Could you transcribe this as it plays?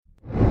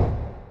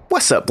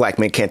What's up, Black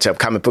Men Can't Jump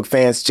comic book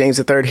fans? James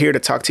III here to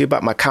talk to you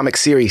about my comic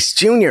series,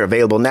 Junior,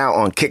 available now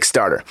on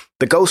Kickstarter.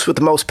 The ghost with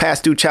the most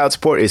past due child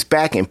support is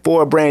back in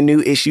 4 brand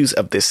new issues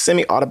of this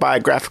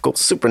semi-autobiographical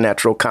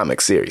supernatural comic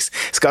series.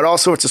 It's got all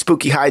sorts of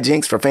spooky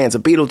hijinks for fans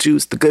of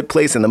Beetlejuice, The Good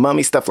Place, and The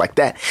Mummy, stuff like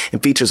that,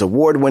 and features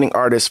award-winning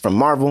artists from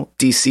Marvel,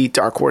 DC,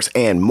 Dark Horse,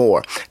 and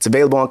more. It's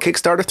available on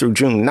Kickstarter through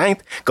June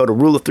 9th. Go to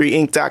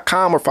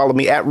rule3inc.com or follow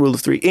me at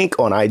rule3inc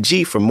on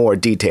IG for more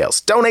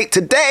details. Donate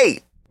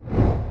today!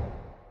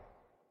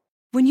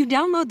 When you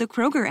download the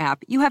Kroger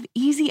app, you have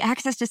easy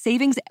access to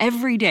savings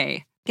every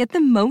day. Get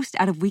the most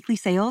out of weekly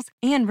sales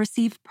and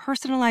receive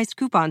personalized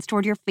coupons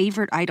toward your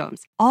favorite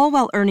items, all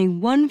while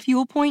earning 1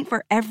 fuel point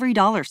for every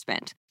 $1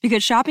 spent.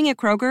 Because shopping at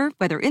Kroger,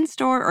 whether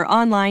in-store or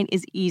online,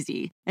 is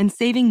easy. And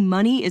saving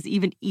money is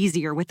even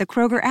easier with the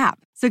Kroger app.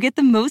 So get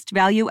the most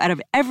value out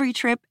of every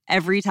trip,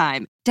 every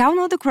time.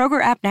 Download the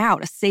Kroger app now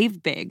to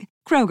save big.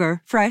 Kroger,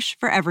 fresh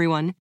for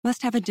everyone.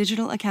 Must have a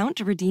digital account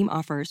to redeem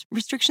offers.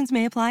 Restrictions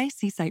may apply.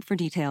 See site for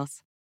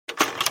details.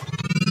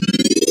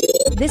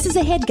 This is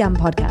a HeadGum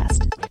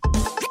podcast.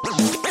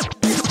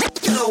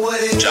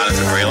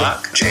 Jonathan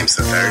Braylock, James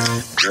III,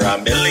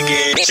 Jermaine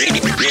Milligan.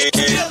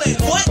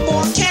 What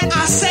more can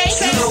I say?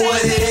 You know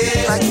what it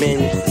is. Black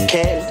men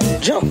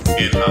can't jump.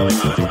 In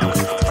Hollywood.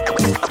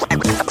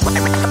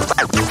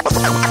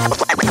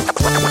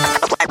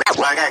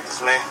 Black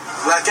actors, man.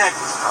 Black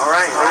actors. All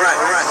right.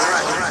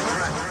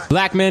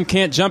 Black men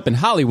can't jump in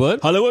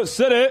Hollywood. Hollywood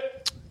City.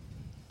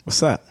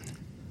 What's up?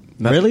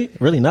 Nothing.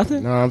 Really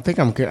nothing? No, I think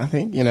I'm good. I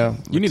think, You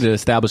need to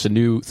establish a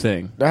new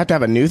thing. Do I have to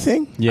have a new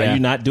thing? Yeah. Are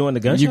you not doing the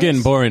gunshots? You're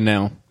getting boring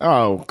now.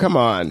 Oh, come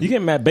on. You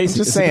getting mad basic.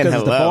 I'm just saying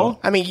because hello. It's the fall?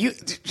 I mean,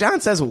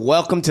 John says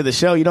welcome to the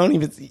show. He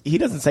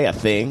doesn't say a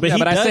thing. But Yeah, he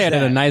but I does say it in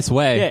that. a nice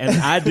way. Yeah,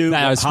 and I do.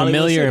 That is Hollywood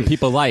familiar City. and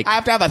people like. I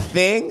have to have a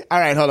thing? All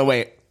right, hold on,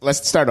 wait.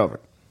 Let's start over.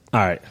 All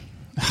right.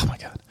 Oh, my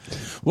God.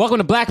 Welcome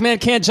to Black Men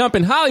Can't Jump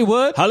in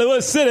Hollywood.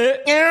 Hollywood City.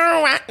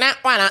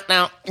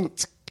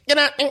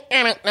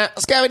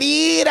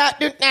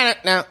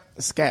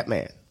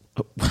 Scatman.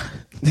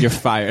 You're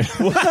fired.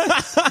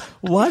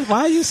 What?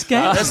 Why are you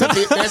scat?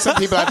 There's some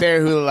people out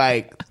there who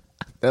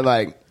they're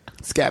like,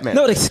 Scatman.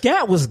 No, the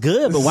scat was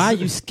good, but why are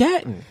you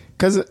scatting?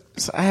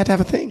 Because I had to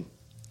have a thing.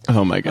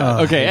 Oh, my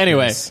God. Okay,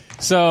 anyway.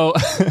 So,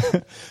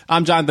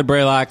 I'm Jonathan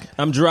Braylock.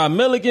 I'm Jermaine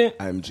Milligan.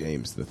 I'm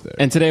James III.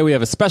 And today we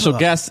have a special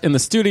guest in the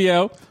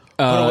studio.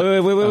 Wait.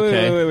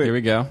 Okay, here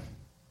we go.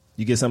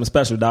 You get something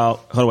special, dog.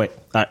 Hold on, wait.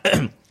 All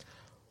right.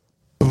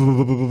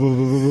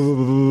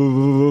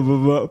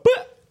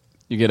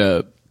 You get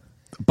a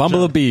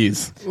bumble of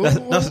bees.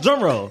 That's a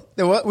drum roll.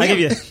 What? I give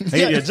you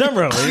a drum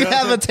roll. We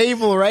have a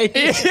table right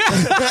here.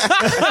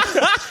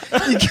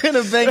 You could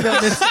have banged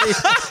on this table.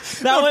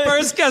 The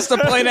first guest to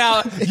point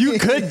out you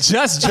could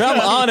just drum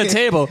on a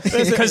table,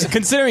 because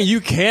considering you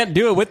can't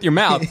do it with your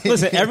mouth.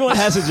 Listen, everyone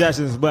has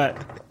suggestions, but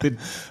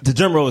the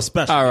drum roll is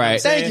special. All right.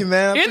 Thank you,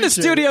 man. In the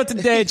studio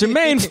today,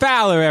 Jermaine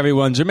Fowler,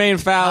 everyone. Jermaine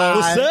Fowler.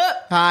 What's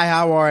up? Hi,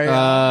 how are you?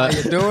 How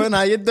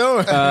you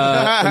doing?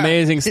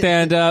 Amazing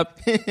stand-up.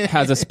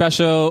 Has a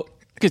special...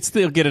 Could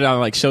still get it on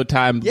like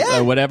Showtime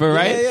or whatever,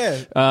 right?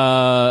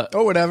 Yeah.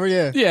 Or whatever,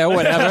 yeah. Yeah,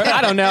 whatever.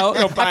 I don't know.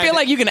 I feel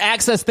like you can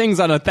access things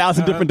on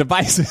 1,000 different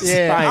devices.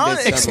 Yeah.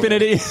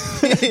 Xfinity.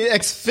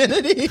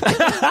 Xfinity.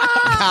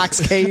 Cox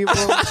cable.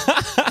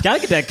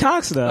 Gotta get that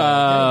Cox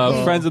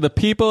though. Friends of the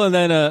People, and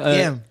then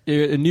a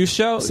new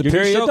show.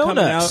 Superior your new show coming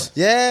Donuts. out.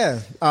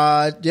 Yeah.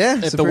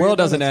 If the world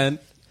doesn't end.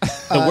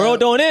 The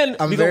world don't end.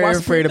 I'm We gonna very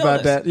watch afraid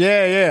about Donuts. that.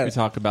 Yeah. We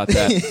talked about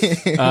that.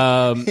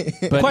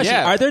 But Question: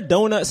 yeah. Are there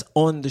donuts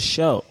on the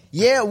show?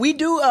 Yeah, we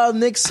do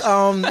mix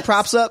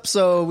props up,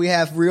 so we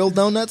have real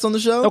donuts on the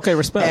show. Okay,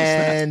 respect.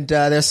 And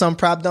there's some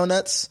prop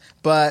donuts,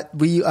 but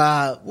we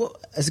what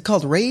is it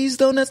called? Ray's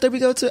Donuts that we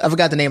go to? I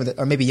forgot the name of it,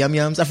 or maybe Yum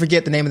Yums. I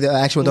forget the name of the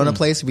actual donut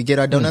place we get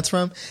our donuts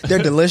from. They're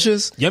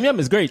delicious. Yum Yum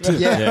is great too.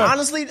 Yeah.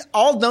 Honestly,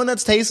 all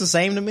donuts taste the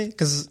same to me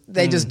because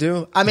they just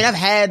do. I mean,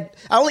 I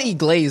only eat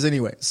glaze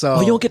anyway, so.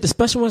 Oh, you don't get the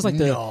special ones like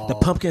the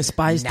pumpkin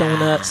spice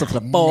donuts of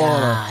the fall.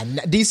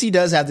 DC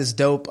does have this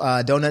dope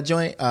donut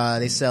joint.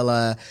 They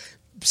sell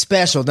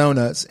special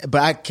donuts,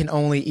 but I can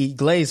only eat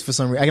glaze for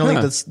some reason. I can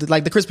only eat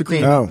the Krispy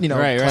Kreme.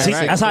 Right. classic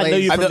That's how I know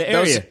glaze. you're from the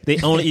area.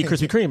 They only eat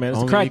Krispy Kreme, man.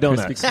 It's the crack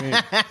donuts.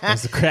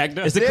 It's the crack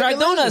donuts. It's the crack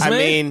donuts, man. I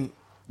mean,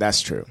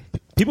 that's true.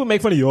 People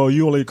make fun of you. Oh,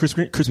 you only eat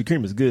Krispy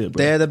Kreme is good,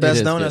 bro. They're the It best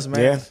is donuts, good.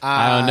 man. Yeah.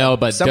 I don't know,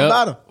 but something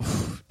dough. about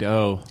them.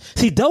 Dough.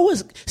 See, dough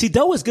is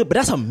good, but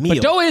that's a meal.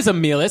 But dough is a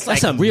meal. It's like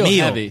That's a real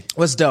meal. heavy.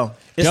 What's dough?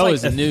 It's dough like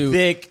is a new.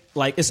 thick.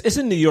 Like it's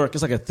in New York.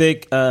 It's like a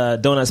thick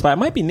donut spot. It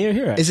might be near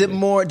here. Actually. Is it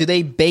more? Do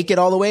they bake it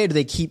all the way, or do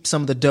they keep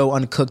some of the dough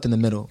uncooked in the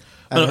middle?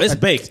 No, it's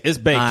baked. It's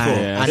baked full.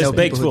 I know It's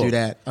baked people who full. do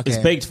that. Okay.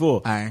 It's baked full.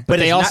 All right. But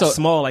they it's also- not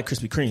small like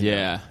Krispy Kreme.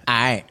 Yeah. All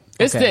right.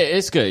 It's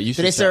good. You Do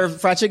should they try.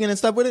 serve fried chicken and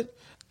stuff with it?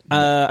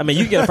 I mean,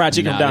 you can get a fried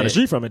chicken Nah, down they- the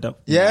street from it though.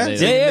 Yeah, they-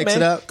 so Yeah, mix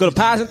man. it up. Go to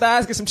Pies and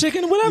Thighs, get some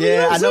chicken, whatever. you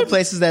Yeah, I know what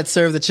places that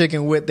serve the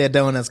chicken with their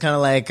donuts, kind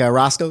of like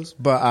Roscoe's,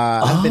 but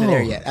I haven't been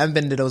there yet. I haven't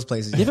been to those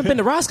places. You haven't been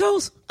to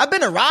Roscoe's? I've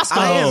been to Roscoe's.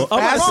 I am What's wrong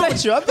fascinated-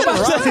 with you? I've been to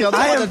Roscoe's. I'm I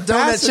talking am about the donut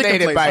chicken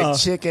fascinated place. by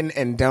chicken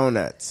and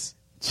donuts.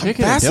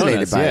 Chicken Fascinated and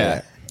donuts, by yeah.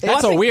 that.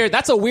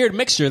 That's a weird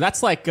mixture.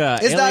 That's like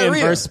It's Alien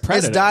diarrhea. versus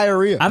Predator. It's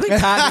diarrhea. I think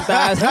Pies and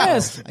Thighs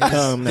has. Good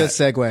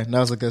segue. That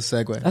was a good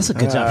segue. That's a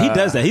good job. He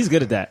does that. He's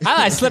good at that.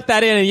 I slipped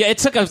that in, and it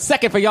took a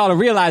second for y'all to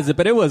realize it,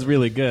 but it was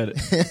really good.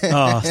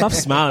 Oh, stop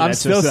smiling. I'm at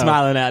still yourself.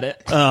 smiling at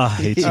it. Oh, I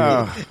hate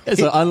you.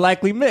 It's an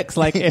unlikely mix.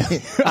 Like,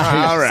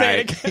 All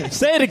right.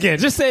 Say it again.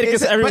 Just say it again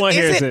so everyone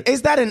hears it.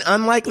 Is that an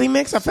unlikely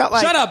mix? I felt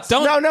like Shut up,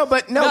 don't- No,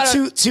 but No,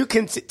 to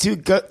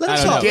get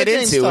Let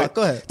James into talk. it.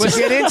 Go ahead. To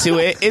get into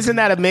it, isn't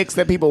that a mix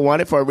that people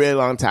wanted for a really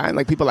long time?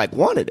 Like people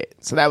wanted it,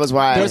 so that was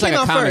why. There was It like came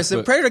a out comic first. The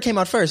book. Predator came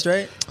out first,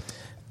 right?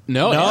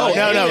 No, No,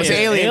 it was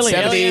Alien,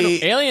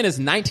 70 Alien is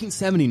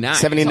 1979.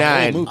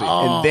 79, It's a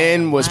whole movie. and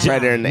then was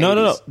Predator in the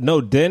 80s.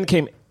 No. Then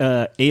came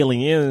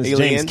Aliens, Aliens,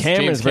 James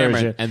Cameron's James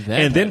Cameron, version,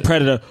 and then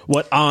Predator.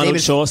 What Arnold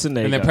David-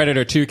 Schwarzenegger. And then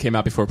Predator 2 came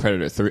out before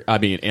Predator 3. I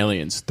mean,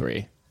 Aliens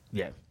 3.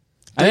 Yeah.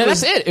 And then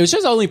that's it. It was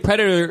just only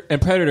Predator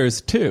and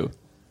Predators 2.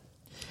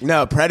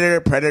 No,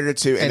 Predator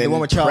 2, and the then one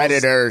with Charles-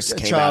 Predators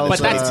came out. Charles, But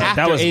that's after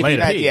that was AVP.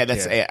 later. Yeah,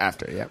 that's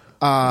after.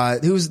 Yeah,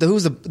 Who's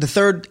the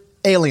third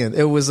Alien?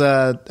 It was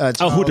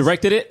Who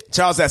directed it?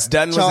 Charles S.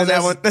 Dutton was in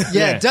that one.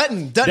 Yeah, Yeah.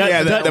 Dutton.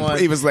 Yeah, Dutton.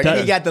 he was like,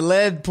 he got the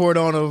lead poured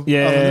on him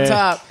Yeah. over the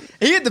top.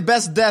 He had the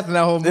best death in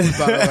that whole movie.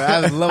 By the way, I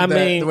love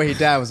that. mean, The way he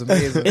died was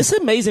amazing. It's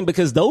amazing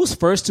because those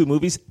first two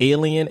movies,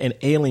 Alien and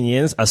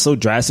Aliens, are so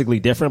drastically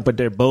different, but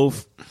they're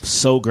both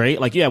so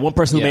great. Like, one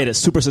person who Yeah. made it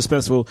super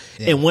suspenseful,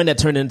 and one that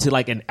turned into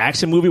like an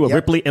action movie with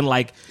Ripley in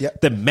like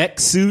Yep. the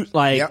mech suit,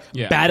 like Yep.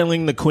 Yeah.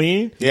 battling the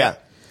Queen. yeah.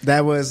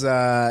 That was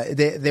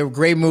they were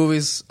great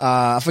movies.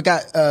 I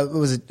forgot it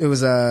was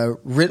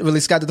Ridley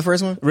Scott did the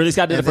first one. Ridley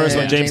Scott did And the first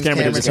then one. James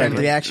Cameron did the second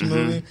the one. action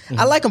movie.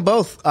 I like them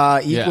both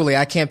equally.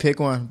 I can't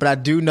pick one, but I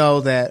do know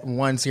that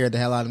one scared the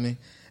hell out of me,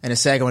 and the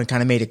second one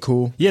kind of made it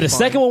cool. Yeah, the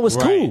second one was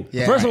cool.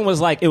 Yeah. The first one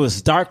was like it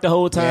was dark the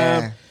whole time,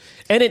 Yeah.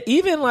 and then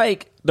even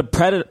like the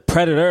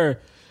Predator.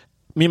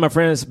 Me and my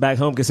friends back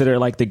home consider it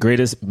like the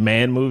greatest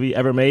man movie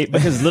ever made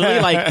because literally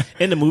like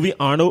in the movie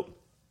Arnold.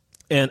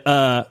 And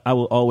I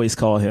will always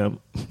call him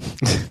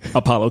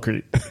Apollo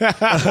Creed.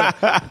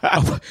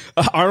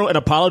 Arnold and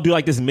Apollo do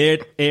like this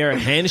mid-air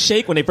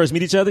handshake when they first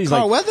meet each other. He's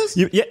Carl like, Weathers?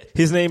 Yeah,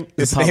 his name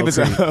is Apollo is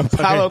Creed.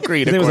 Apollo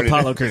Creed, His name is according to-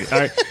 Apollo Creed. All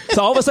right.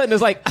 So all of a sudden,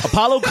 there's like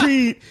Apollo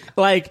Creed.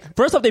 Like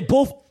first off, they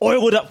both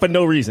oiled up for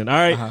no reason. All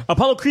right.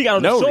 Apollo Creed got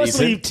on No a short reason.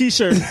 sleeve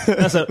T-shirt.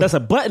 That's a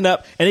button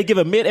up, and they give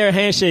a mid-air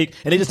handshake,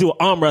 and they just do an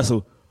arm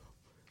wrestle.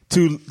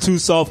 Too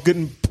soft,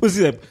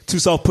 too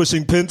soft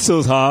pushing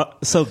pencils hard.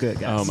 So good,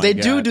 guys. Oh my They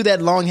God. do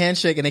that long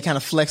handshake, and they kind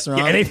of flex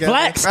around. And they together.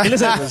 flex. And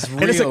it's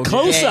a real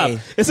close up. gay.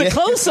 It's a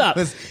close up.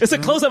 It's a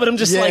close up of them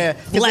just like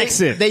 'cause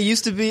flexing. They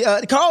used to be.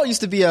 Carl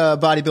used to be a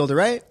bodybuilder,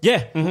 right?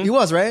 Yeah. Mhm. He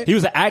was, right? He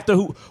was an actor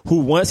who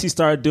once he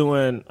started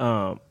doing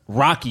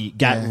Rocky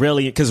got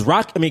really because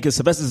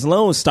Sylvester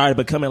Stallone started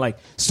becoming like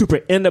super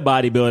into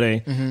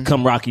bodybuilding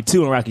come Rocky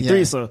 2 and Rocky 3.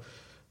 Yeah. So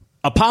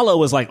Apollo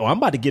was like, "Oh, I'm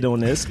about to get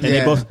on this," and they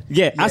Yeah. both.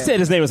 Yeah, I said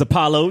his name was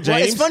Apollo. James.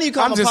 Well, it's funny you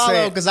call I'm him just Apollo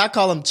saying. because I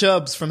call him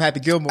Chubbs from Happy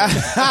Gilmore.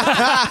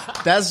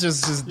 That's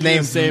just his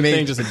name. Same for me.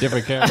 thing, just a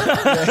different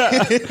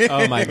character.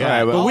 Oh my God.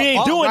 Right, well, But we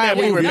ain't doing that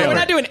we movie. No, remember. we're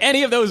not doing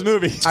any of those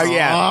movies. Oh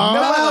yeah,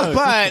 no,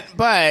 well,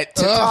 but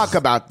to talk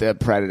about the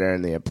Predator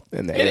and the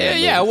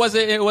Alien movie.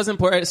 It wasn't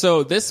important.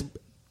 So this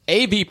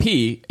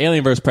AVP,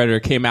 Alien vs.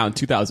 Predator, came out in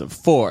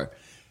 2004.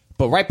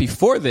 But right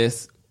before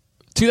this,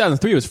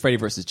 2003 was Freddy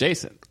vs.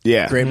 Jason.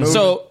 Yeah, Great movie.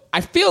 So I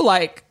feel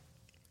like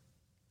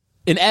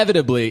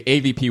inevitably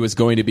AVP was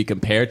going to be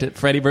compared to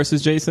Freddy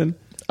vs. Jason.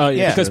 Oh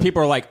yeah, Because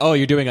people are like, oh,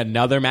 you're doing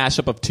another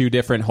mashup of two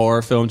different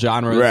horror film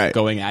genres Right.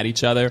 going at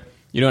each other.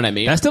 You know what I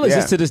mean? that still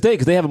exists Yeah. to this day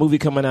because they have a movie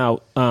coming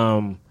out.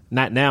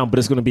 Not now, but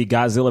it's going to be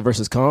Godzilla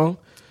versus Kong.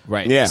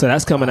 right. Yeah. So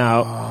that's coming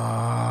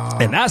out,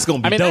 and that's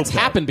going to be I mean, dope. that's though.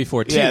 happened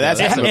before too. Yeah, though. that's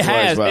happened It before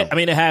has. as well. I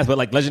mean, it has, but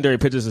like Legendary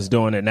Pictures is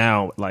doing it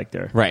now. Like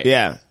they're right.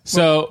 Yeah.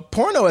 So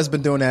Porno has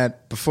been doing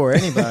that before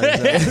anybody.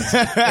 They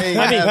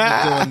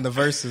have been doing the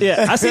verses.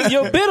 Yeah, I see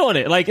your bit on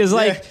it. Like it's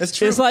like that's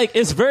true. it's like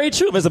it's very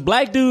true. If it's a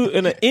black dude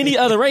in any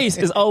other race,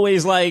 is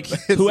always like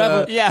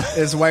whoever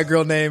It's white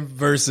girl name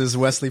versus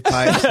Wesley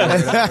Pipes. or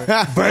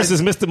whatever.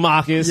 versus Mr.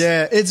 Marcus.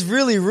 Yeah, it's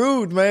really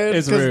rude, man.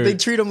 It's Because rude. they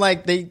treat them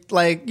like they're an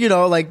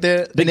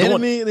They going-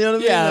 enemy. You know what I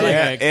mean? Yeah, Like, like-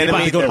 Yeah, about to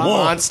enemy, go to they're war.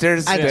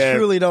 monsters. I they're-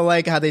 truly don't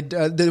like how they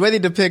the way they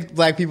depict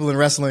black people in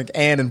wrestling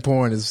and in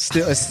porn is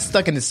still it's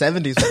stuck in the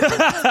 70s.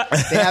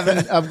 They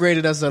haven't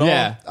upgraded us at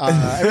Yeah. all.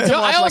 Every time Yo,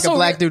 I watch I like a also-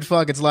 black dude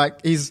fuck, it's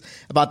like he's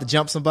about to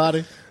jump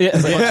somebody. Yeah.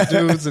 It's a bunch of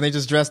dudes and they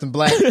just dressed in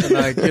black. And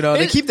like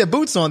they keep their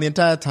boots on the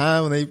entire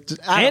time and they just,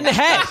 I and the don't-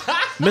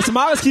 hat. Mr.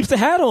 Miles keeps the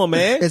hat on,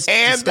 man. It's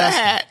And disgusting.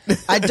 the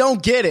hat. I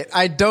don't get it.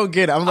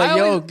 I'm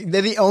like,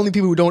 they're the only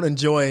people who don't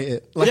enjoy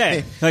it. Like,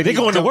 Yeah, like they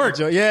going to don't work.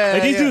 enjoy- Yeah,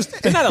 like these yeah. dudes,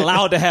 they're not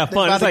allowed to have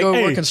fun. About It's to like, go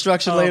hey, work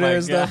construction Oh later my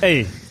and stuff.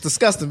 hey, It's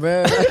disgusting,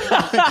 man.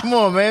 Come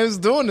on, man. Who's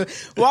doing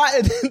it?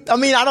 Why? I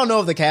mean, I don't know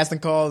if the casting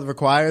call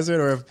requires it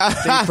or if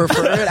they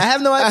prefer it. I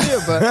have no idea,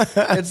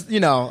 but it's,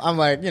 I'm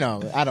like,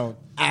 I don't.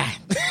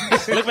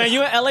 look, man,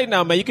 you in LA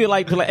now, man. You could be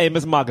like, hey,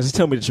 Mr. Marcus, just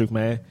tell me the truth,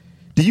 man.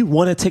 Do you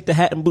want to take the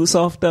hat and boots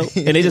off though?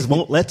 And they just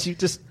won't let you.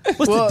 Just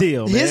what's the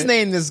deal, man? His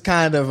name is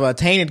kind of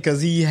tainted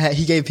because he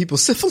gave people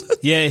syphilis.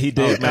 Yeah, he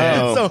did,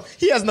 man. So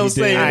he has no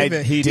say in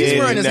anything. He He's did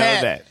wearing his know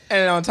hat, that.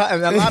 and on top,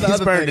 and a lot of He's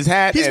other wearing things. his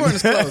hat He's and- wearing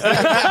his clothes.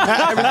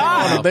 Everything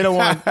on him. They don't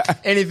want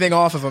anything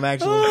off of him.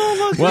 Actually,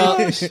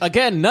 Well,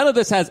 again, none of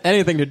this has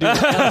anything to do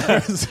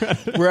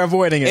with we're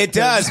avoiding it. It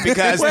does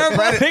because the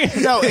Predator.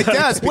 No, it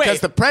does because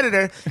the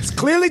Predator is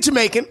clearly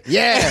Jamaican.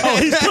 Yeah. Oh,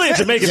 he's clearly a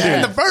Jamaican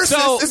And the dude. versus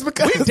So is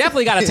because we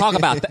definitely got to talk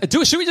about that.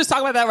 Should we just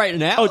talk about that right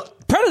now? Oh,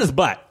 Predator's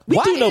black. We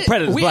do know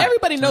Predator's black.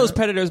 Everybody knows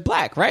Predator's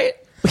black, right?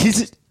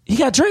 He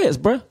got dreads,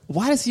 bro.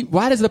 Why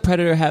does the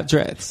Predator have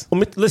dreads? I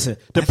mean, listen,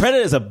 the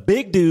Predator is a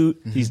big dude.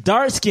 He's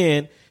dark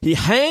skinned. He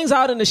hangs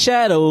out in the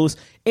shadows,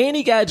 and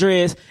he got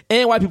dreads,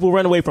 and white people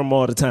run away from him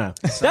all the time.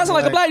 That's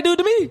like a black dude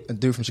to me. A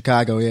dude from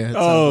Chicago. Yeah.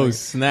 Oh,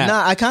 snap.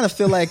 Nah, I kind of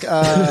feel like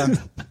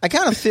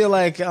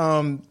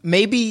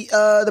maybe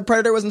the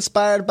Predator was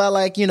inspired by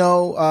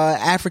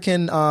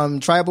African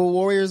tribal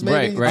warriors.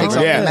 Maybe Right. Takes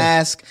off Yeah. the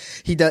mask.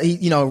 He does.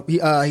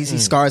 He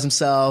scars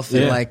himself.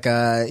 Yeah.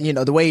 And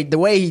the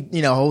way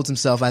he holds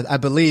himself. I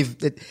believe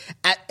it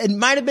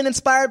might have been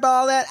inspired by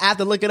all that. I have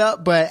to look it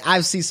up, but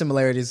I see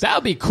similarities. That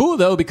would be cool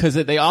though, because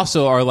they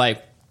also are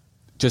like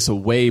just a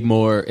way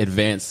more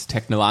advanced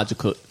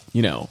technological,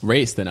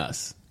 race than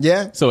us.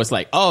 Yeah. So it's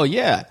like, oh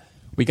yeah,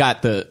 we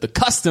got the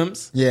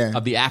customs Yeah.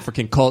 of the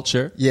African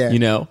culture.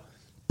 Yeah.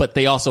 But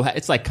they also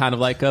it's like kind of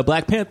like a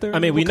Black Panther. I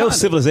mean, we know Wakanda.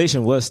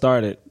 civilization was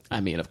started I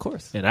mean, of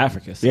course. in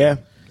Africa. So. yeah.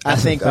 I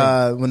think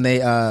when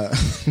they, I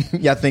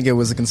think it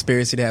was a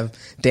conspiracy to have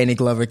Danny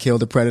Glover kill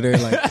the Predator.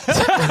 Like,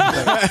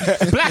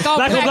 Black on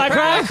Black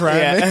crime.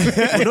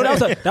 Yeah. You know,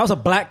 that was a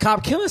black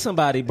cop killing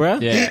somebody, bro.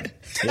 Yeah.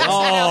 Oh,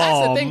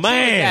 That's the thing,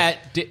 man.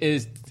 too,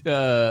 is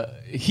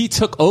he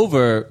took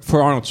over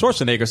for Arnold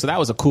Schwarzenegger, so that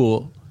was a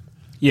cool.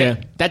 Yeah.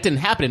 That didn't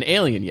happen in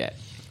Alien yet.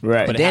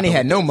 Right. But it Danny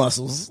happened had no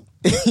muscles.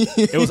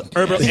 It was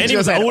urban, and he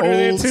was just had older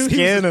than old too. skin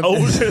He and-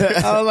 was older.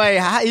 I was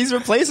like, he's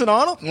replacing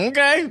Arnold?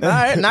 Okay. All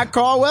right. Not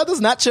Carl Weathers,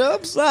 not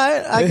Chubbs. All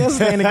right. I guess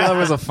Danny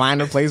Glover is a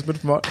fine replacement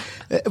for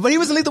but he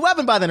was in Lethal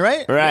Weapon by then,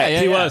 right? Right. Yeah,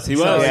 He yeah. was. He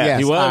So, was. yes.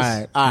 He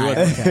was. All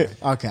right.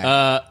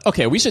 Okay.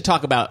 Okay, we should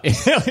talk about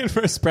Alien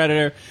vs.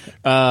 Predator.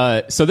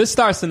 So this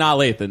stars Sanaa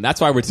Lathan. That's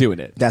why we're doing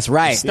it. That's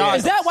right. Is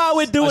that why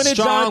we're doing A it,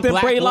 strong Jonathan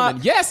black Braylock?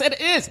 woman. Yes, it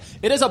is.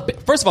 It is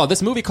first of all,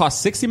 this movie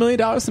cost $60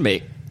 million to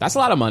make. That's a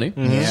lot of money.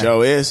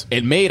 Show is.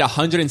 It made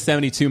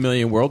 $172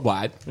 million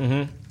worldwide.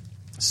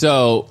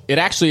 So it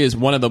actually is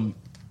one of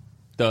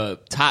the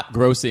top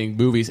grossing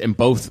movies in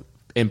both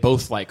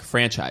like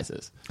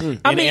franchises. In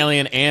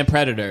Alien and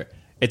Predator.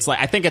 It's like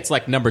I think it's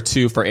like number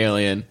 2 for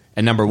Alien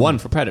and number 1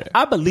 for Predator.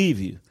 I believe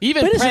you.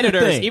 Even But this is the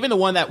Predators, thing. even the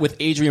one that with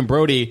Adrian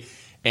Brody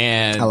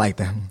and I like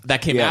that one.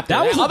 That came Yeah, after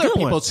that was a other good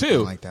people one.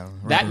 too. I like that one.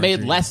 That Robert made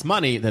Rodriguez. less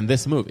money than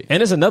this movie. And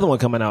there's another one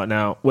coming out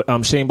now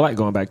with Shane Black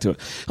going back to it.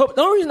 But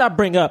the only reason I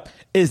bring up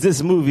is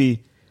this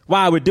movie,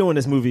 why we're doing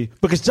this movie,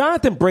 because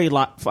Jonathan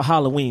Braylock for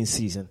Halloween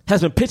season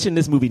has been pitching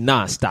this movie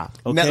nonstop.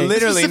 Okay? No,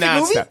 literally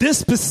Specific movie? nonstop. This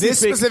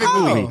specific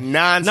movie, Oh.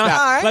 nonstop.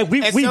 Non- Like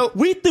And so-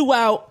 we threw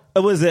out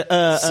was it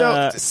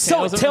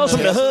Tales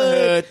from the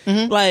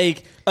Hood?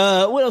 Like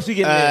what else we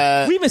get in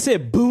there? We even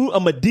said Boo a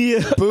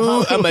Medea.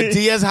 Boo, a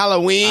Medea's I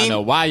Halloween. don't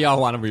know why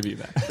y'all want to review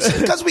that.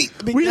 Because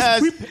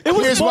it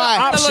was here's more why.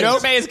 options.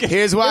 Nope.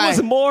 Here's why. It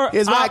was more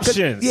Here's why. 'Cause,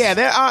 options. Yeah,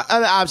 there are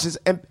other options,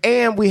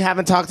 and we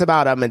haven't talked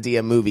about a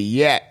Medea movie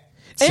yet.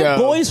 And So-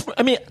 boys,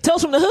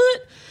 Tales from the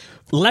Hood,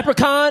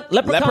 Leprechaun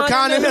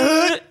in the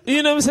Hood.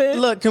 You know what I'm saying?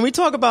 Look, can we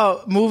talk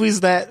about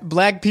movies that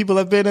black people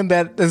have been in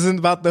that isn't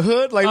about the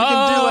hood? Like we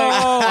can do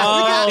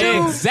we can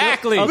do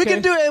exactly. We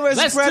can do it.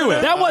 Let's do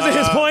it. That wasn't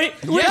his point.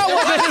 yes, that it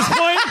wasn't was. his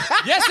point.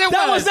 Yes, it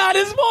That was. was not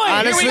his point.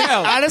 Honestly, Here we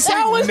go. honestly,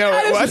 That was no,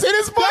 not it his- wasn't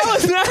his point. That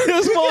was not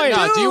his point.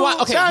 No, do you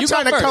want? Okay, John you go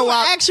trying to first.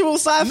 co-op. actual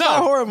sci-fi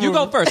horror movie. You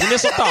go first.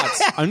 Initial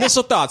thoughts.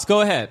 Initial thoughts.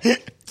 Go ahead.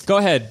 Go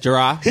ahead,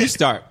 Gerard. You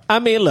start. I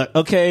mean, look,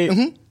 okay.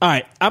 All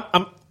right.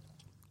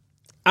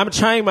 I'm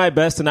trying my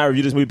best to not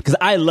review this movie because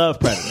I love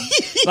Predator.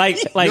 like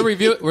Your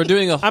review. We're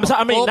doing a. I'm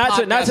sorry. I mean, full not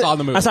to. podcast on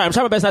the movie. I'm sorry. I'm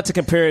trying my best not to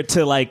compare it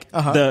to like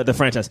the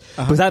franchise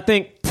because I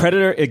think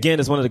Predator again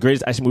is one of the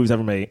greatest action movies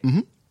ever made.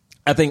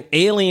 I think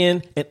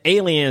Alien and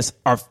Aliens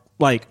are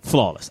like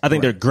flawless. I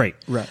think they're great.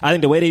 Right. I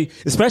think the way they,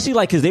 especially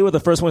like because they were the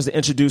first ones to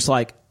introduce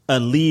like a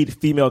lead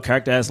female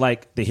character as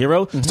like the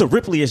hero. So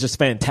Ripley is just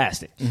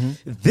fantastic.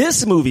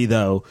 This movie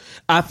though,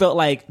 I felt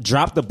like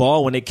dropped the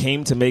ball when it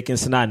came to making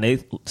Sanaa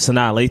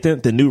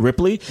Lathan the new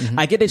Ripley.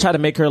 I get they tried to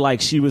make her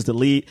like she was the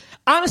lead.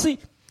 Honestly,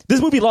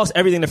 this movie lost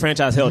everything the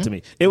franchise held to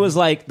me. It was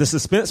like the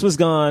suspense was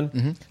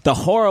gone, the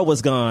horror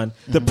was gone,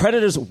 the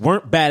predators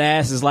weren't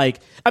badasses. Like,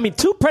 I mean,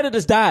 2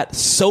 predators died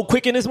so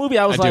quick in this movie.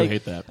 I do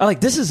hate that. I'm like,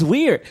 this is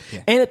weird.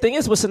 Yeah. And the thing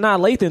is, with Sanaa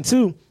Lathan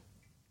too,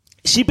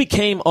 she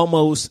became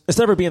almost,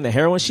 instead of her being the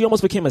heroine, she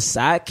almost became a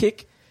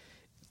sidekick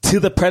to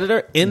the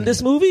predator in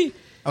this movie.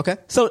 Okay.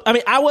 So, I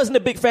mean, I wasn't a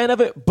big fan of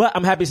it, but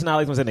I'm happy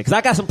Sanaa Lathan was in it because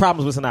I got some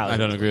problems with Sanaa Lathan. I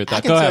don't agree with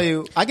that.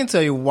 I can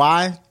tell you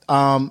why.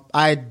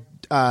 I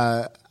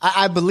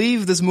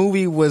believe this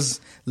movie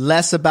was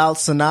less about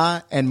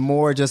Sanaa and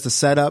more just a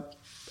setup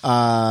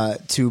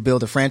to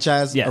build a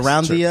franchise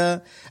around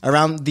that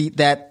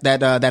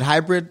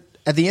hybrid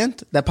at the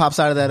end that pops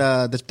out of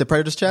that the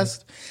Predator's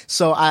chest.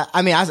 So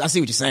I mean I see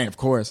what you're saying, of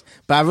course,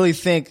 but I really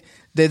think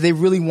that they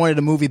really wanted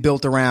a movie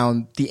built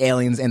around the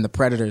aliens and the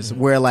predators,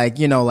 where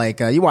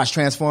you watch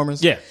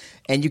Transformers,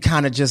 and you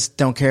kind of just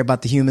don't care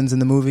about the humans in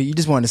the movie. You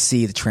just want to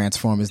see the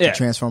Transformers, the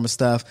Transformer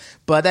stuff,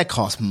 but that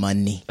costs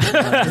money.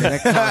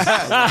 That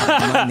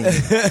costs money.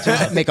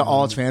 Just make an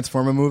all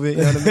Transformer movie. You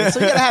know what I mean? So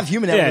you gotta have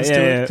human elements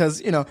to it,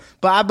 because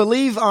But I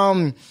believe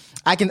I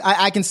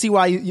can see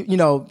why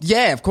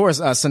of course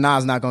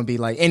Sanaa's not going to be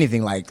like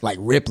anything like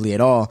Ripley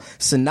at all.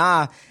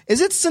 Sanaa, is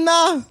it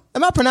Sanaa?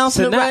 Am I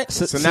pronouncing it right?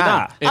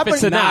 Sanaa. If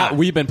it's Sanaa,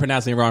 we've been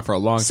pronouncing it wrong for a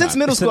long time. Since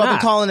middle school, I've been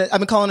calling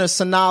her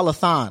Sanaa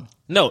Lathan.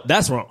 No,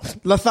 that's wrong.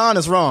 Lathan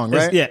is wrong,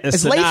 right?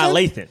 It's Sanaa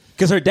Lathan.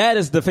 Because her dad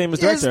is the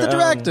famous director. It's the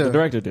director. The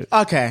director did.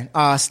 Okay,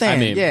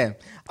 Stan,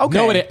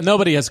 Okay.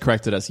 Nobody has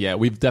corrected us yet.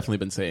 We've definitely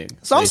been saying.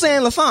 So I'm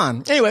saying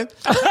Lathan. Anyway,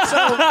 so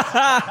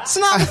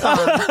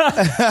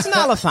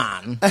Sanaa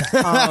Lathan.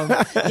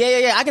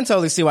 I can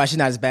totally see why she's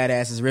not as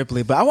badass as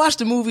Ripley. But I watched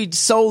the movie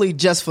solely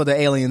just for the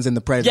aliens and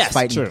the predators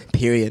fighting.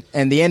 Period.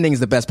 And the ending is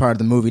the best part of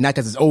the movie, not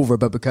because it's over,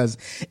 but because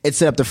it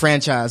set up the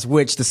franchise,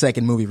 which the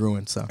second movie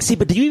ruined. So see,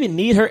 but do you even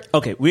need her?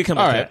 Okay, we come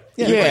back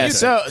to that.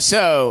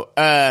 So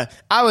I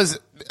was.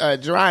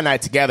 Jermaine and I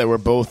together were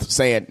both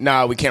saying,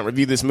 "No, we can't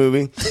review this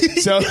movie."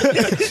 So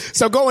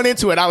going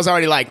into it, I was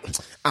already like,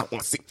 "I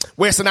want to see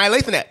where's Sanaa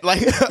Lathan at?"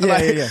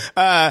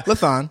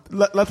 Lathan.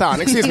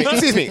 Excuse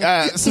me.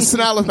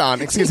 Sanaa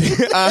Lathan. Excuse me.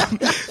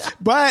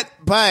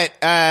 But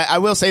I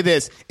will say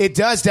this: it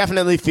does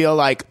definitely feel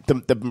like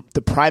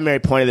the primary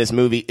point of this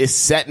movie is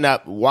setting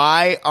up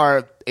why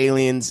are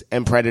aliens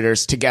and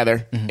predators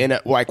together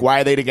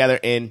why are they together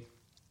in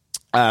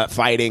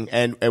fighting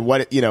and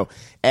what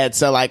and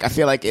so I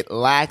feel like it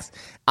lacks.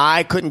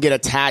 I couldn't get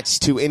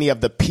attached to any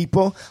of the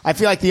people. I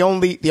feel like the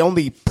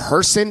only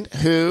person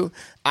who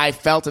I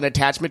felt an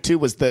attachment to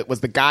was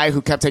the guy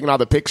who kept taking all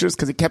the pictures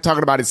because he kept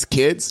talking about his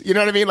kids. You know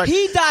what I mean? Like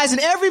he dies in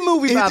every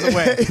movie, by the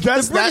way.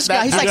 The British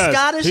guy, he's like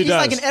Scottish. He's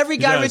like in every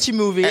Guy Ritchie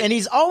movie, and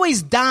he's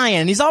always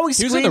dying. He's always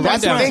screaming. He was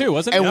in the Rundown too,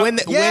 wasn't he?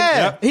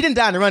 And he didn't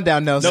die in the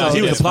Rundown, no. No,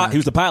 he was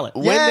the pilot.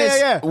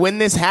 When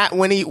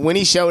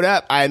he showed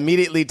up, I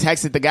immediately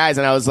texted the guys,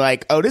 and I was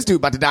like, "Oh, this dude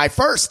about to die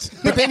first."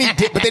 But then he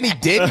did. But then he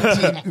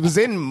didn't. He was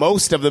in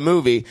most of the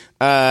movie.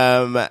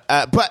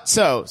 But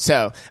so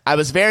I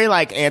was very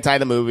anti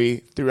the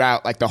movie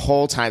throughout the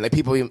whole time,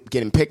 people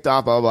getting picked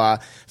off, blah, blah,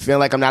 blah, feeling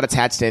like I'm not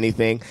attached to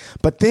anything.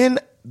 But then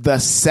the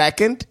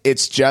second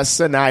it's just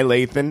Sanaa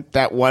Lathan,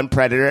 that one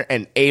predator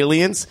and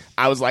aliens,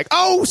 I was like,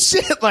 oh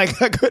shit,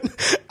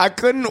 I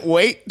couldn't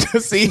wait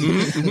to see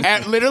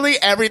literally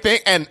everything.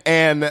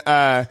 And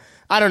I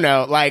don't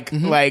know,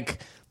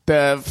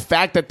 the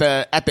fact that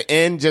at the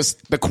end,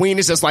 just the queen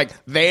is just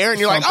there, and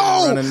you're like,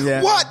 oh,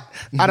 what?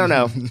 I don't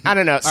know.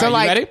 So you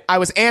ready? I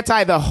was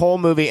anti the whole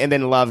movie and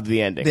then loved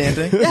the ending. The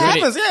ending? It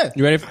happens, yeah.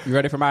 You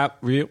ready for my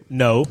review?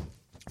 No.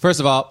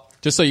 First of all,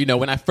 just so you know,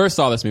 when I first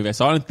saw this movie, I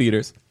saw it in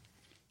theaters.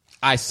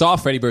 I saw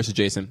Freddy vs.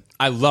 Jason.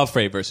 I love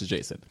Freddy vs.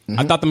 Jason.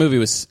 I thought the movie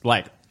was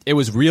it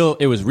was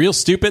real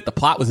stupid. The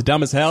plot was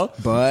dumb as hell.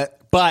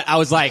 But I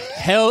was like,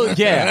 hell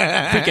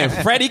yeah. Freaking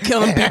Freddy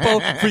killing people.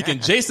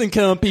 Freaking Jason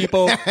killing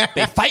people.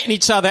 They fighting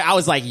each other. I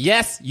was like,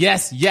 yes.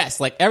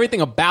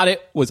 Everything about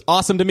it was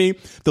awesome to me.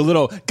 The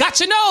little, got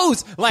your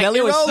nose.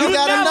 Kelly Rowland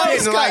got a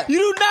nose cut. You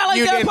do not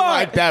like that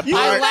part. You do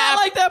not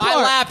like that part.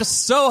 I laughed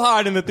so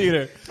hard in the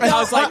theater. And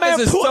I was like,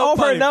 this is so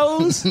funny. Her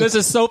nose. This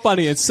is so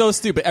funny and so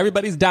stupid.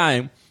 Everybody's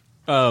dying.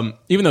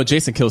 Even though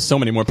Jason kills so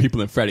many more people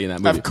than Freddy in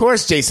that movie. Of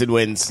course Jason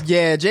wins.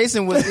 Yeah,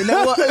 Jason was...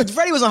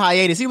 Freddy was on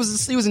hiatus. He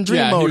was in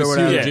dream mode or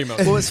whatever. Dream mode.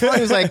 Well, it's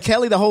funny. It was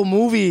Kelly, the whole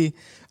movie...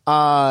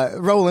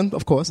 Rowland,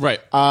 of course.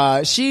 Right.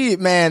 I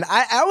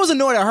was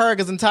annoyed at her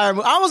because entire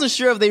movie... I wasn't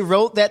sure if they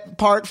wrote that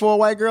part for a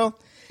white girl.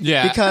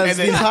 Yeah. Because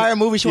the entire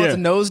movie she wants a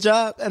nose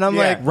job. And I'm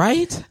like...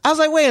 Right? I was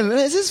like, wait a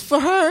minute, is this for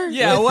her?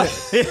 Yeah, what?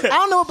 I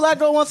don't know a black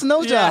girl wants a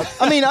nose job.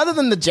 I mean, other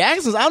than the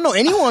Jacksons, I don't know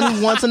anyone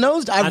who wants a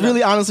nose job. I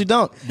really honestly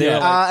don't.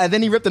 Yeah. And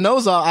then he ripped the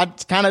nose off. I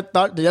kind of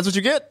thought, that's what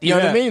you get. You know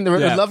what I mean?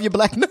 Love your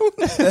black nose.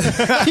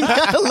 You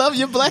gotta love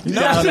your black nose.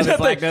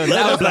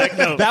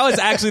 That was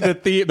actually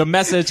the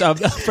message of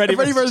Freddy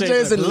vs.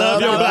 Jason.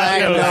 Love your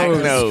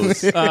black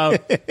nose.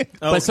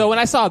 But so when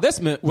I saw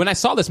this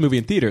movie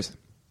in theaters,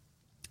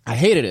 I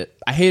hated it.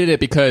 I hated it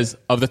because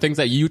of the things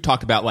that you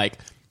talked about,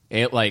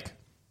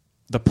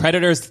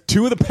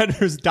 two of the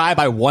predators die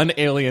by one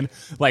alien,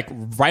 like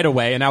right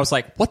away. And I was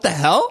like, what the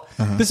hell?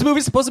 This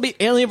movie's supposed to be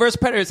Alien versus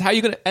Predators. How are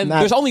you going to, and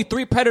there's only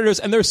 3 predators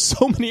and there's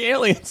so many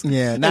aliens.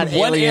 Yeah, not And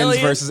one aliens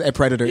alien versus a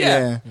predator.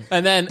 Yeah.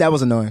 And then that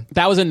was annoying.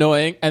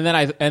 And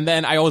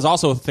then I was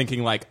also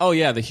thinking like, oh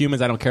yeah, the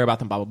humans, I don't care about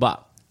them, blah, blah, blah.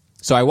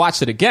 So I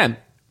watched it again.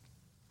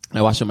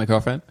 I watched it with my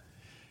girlfriend.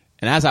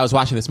 And as I was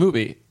watching this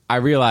movie, I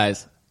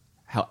realized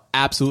how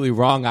absolutely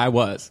wrong I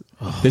was.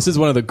 This is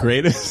one of the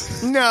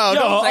greatest. No,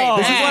 don't say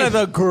This is one of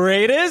the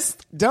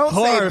greatest. Don't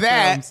say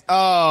that. films.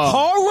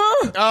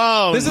 Horror?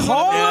 Oh, This is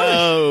horror?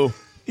 No.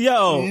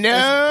 Yo. It's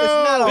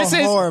not a This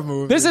is horror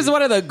movie. This is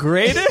one of the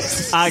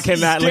greatest. I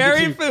cannot look at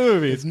scary you.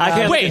 movies. I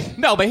can't Wait,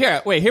 no, but hear me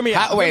out. Wait, Hear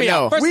me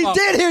no. out. First we of all,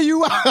 did hear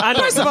you out. I know.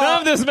 First of all, None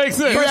of this makes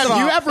sense. You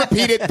have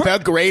repeated the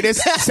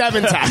greatest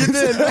 7 times.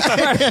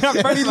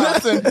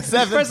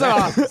 First of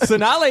all,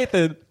 Sanaa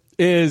Lathan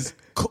is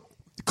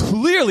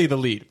clearly the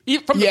lead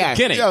from the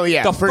beginning. Oh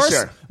yeah, the for first,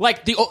 sure.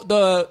 Like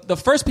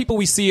the first people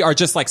we see are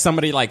just like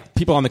somebody like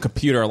people on the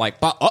computer, like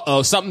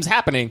something's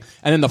happening,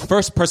 and then the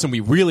first person we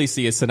really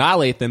see is Sanaa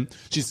Lathan.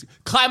 She's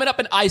climbing up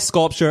an ice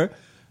sculpture.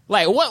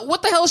 Like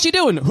what the hell is she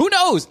doing? Who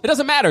knows? It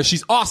doesn't matter.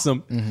 She's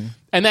awesome. Mm-hmm.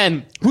 And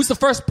then who's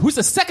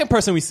the second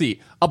person we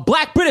see? A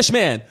black British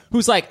man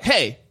who's like,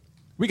 hey,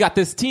 we got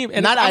this team,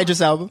 and Not Idris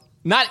Elba.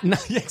 Not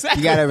exactly.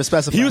 You gotta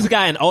specify. He was a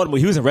guy in all the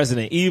movies. He was in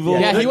Resident Evil.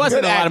 Yeah, he was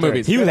in a lot of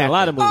movies. He was in a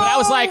lot of movies.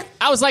 But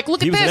I was like,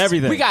 look He at was in this.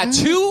 everything. We got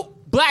 2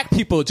 black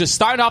people just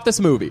starting off this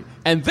movie,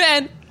 and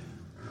then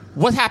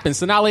what happens?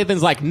 Sanaa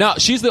Lathan's like, no,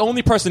 she's the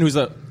only person who's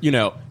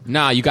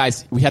you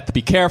guys, we have to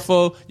be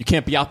careful. You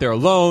can't be out there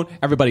alone.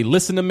 Everybody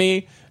listen to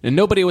me. And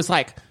nobody was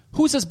like,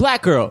 who's this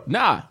black girl?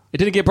 Nah, it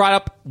didn't get brought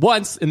up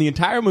once in the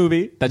entire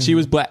movie that she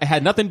was black. It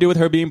had nothing to do with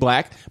her being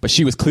black, but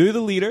she was clearly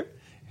the leader.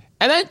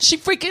 And then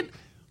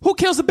who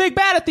kills the big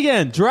bad at the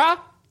end? Dra?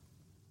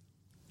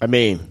 I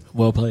mean,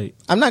 Well played.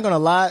 I'm not gonna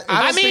lie.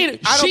 I don't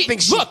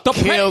think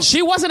she killed.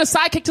 She wasn't a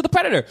sidekick to the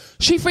Predator.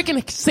 She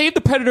freaking saved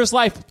the Predator's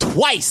life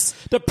twice.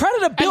 The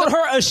Predator built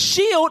her a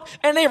shield,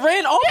 and they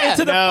ran off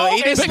into the no, boat.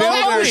 he didn't in build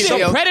slow her a motion.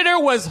 shield. The Predator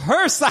was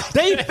her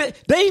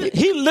sidekick.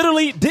 He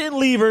literally didn't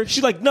leave her.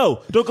 She's like,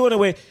 no, don't go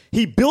anywhere.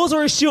 He builds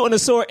her a shield and a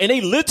sword, and they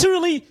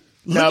literally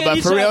look at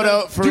each for real other,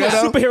 though, for do real a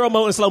though, superhero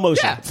mode in slow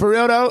motion. Yeah. for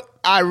real though,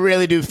 I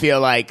really do feel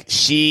like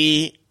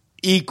she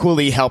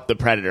equally helped the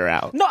Predator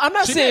out. No, I'm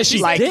not She saying did. she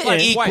She Like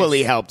didn't.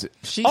 equally helped.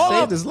 She All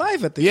saved of- his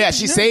life at the Yeah, end.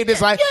 she saved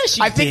his life. Yeah,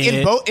 she I think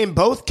did. in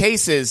both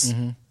cases,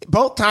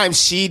 both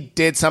times she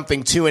did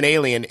something to an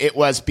alien, it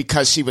was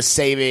because she was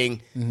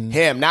saving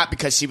him, not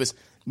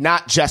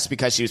just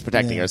because she was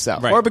protecting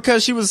herself. Right. Or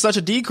because she was such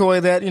a decoy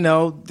that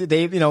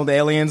the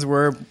aliens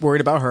were worried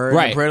about her. And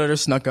Right. the Predator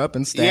snuck up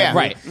and stabbed. Yeah. her.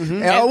 Right.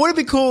 And would it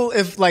be cool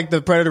if like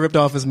the Predator ripped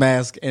off his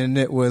mask and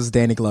it was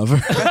Danny Glover?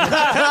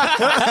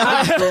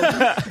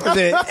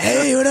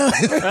 Hey, what up?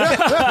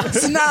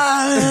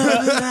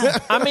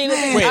 I mean,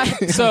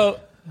 Wait, so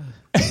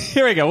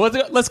here we go.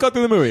 Let's go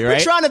through the movie, We're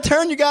right? trying to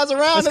turn you guys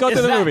around. Let's go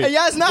through the movie.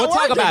 Yeah, it's not We'll talk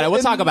working. about it.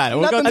 We'll talk about it.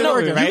 We'll go Nothing's through the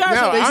movie, working. right? You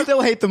guys, No, they I'm-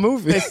 still hate the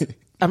movie.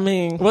 I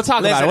mean, We'll talk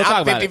about it. We'll talk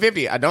I'm about it.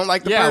 50-50. I don't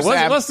like the Yeah, first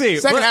half. we'll see.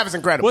 Second half is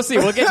incredible. We'll see.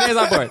 We'll get James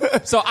on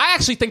board. So I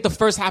actually think the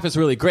first half is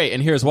really great,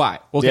 and here's why.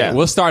 Okay, Yeah.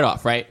 we'll start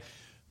off, right?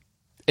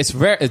 It's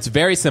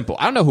very simple.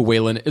 I don't know who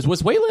Waylon is.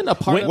 Was Waylon a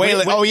part of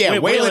Waylon,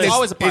 Waylon is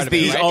always a part of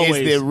it, is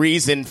right? the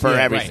reason for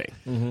Yeah, everything.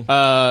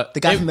 right. The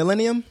guy from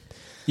Millennium?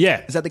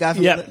 yeah. Is that the guy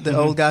from Yeah. the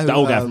old guy who The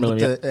old guy from with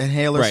Millennium, the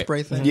inhaler Right.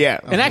 spray thing? Yeah.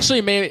 And actually,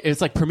 maybe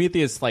it's like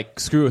Prometheus, like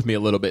screw with me a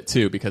little bit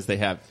too because they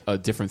have a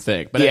different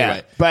thing. But Yeah,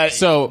 anyway, but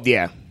so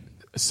yeah.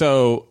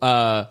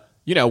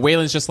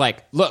 Waylon's just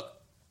like, look,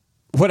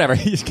 whatever.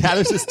 He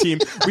gathers his team.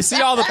 We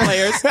see all the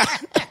players.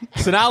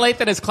 Sanaa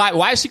Lathan is climbing.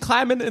 Why is she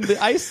climbing in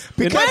the ice?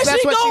 Because Where's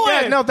that's she what going?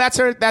 she does. No,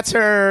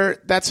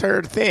 that's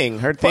her thing.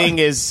 Her thing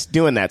is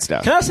doing that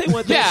stuff. Can I say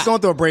one thing? Yeah. She's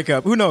going through a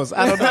breakup. Who knows?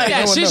 I don't know.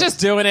 Yeah, she's just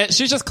doing it.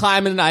 She's just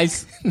climbing in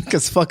ice.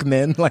 because fuck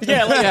men. Like,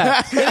 Yeah, like,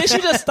 Yeah. and then she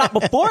just stopped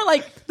before,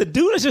 like, the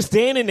dude is just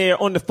standing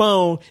there on the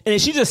phone, and then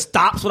she just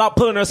stops without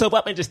pulling herself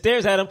up and just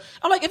stares at him.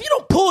 I'm like, if you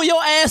don't pull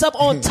your ass up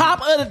on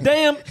top of the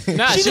damn,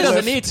 Nah, she just-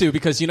 doesn't need to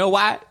because you know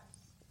why?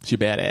 She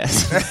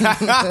badass.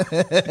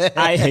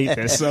 I hate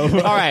this. So, all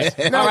right,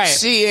 No, all right.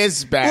 she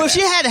is bad. well, if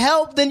she had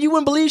help, then you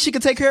wouldn't believe she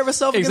could take care of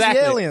herself Exactly.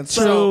 against the aliens.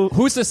 So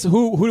who's this?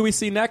 Who do we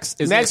see next?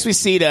 Is Next, it we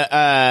see the.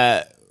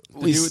 the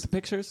dude with the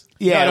pictures?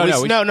 Yeah,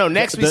 no.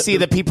 Next, we see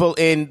the people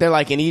they're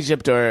like in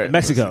Egypt or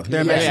Mexico.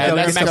 They're in Yeah, Mexico.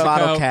 they're in It's Mexico.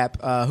 Bottle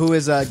Cap, who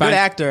is a good Fine.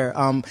 actor.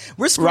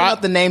 We're screwing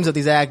up the names of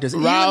these actors.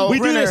 Raul, We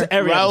do this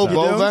every Raul episode.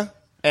 Bova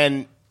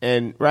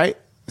and right?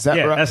 Is that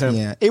Yeah, right? that's him.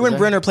 Yeah, Ewan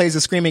Brenner plays the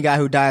screaming guy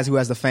who dies, who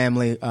has the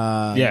family.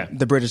 Yeah.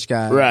 The British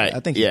guy. Right, I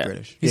think he's yeah.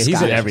 British. Yeah, he's in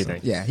Scottish or everything.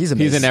 something. Yeah, he's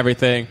amazing. He's in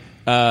everything.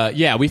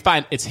 Yeah, we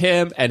find it's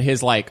him and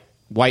his like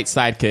white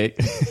sidekick.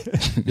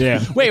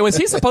 Yeah. Wait, was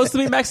he supposed to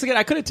be Mexican?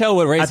 I couldn't tell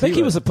what race. I think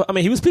he was.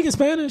 He was speaking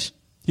Spanish.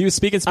 He was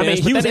speaking I Spanish.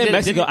 mean, he but was then in didn't-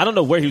 Mexico. didn't- I don't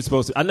know where he was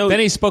supposed to. I know. Then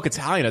he spoke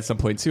Italian at some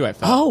point too. I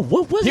felt. Oh,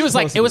 what was He was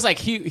like, supposed to it was be? like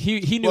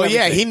he knew. Well,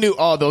 yeah, everything. he knew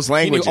all those He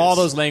languages. knew all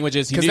those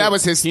languages. He 'Cause knew- that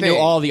was his He thing. knew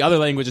all the other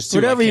languages too.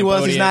 Whatever like he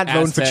was, he's Cambodian, not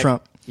voting for Aztec.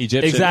 Trump.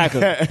 Egyptian.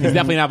 Exactly. He's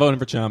definitely not voting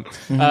for Trump.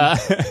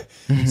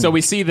 So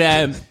we see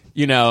them,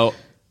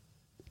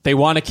 they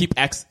want to keep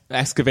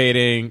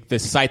excavating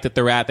this site that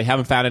they're at. They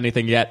haven't found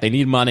anything yet. They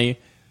need money.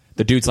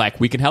 The dude's like,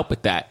 we can help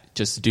with that.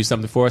 Just do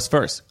something for us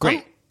first.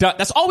 Great.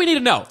 That's all we need to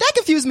know. That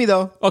confused me,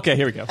 though. Okay,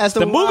 here we go. As to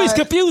The why- movie's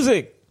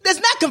confusing. It's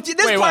not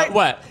confusing. Wait,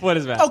 what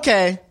is that?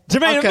 Okay.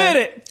 Jermaine, admit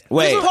it.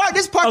 Wait.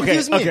 This part Okay,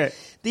 confused me. okay.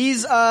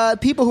 These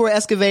people who are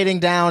excavating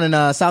down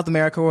in South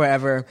America or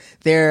wherever,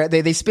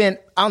 they spent,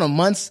 I don't know,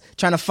 months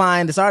trying to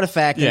find this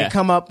artifact and Yeah. they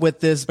come up with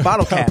this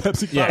bottle cap.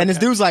 Yeah. And this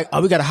dude's like,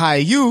 oh, we got to hire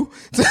you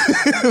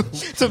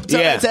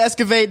to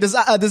excavate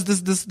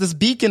this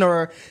beacon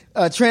or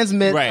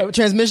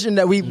transmission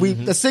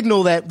that a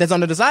signal that's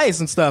under this ice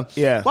and stuff.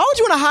 Yeah. Why would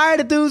you want to hire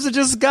the dudes that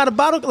just got a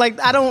bottle? Like,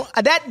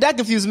 that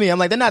confused me. I'm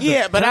like, they're not.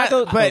 Yeah, but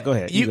go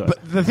ahead. You go ahead.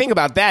 But the thing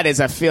about that is,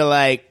 I feel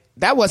like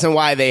that wasn't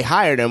why they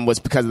hired him. Was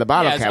because of the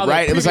bottle Yeah, it's cap, other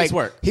right? It was previous like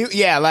work.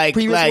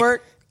 Previous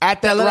work?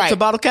 at that led up right to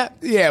bottle cap?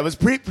 Yeah, it was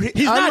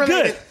He's not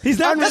good. He's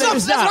not good at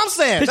his job. That's what I'm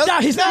saying. His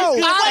job. He's not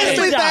good at his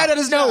He's job. bad at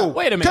his job.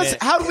 Wait a Because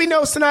minute. how do we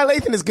know Sanaa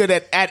Lathan is good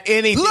at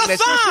anything?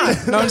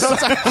 Lathan! No, I'm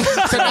sorry.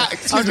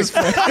 Excuse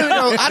me.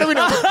 How do we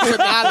know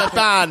Sanaa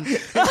Lathan?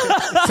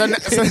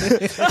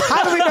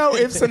 How do we know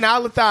if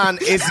Sanaa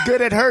Lathan is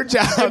good at her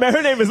job? Hey, man,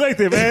 her name is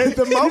Lathan, man.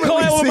 The moment Call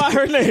we her see- by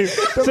her name.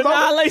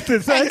 Sanaa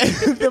Lathan,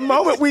 son. The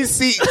moment we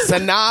see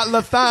Sanaa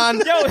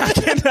Lathan, Yo, I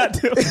cannot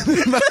do it.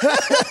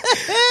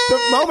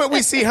 the moment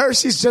we see her,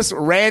 she's just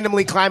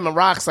randomly climbing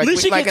rocks. Like, At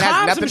least she like can it has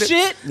climb nothing some to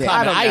shit. Yeah,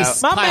 I don't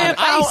Ice. know. My man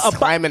found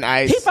Climbing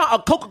ice. He found a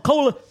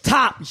Coca-Cola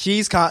top.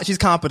 She's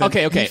competent.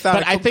 Okay. He found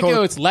But a I think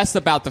Coca-Cola- it's less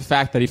about the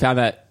fact that he found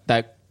that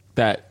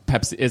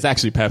Pepsi is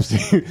actually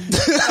Pepsi.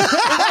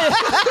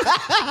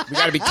 We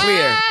got to be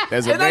clear.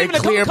 There's a It's not very even a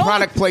clear Coca-Cola.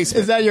 product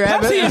placement. Is that your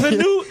habit? Pepsi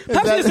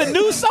is a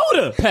new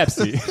soda.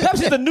 Pepsi.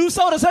 Pepsi is a new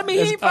soda. So that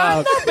means he ain't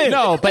found nothing.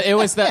 No, but it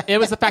was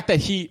the fact that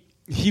he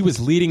was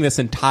leading this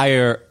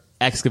entire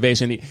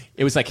excavation.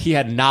 It was like he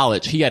had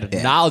knowledge. He had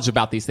knowledge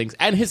about these things,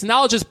 and his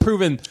knowledge is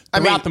proven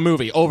throughout the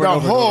movie over and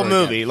over. The whole and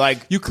over movie, again.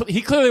 like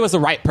he clearly was the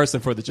right person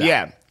for the job.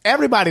 yeah,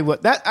 everybody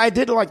would. That I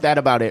did like that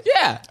about it.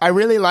 Yeah. I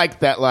really liked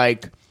that.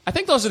 Like I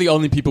think those are the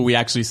only people we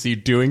actually see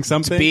doing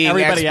something. Being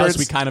Everybody else,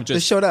 experts. we kind of just They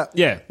showed up.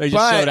 Yeah, they just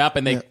But- showed up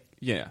and they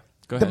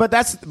Go ahead.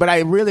 But I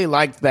really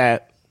liked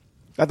that.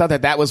 I thought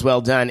that was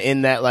well done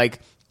in that like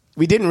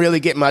we didn't really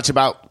get much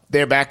about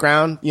their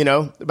background,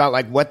 about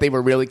like what they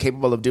were really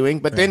capable of doing.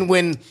 But then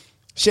when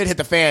shit hit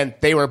the fan,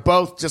 they were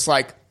both just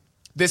like,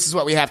 this is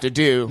what we have to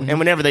do. And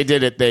whenever they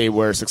did it, they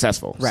were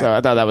successful. Right. So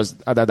I thought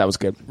that was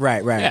good.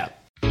 Right. yeah.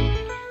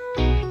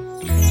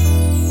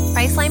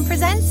 Priceline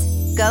presents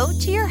Go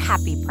to Your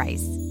Happy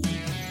Price.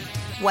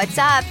 What's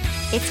up?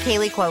 It's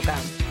Kaylee Cuoco.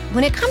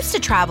 When it comes to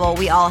travel,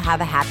 we all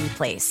have a happy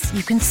place.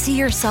 You can see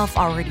yourself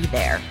already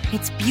there.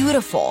 It's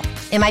beautiful.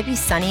 It might be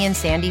sunny and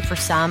sandy for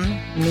some,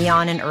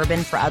 neon and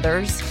urban for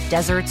others,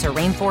 deserts or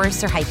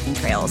rainforests or hiking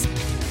trails.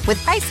 With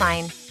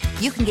Priceline,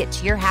 you can get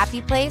to your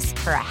happy place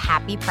for a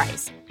happy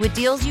price with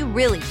deals you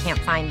really can't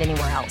find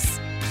anywhere else.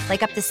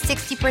 Like up to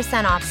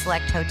 60% off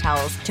select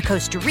hotels to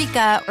Costa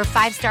Rica or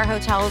 5-star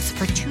hotels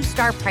for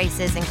 2-star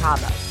prices in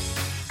Cabo.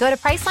 Go to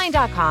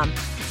Priceline.com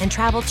and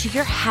travel to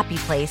your happy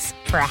place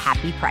for a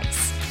happy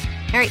price.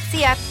 All right,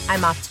 see ya.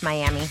 I'm off to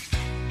Miami.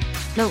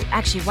 No,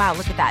 actually, wow,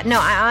 look at that. No,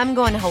 I'm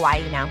going to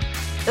Hawaii now.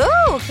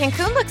 Ooh,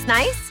 Cancun looks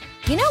nice.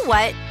 You know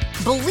what?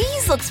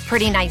 Belize looks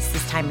pretty nice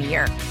this time of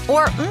year.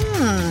 Or,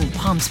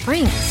 Palm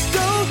Springs.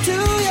 Go to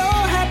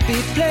your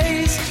happy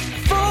place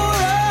for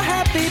a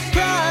happy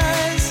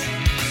price.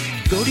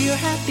 Go to your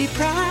happy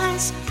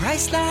price,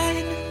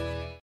 Priceline.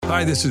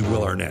 Hi, this is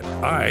Will Arnett.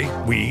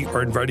 We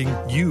are inviting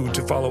you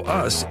to follow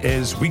us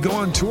as we go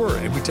on tour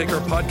and we take our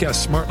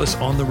podcast Smartless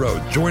on the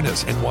road. Join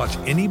us and watch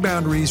any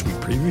boundaries we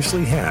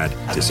previously had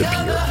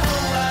disappear.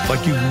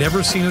 Like you've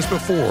never seen us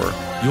before,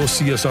 you'll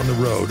see us on the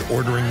road,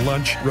 ordering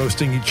lunch,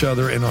 roasting each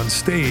other, and on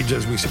stage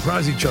as we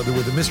surprise each other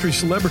with a mystery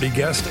celebrity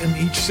guest in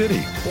each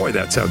city. Boy,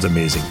 that sounds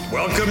amazing.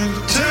 Welcome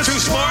to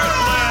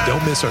Smartland.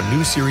 Don't miss our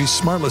new series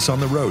Smartless on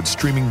the Road,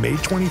 streaming May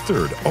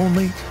 23rd,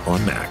 only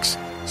on Max.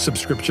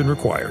 Subscription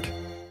required.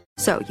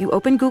 So, you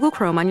open Google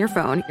Chrome on your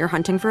phone, you're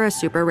hunting for a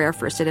super rare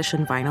first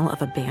edition vinyl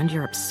of a band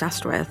you're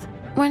obsessed with,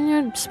 when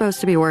you're supposed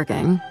to be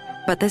working.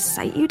 But this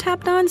site you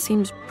tapped on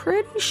seems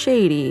pretty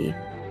shady.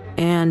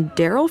 And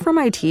Daryl from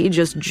IT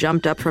just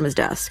jumped up from his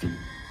desk.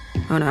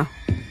 Oh no,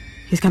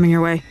 he's coming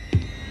your way.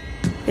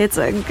 It's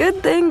a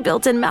good thing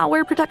built-in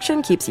malware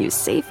protection keeps you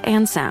safe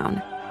and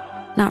sound.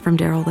 Not from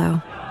Daryl,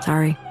 though.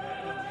 Sorry.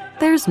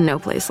 There's no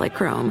place like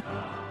Chrome.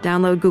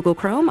 Download Google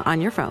Chrome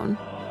on your phone.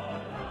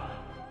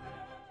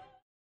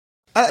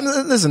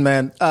 Listen,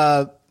 man.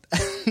 I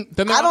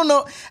don't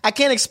know. I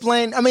can't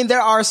explain. I mean,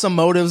 there are some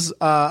motives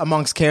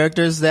amongst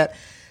characters that,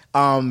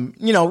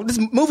 this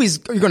movies.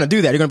 You're going to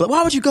do that. You're going to be like,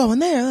 why would you go in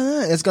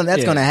there? That's going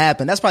to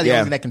happen. That's probably the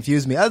only thing that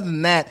confused me. Other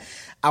than that,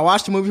 I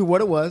watched the movie for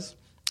what it was.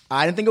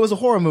 I didn't think it was a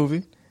horror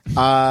movie,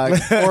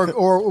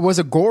 or was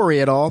it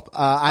gory at all.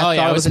 I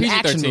thought it was an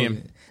action PG-13.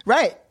 movie.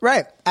 Right.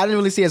 I didn't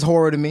really see it as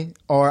horror to me,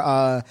 or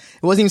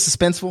it wasn't even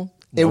suspenseful.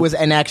 It was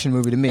an action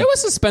movie to me. It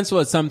was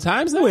suspenseful at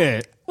sometimes.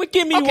 Wait,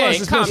 give me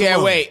one.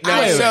 Yeah, wait.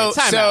 No,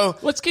 so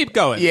let's keep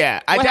going.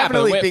 Yeah, I What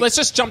definitely happened? think. Let's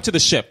just jump to the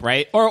ship,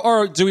 right?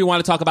 Or do we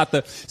want to talk about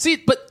the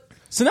But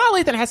Sanaa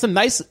Lathan has some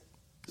nice.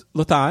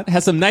 Lathan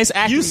has some nice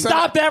acting. You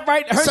stop that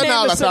right. Her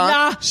name is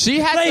Sanaa. She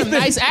had some Lathan.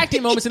 nice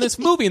acting moments in this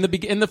movie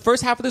in the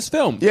first half of this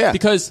film. Yeah,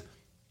 because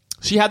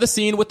she had the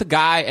scene with the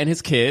guy and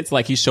his kids,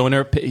 like he's showing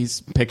her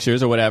his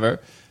pictures or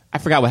whatever. I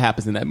forgot what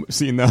happens in that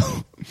scene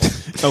though.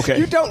 Okay,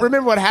 you don't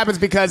remember what happens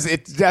because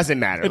it doesn't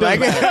matter.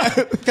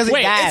 Because he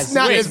dies. It's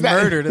not He's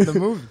murdered in the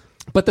movie.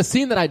 But the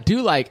scene that I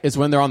do like is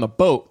when they're on the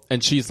boat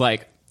and she's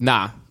like,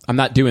 "Nah, I'm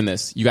not doing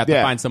this. You got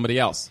to find somebody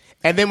else."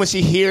 And then when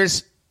she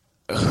hears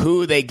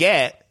who they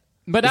get.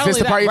 But is this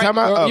the part you're talking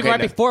about? Even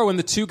right before when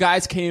the two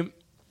guys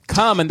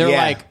come and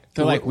they're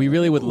like, we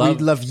really would love.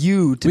 We'd love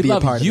you to be a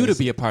part of this. you to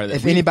be a part of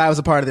this. If anybody was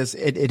a part of this,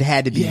 it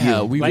had to be you.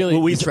 Yeah, we really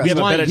we have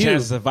a better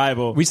chance of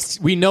survival.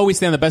 We know we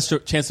stand the best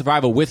chance of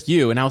survival with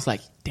you. And I was like,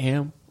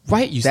 damn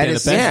right, you stand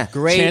the best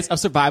chance of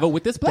survival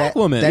with this black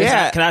woman.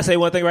 Can I say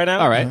one thing right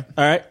now? All right.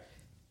 All right.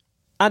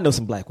 I know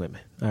some black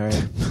women. All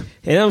right.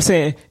 And I'm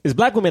saying is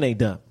black women ain't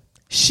dumb.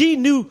 She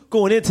knew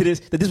going into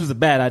this that this was a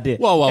bad idea.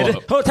 Whoa.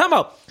 Time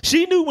out.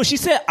 She knew when she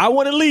said, I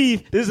want to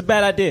leave, this is a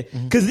bad idea.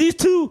 Because these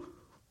two,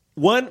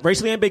 one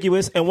racially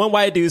ambiguous and one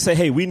white dude say,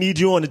 hey, we need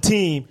you on the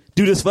team.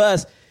 Do this for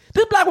us.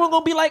 This black woman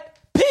going to be like,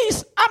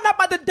 peace. I'm not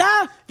about to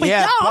die for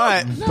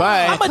y'all.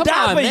 But I'm going to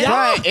die for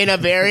y'all. But in a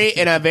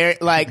very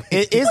like,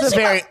 it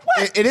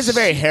is a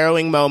very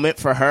harrowing moment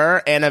for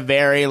her and a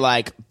very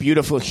like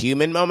beautiful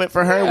human moment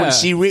for her when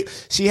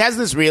she has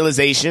this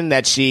realization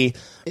that she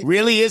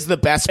really is the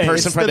best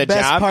person for the job. It's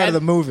the best part of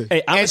the movie.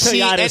 Hey, I'm going to tell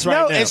y'all this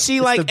right now. And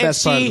she like, the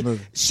best part of the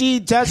movie. she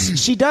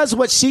does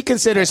what she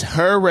considers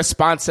her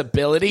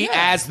responsibility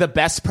as the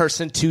best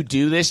person to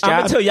do this job. I'm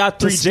going to tell y'all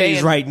 3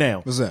 J's right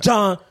now. What's that?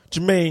 John,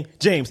 Jermaine,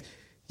 James.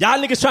 Y'all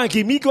niggas trying to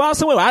keep me go out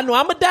somewhere. I know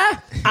I'm going to die.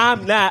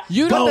 I'm not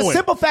going. The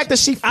simple fact that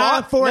she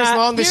fought for as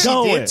long as she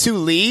did to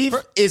leave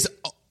is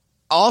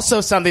also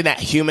something that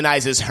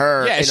humanizes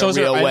her in a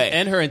real way.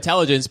 And her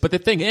intelligence. But the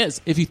thing is,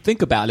 if you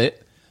think about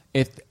it,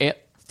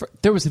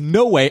 there was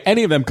no way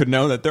any of them could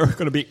know that there were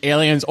going to be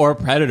aliens or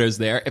predators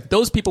there. If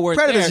those people weren't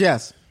Predators, there,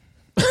 yes.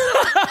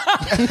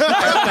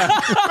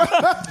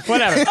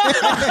 whatever.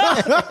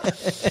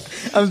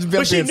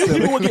 But she knew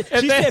people would get.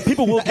 She said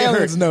people will get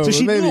hurt. No, so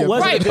she knew it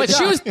wasn't right. But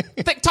she was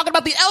talking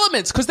about the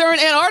elements because they're in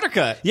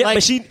Antarctica. Yeah, like,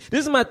 but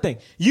this is my thing.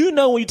 You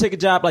know when you take a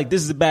job like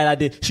this is a bad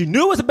idea. She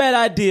knew it was a bad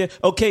idea.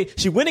 Okay,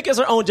 she went against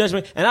her own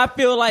judgment, and I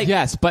feel like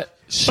yes, but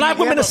black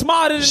women are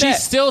smarter than that. She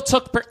still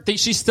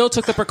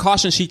took the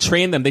precautions. She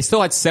trained them. They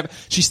still had 7.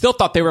 She still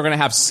thought they were going to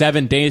have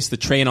 7 days to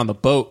train on the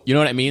boat. You know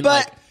what I mean?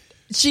 But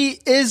she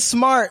is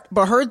smart,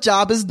 but her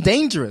job is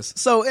dangerous.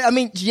 So I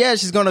mean, yeah,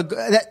 she's gonna.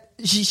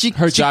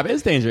 Her job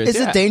is dangerous. It's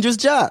a dangerous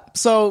job.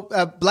 So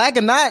black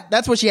or not,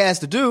 that's what she has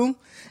to do.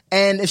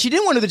 And if she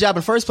didn't want to do the job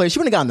in the first place, she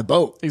wouldn't have gotten the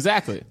boat.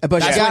 Exactly.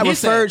 But she got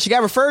referred. She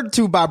got referred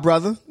to by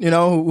brother,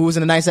 who was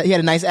in he had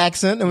a nice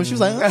accent, and when she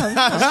was like,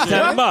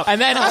 set him up,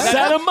 and then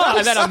set him up,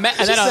 and then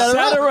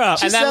set her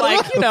up, and then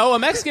like a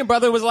Mexican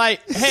brother was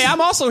like, hey, I'm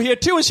also here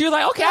too, and she was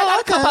like, okay, I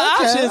got a couple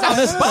options on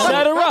this boat.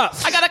 Set her up.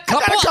 I got a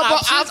couple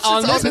options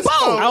on this boat.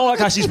 I don't like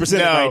how she's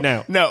presented right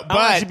now. No,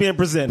 but she's being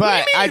presented.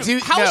 But I do.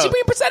 How is she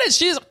being presented?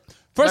 She's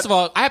first of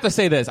all, I have to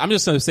say this. I'm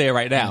just going to say it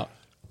right now.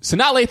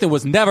 Sanaa Lathan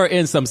was never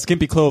in some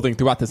skimpy clothing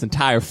throughout this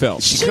entire film.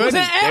 She was in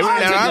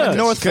Antarctica.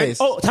 North Face.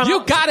 Oh,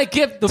 you gotta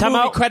give the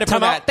movie credit for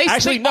that. They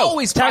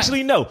always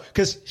actually no,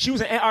 because she was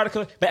in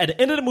Antarctica, but at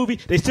the end of the movie,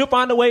 they still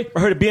find a way for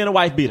her to be in a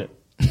wife beater.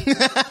 Is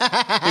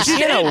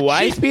she in a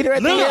wife beater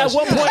at the end? At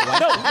one point,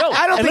 no.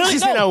 I don't think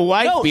she's in a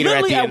wife beater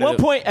at the end.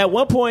 At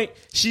one point,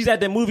 she's at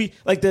the movie,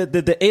 like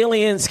the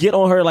aliens get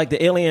on her, like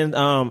the alien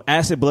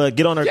acid blood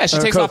get on her. Yeah, she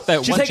takes off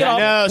that one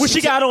jacket. What she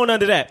got on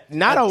under that?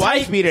 Not a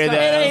wife beater though.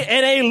 It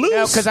ain't loose.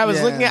 No, because I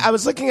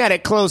was looking at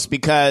it close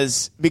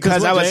because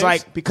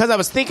I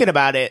was thinking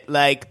about it.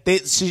 Like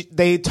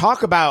they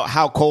talk about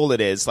how cold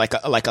it is, like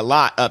a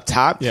lot up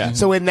top. Yeah.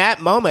 So in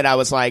that moment, I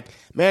was like,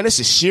 man, this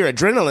is sheer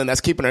adrenaline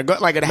that's keeping her going.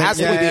 Like it has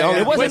to be the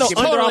only. It wasn't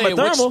no Under Armour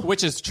thermal,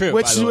 which is true.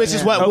 Which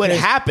is what would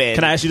happen.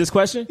 Can I ask you this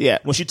question? Yeah.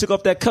 When she took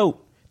off that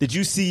coat, did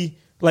you see?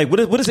 Like,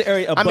 what is the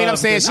area above? I mean, I'm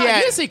saying she had...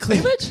 You didn't see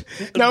cleavage?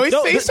 No,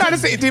 he's trying to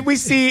say... Did we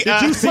see...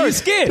 Did you see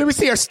skin? Did we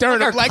see her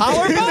sternum? Like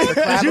collarbone?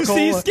 Did you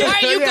see skin? Why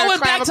are you going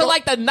back to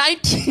like the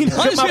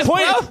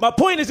 1900s? My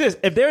point is this.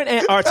 If they're in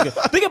Antarctica...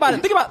 think about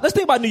it. Let's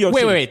think about New York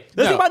City. Wait.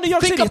 Let's think about New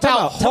York City. Think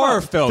about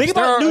horror films. Think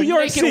about New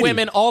York City. Naked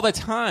women all the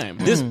time.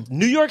 This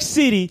New York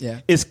City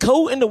is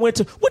cold in the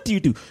winter. What do?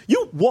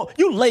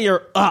 You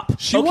layer up.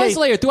 She was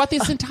layered throughout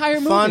this entire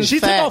movie. She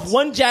took off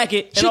one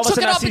jacket. She took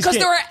it off because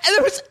there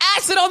was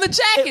acid on the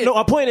jacket. No,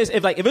 my point is,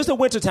 if it's the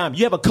wintertime,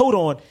 you have a coat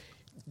on.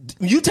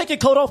 You take your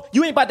coat off,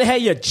 you ain't about to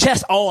have your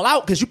chest all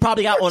out because you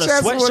probably got on a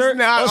chest was sweatshirt.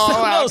 not or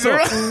all something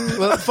out. else.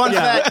 Well, fun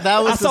fact,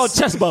 that was I saw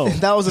chest bone.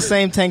 That was the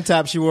same tank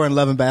top she wore in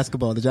Love and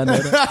Basketball. Did y'all know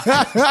that?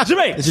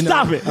 Jermaine, Did you know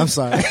stop that? it. I'm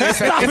sorry.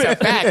 Stop it.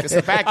 It's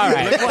a fact. All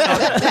right.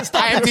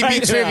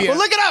 IMDb trivia. Well,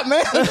 look it up,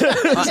 man.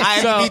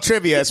 IMDb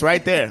trivia. It's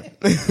right there.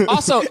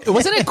 Also,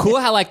 wasn't it cool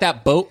how like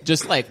that boat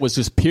just like was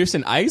just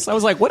piercing ice? I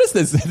was like, what is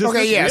this? Is Okay,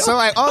 this yeah. real? So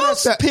like all that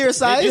stuff.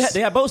 Pierce ice.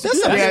 They have boats to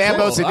do that. Yeah, they have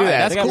boats to do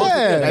that. That's cool.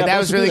 Yeah, That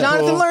was really cool.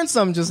 Jonathan learned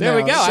something just There now.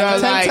 we go. So,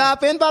 Tank like-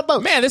 top and about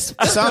boats. Man, this So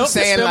I'm film,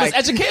 saying, this film like- is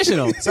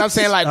educational. So I'm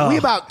saying, like, we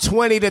about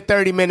 20 to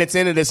 30 minutes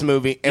into this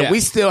movie, and Yeah. we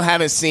still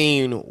haven't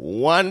seen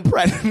one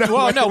predator.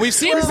 Well, no, we've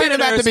seen We've seen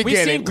them at predators. the We've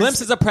beginning. seen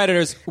glimpses of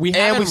predators. We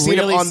haven't we've seen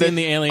them really on the- seen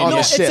the alien on No,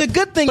 the yet. ship. it's a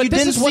good thing But you this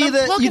didn't is what see I'm the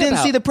talking you didn't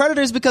about. see the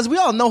predators because we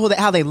all know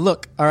how they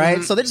look. All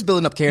right? So they're just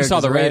building up characters. saw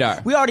the right?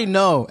 radar. We already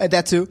know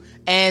that too.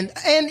 And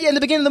in the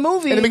beginning of the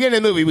movie, In the beginning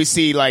of the movie, we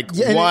see like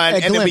Yeah, one, a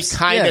and then we glimpse,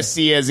 kind of yeah.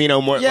 see as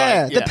more.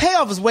 yeah, like, the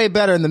payoff is way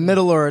better in the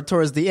middle or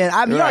towards the end.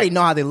 I mean, you Right. already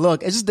know how they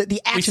look. It's just that the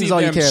We action's see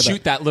all you them care shoot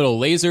about. that little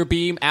laser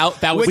beam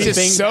out. That was Which the is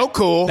thing. so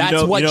cool. That's You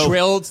know- what you know-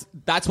 drilled.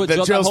 That's what That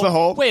drilled drills the the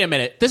whole. hole. Wait a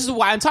minute. This is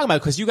why I'm talking about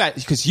it,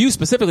 because you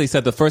specifically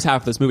said the first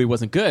half of this movie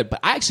wasn't good, but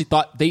I actually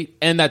thought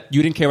that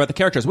you didn't care about the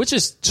characters, which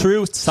is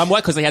true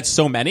somewhat because they had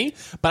so many.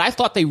 But I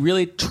thought they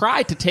really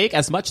tried to take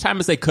as much time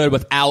as they could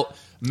without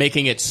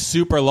making it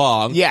super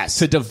long. Yes.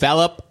 To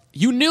develop.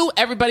 You knew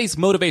everybody's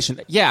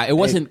motivation. Yeah, it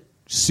wasn't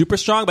super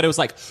strong, but it was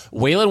like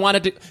Waylon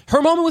wanted to.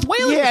 Her moment with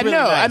Waylon. Yeah, was really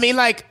no. nice. I mean,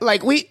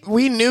 like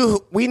we knew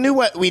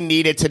what we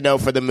needed to know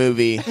for the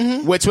movie,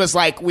 which was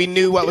like we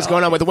knew what was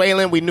going on with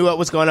Waylon. We knew what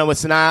was going on with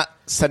Sanala.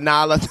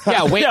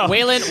 Yeah,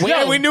 Waylon.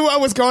 Yeah, we knew what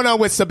was going on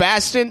with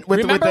Sebastian.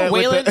 Remember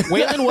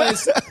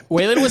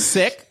Waylon was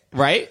sick,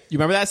 right? You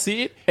remember that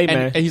scene? Hey, and,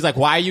 man. and he's like,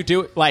 "Why are you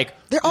doing like?"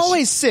 They're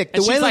always sick. The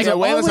and she's Whalens like, are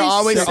Whalens are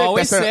always They're sick.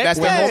 always That's sick. That's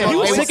their Yeah, whole. he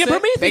was they- sick in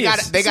Prometheus. They got.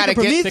 Sick in But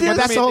Prometheus.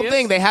 that's the whole Prometheus.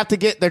 thing. They have to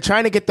get. They're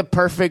trying to get the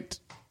perfect.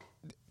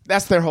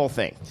 That's their whole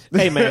thing.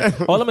 Hey man,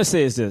 all I'm gonna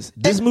say is this: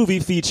 this movie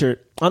featured.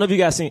 I don't know if you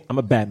guys seen. I'm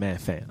a Batman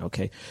fan.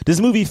 Okay, this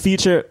movie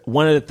featured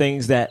one of the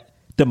things that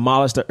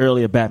demolished the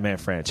earlier Batman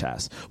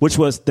franchise, which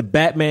was the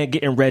Batman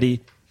getting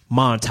ready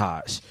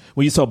montage.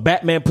 When you saw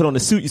Batman put on the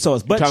suit, you saw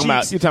his butt You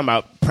cheeks. talking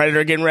about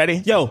Predator getting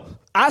ready? Yo,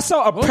 I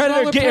saw a was wrong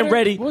Predator with getting Predator?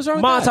 ready What was wrong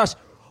with montage.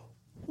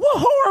 What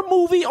horror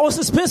movie or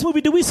suspense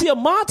movie do we see a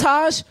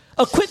montage?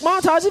 A quick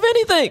montage of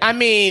anything? I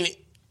mean,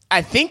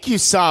 I think you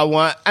saw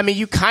one. I mean,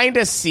 you kind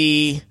of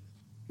see,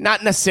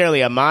 not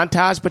necessarily a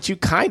montage, but you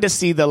kind of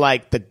see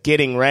the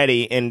getting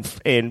ready in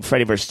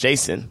Freddy vs.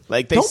 Jason.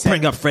 Like they Don't said,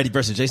 bring up Freddy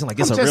versus Jason like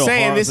it's I'm a just real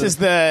saying horror this movie. is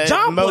the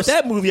John most. put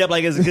that movie up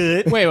like it's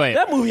good. Wait.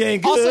 That movie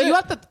ain't good. Also, you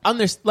have to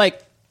understand,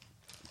 like,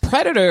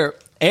 Predator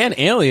and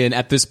Alien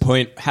at this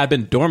point had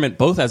been dormant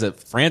both as a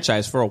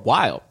franchise for a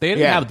while. They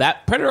didn't Yeah. have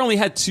that. Predator only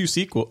had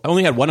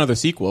only had one other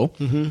sequel,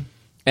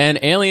 and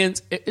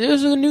Aliens it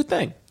was a new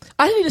thing.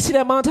 I didn't need to see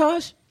that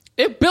montage.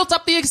 It built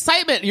up the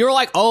excitement. You were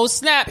like, "Oh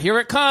snap! Here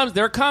it comes!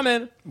 They're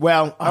coming!"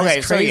 Well, Oh, okay,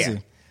 that's so crazy. yeah.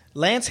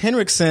 Lance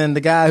Henriksen,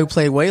 the guy who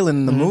played Waylon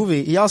in the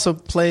movie, he also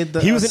played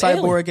the He was an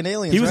cyborg alien. in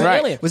Aliens. He was an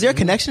right? alien. Was there a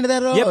connection to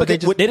that at all? Yeah, Or but they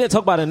just- didn't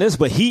talk about it in this.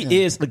 But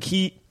he is like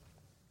he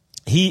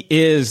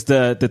is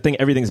the thing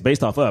everything's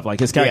based off of, like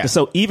his character. Yeah.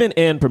 So even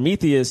in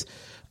Prometheus,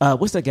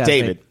 what's that guy?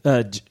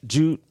 David.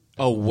 Jude.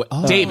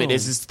 David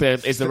is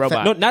the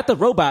robot. No, not the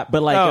robot,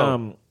 but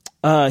like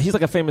he's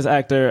like a famous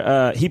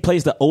actor. He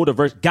plays the older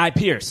version. Guy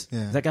Pearce.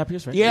 Is that Guy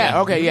Pearce? Right?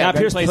 Yeah, okay, yeah. Guy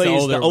Pearce plays the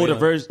older Waylon.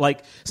 version.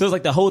 Like so, it's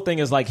like the whole thing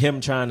is like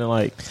him trying to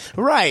like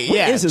Right, what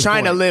yeah. is his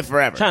Trying to point? live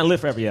forever. Trying to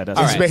live forever. Yeah, that's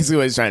That's right. basically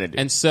what he's trying to do.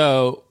 And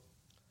so,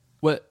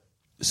 what?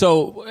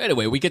 So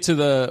anyway, we get to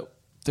the.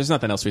 There's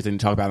nothing else we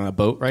didn't talk about on the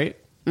boat, right?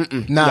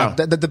 No.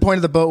 The point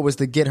of the boat was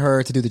to get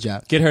her to do the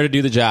job. Get her to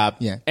do the job.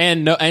 Yeah.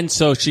 And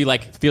so she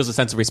like feels a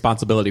sense of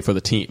responsibility for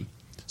the team.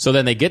 So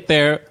then they get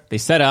there, they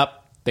set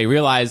up, they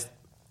realize,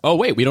 oh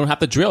wait, we don't have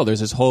to drill.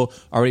 There's this hole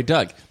already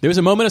dug. There was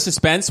a moment of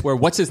suspense where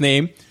what's his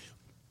name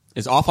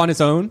is off on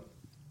his own,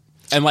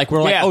 and like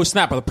we're like, Yeah. oh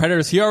snap, are the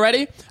predators here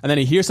already? And then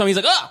he hears something,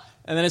 he's like, ah,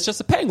 and then it's just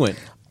a penguin.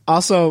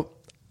 Also,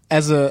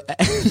 as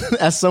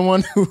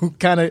someone who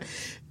kind of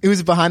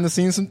who's behind the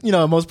scenes,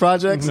 most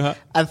projects,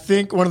 I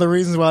think one of the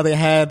reasons why they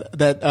had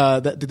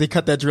that they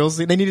cut that drill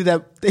scene, they needed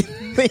that.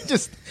 They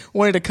just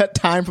wanted to cut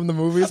time from the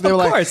movies. They were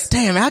course. like,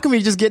 "Damn, how can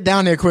we just get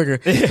down there quicker?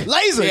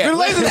 Laser, Yeah. get a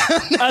laser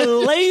down there." A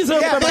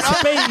laser from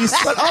space.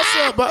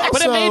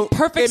 But it made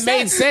perfect it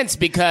made sense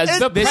because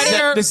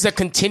this is a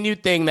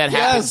continued thing that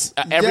happens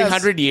every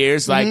 100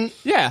 years. Like,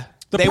 Yeah,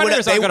 the They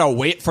predators would've- aren't going to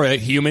wait for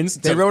humans.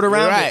 They rode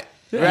around right,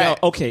 it. right.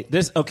 Okay,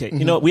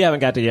 you know, we haven't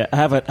got there yet. I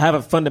have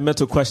a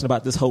fundamental question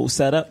about this whole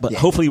setup, but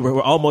hopefully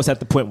we're almost at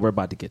the point we're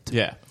about to get to.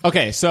 Yeah.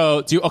 Okay.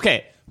 So do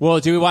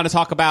we want to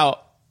talk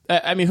about?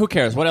 I mean, who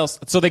cares? What else?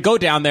 So they go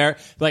down there.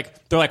 They're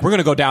like, we're going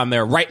to go down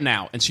there right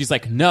now. And she's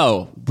like,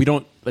 no, we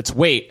don't. Let's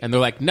wait. And they're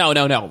like, no,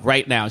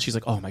 right now. And she's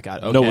like, oh my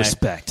god, okay. No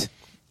respect.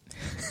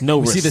 No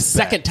We respect. see the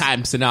second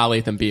time Sanaa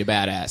Lathan be a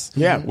badass.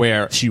 Yeah.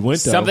 Where She went,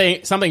 though.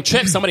 something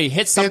trips, somebody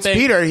hits It's something.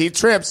 Peter. He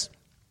trips,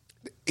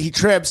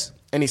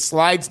 and he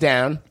slides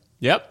down.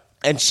 Yep.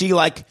 and she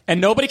like,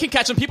 and nobody can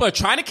catch him. People are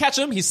trying to catch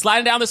him. He's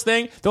sliding down this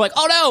thing. They're like,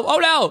 oh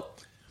no.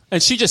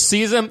 And she just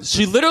sees him.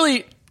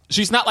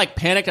 She's not like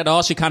panicked at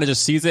all. She kind of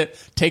just sees it,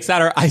 takes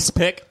out her ice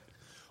pick,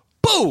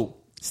 boom,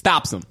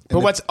 stops him. But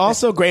what's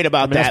also great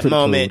about that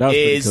moment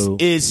cool.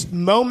 is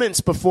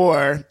moments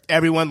before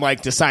everyone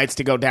like decides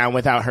to go down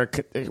without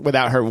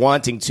her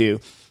wanting to.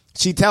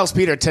 She tells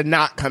Peter to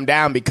not come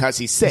down because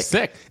he's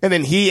sick. And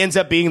then he ends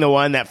up being the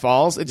one that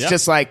falls. It's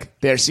just like,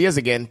 there she is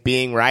again,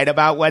 being right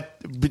about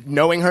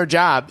knowing her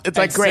job. It's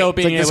like great.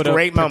 It's like this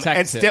great moment.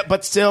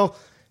 And still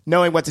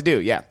knowing what to do.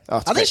 Yeah.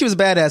 I think she was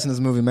badass in this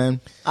movie, man.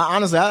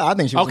 Honestly, I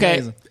think she was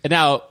amazing.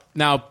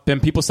 Now, then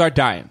people start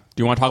dying.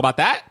 Do you want to talk about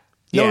that?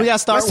 No, Yeah. we gotta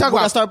start. Let's talk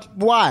about start.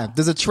 Why?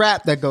 There's a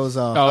trap that goes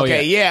off. Oh,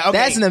 okay, yeah. Okay.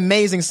 That's an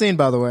amazing scene,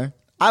 by the way.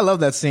 I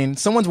love that scene.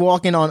 Someone's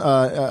walking on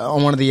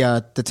one of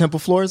the temple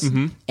floors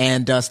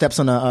and steps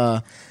on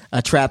a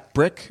trap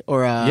brick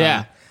or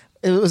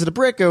was it a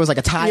brick or it was like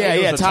a tile?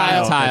 Yeah,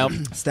 tile.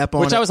 Step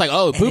on Which it, I was like,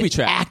 oh, booby and it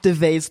trap.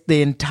 activates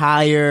the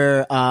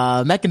entire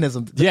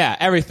mechanism. Yeah,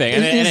 everything,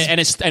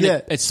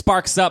 it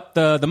sparks up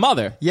the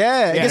mother.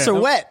 Yeah, it gets her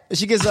wet.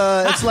 She gets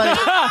it's like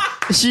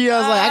she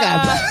was like,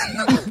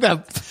 I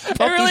got. It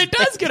really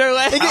does get her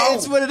wet.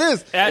 It's what it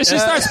is. And she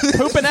starts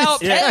pooping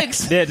out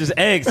eggs. Yeah, just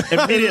eggs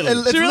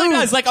immediately. She really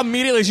does. Like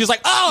immediately, she's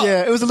like, oh.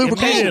 Yeah, it was a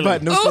lubrication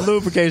button. It was the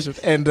lubrication,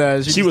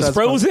 and she was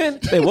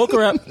frozen. They woke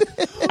her up.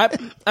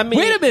 I mean,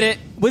 wait a minute.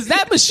 Was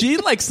that machine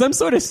like some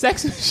sort of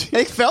sex machine?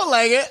 It felt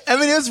like it. I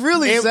mean, it was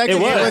really sexy.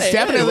 It was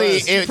definitely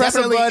It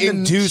definitely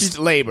induced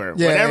labor.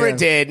 Whatever it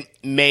did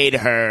made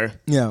her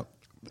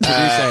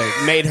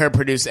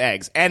produce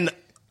eggs. And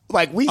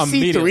like we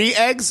see 3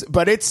 eggs,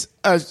 but it's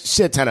a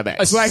shit ton of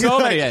eggs. Like, so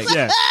many eggs.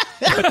 Yeah.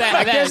 But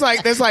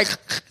there's like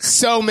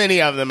so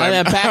many of them. And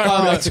then back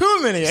on too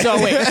many eggs.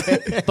 So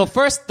wait, the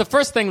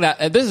first thing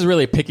that this is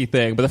really a picky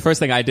thing, but the first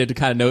thing I did to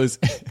kind of know was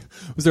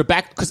there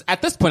back, because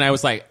at this point I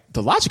was like,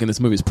 the logic in this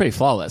movie is pretty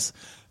flawless.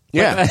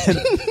 Yeah.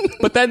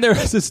 But then there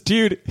was this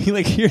dude, he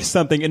like hears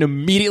something and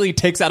immediately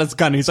takes out his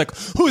gun and he's like,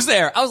 who's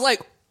there? I was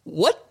like,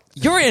 what?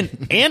 You're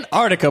in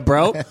Antarctica,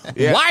 bro.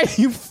 Yeah. Why are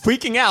you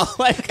freaking out?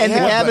 Like, And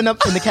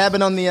the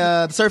cabin on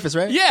the surface,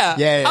 right?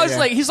 Yeah. I was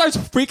like, he starts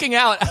freaking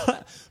out.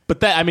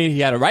 But that, I mean,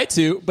 he had a right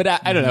to, but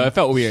I don't know. It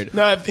felt weird.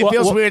 No, it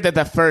feels weird that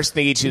the first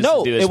thing he chooses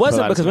to do is it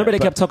wasn't, because remember they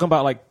kept talking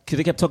about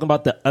they kept talking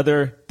about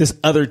this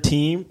other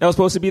team that was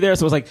supposed to be there.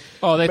 So it was like,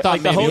 oh, they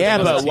thought the whole yeah,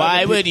 but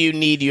why would you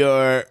need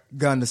your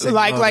gun to save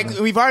like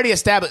we've already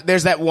established?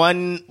 There's that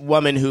one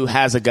woman who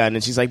has a gun,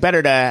 and she's like,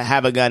 better to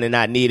have a gun and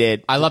not need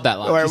it. I love that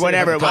line. Or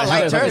whatever it was.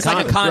 It's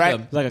like a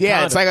condom. Right?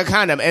 It's like a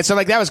condom, and so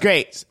like that was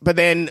great. But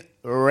then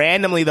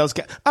randomly those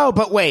guys. Oh,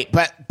 but wait,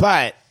 but.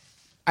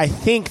 I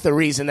think the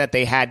reason that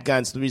they had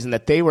guns, the reason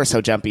that they were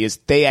so jumpy, is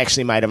they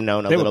actually might have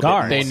known a little bit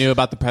more. They knew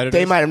about the predators.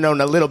 They might have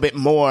known a little bit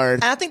more.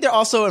 And I think they're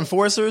also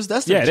enforcers.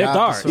 That's their they're job.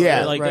 guards.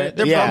 Yeah. Right?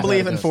 They're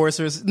bumbly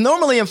enforcers.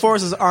 Normally,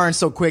 enforcers aren't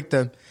so quick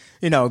to,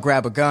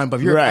 grab a gun. But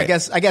if you're, I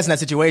guess in that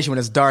situation when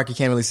it's dark, you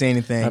can't really see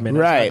anything. I mean,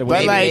 right. But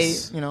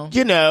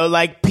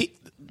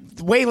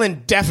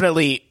Waylon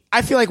definitely.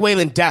 I feel like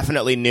Waylon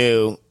definitely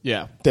knew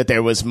that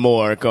there was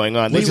more going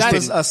on. He was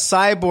a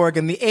cyborg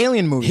in the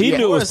Alien movie. He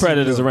knew it was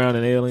predators around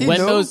in Alien.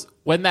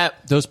 When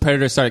those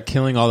predators started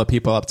killing all the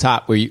people up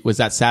top, was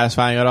that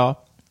satisfying at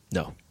all?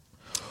 No.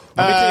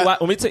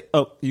 Let me tell you.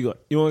 Oh, you go.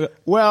 You want to go?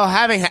 Well,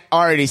 having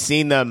already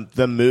seen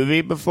the movie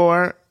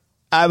before,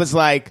 I was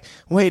like,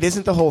 wait,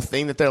 isn't the whole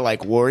thing that they're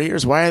like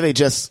warriors? Why are they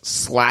just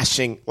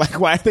slashing? Like,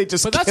 why are they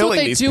just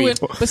killing these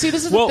people? But see,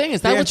 this is the thing.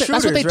 That's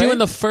what they do in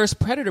the first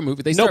Predator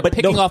movie. They start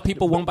picking off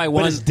people one by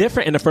one. But it's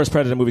different in the first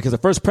Predator movie, because the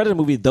first Predator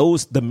movie,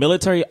 the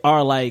military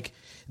are like,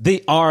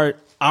 they are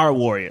our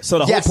warriors. So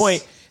the whole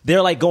point,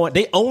 they're like going,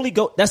 they only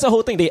go, that's the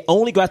whole thing. They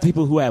only go after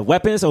people who have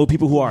weapons or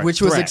people who are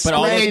Which was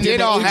explained in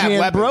the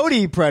Adrian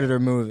Brody Predator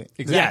movie.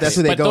 Exactly. Yeah, that's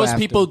who they but go those after.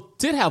 people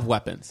did have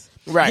weapons.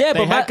 Right. Yeah,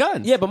 they had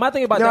guns. Yeah, but my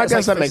thing about I that guess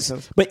is that makes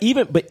sense. But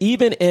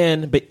even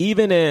in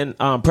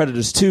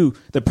Predators 2,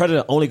 the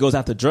Predator only goes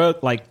after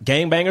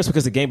gangbangers,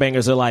 because the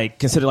gangbangers are like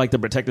considered like the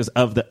protectors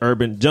of the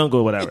urban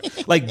jungle or whatever.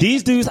 Like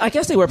these dudes, I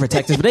guess they were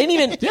protectors, but they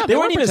didn't even they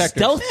weren't even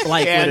stealth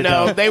like. Yeah,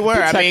 no, they were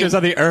Protectors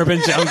of the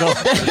urban jungle.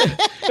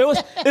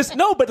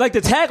 But like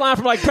the tagline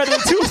from like Predator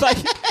 2 is like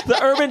the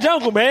urban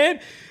jungle, man.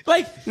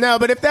 Like no,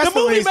 but if that's the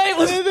movie reason, made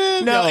was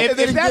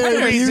if that's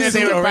the reason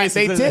they were right,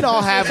 they did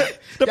all have.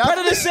 The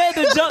Predator said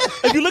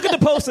if you look at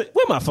the poster,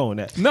 where my phone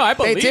at? No, I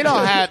believe they did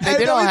all have. They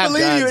did all have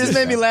believe guns. you. It just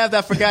made me laugh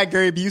that I forgot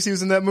Gary Busey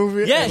was in that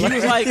movie. Yeah, he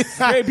was like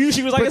Gary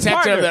Busey was like his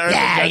partner.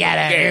 I got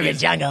an urban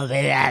jungle.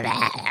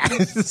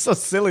 It's so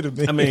silly to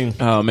me. I mean,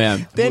 oh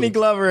man, Danny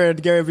Glover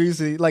and Gary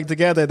Busey, like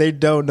together, they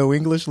don't know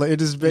English. Like it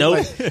just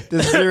like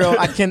there's zero.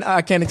 I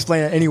can't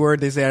explain any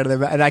word they say out of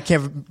their, and I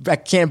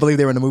can't believe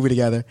they were in a movie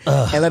together,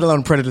 and let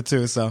alone Predator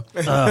 2. So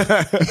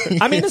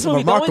I mean, this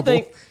movie, the only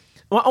thing.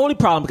 my only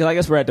problem, because I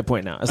guess we're at the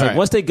point now. It's like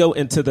once they go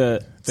into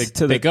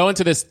they go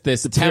into this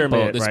temple,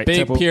 pyramid, this right? big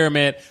Temple.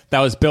 pyramid that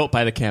was built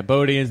by the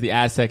Cambodians, the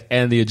Aztec,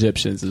 and the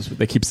Egyptians. Is what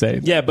they keep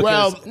saying. Yeah,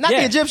 because Not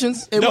the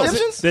Egyptians. No,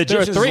 Egyptians? the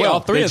Egyptians three, as well. all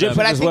three The of them. Egyptians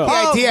But I as think well.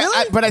 the idea.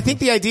 really? But I think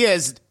the idea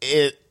is.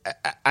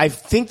 I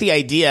think the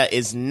idea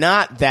is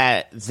not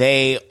that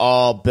they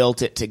all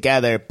built it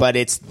together, but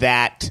it's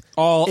that it's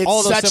all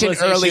those such an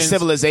early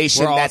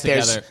civilization were all that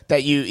there's together.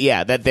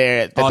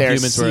 that All there's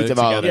humans were seeds of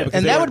all of together. it.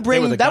 And that would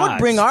bring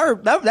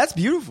that's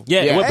beautiful.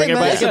 Yeah, it would bring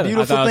everybody that's a together.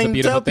 beautiful I thought it was a thing to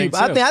beautiful tell thing,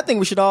 people. too. I think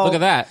we should all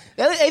Look at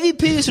that.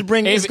 AVP should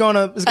bring is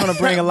gonna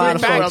bring a lot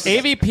of folks.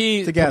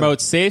 AVP together.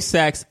 promotes safe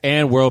sex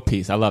and world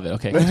peace. I love it.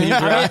 Okay.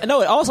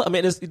 No, it also. I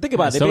mean, think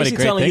about it. So They're many basically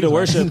great telling you to things,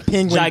 worship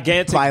Penguin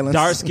gigantic, violence.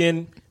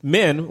 dark-skinned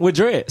men with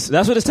dreads.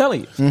 That's what it's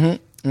telling you.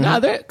 Nah,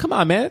 come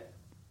on, man.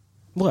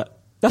 What?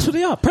 That's what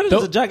they are.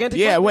 Predators are gigantic.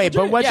 Yeah, men wait, with but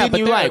dreads. what Yeah, did but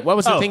you they're- like? What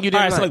was the thing you didn't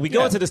all right, like? so we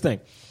go into this thing,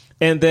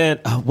 and then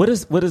what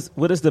is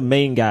the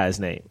main guy's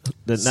name?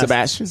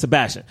 Sebastian.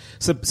 Sebastian.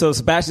 So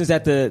Sebastian's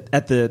at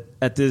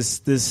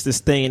this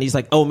thing, and he's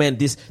like, "Oh man,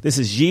 this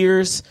is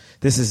years,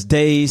 this is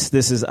days,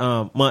 this is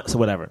months or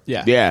whatever."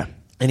 Yeah.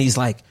 And he's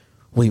like,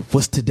 "Wait,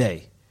 what's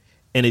today?"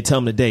 And they tell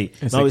him the date.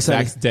 It's and all the of a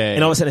sudden, exact day.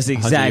 And all of a sudden, it's the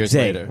 100 exact years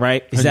day, later.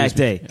 right? 100 Exact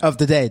years day Of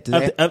the day.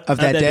 Of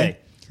that day.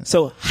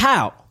 So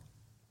how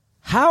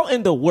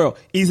in the world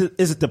is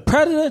it the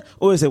Predator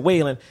or is it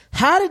Wayland?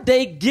 How did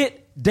they get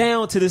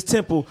down to this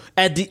temple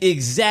at the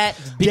exact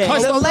day?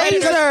 Because The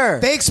laser.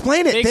 They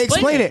explain it.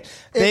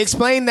 They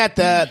explain that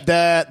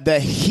the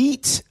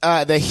heat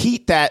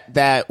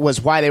that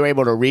was why they were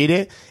able to read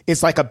it.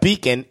 It's like a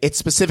beacon. It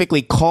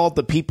specifically called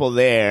the people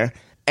there,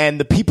 and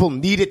the people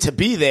needed to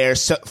be there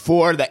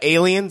for the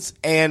aliens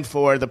and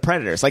for the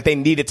predators. Like they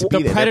needed to be there.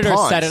 The They're predators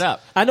pawns. set it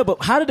up. I know,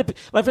 but how did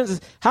like for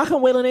instance, how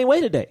come Wayland ain't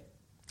wait today?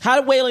 How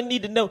did Wayland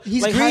need to know?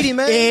 He's like, greedy,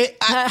 man.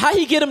 How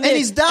he get him there And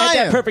he's dying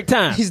at that perfect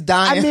time? He's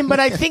dying. I mean, but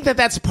I think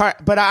that's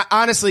part. But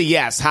honestly,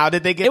 yes. How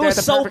did they get It there was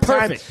at the so perfect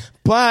time? perfect.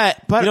 But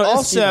You know, that's-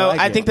 also, you know, I I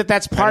get think it.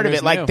 that's part of it.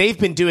 Predators Like knew. they've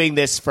been doing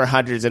this for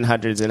hundreds and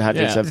hundreds and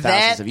hundreds Yeah. of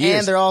thousands that of years.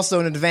 and they're also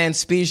an advanced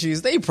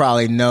species. They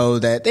probably know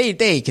that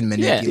they can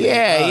manipulate.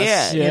 Yeah,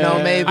 us, yeah. You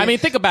know, maybe. I mean,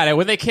 think about it.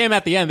 When they came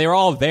at the end, they were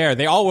all there.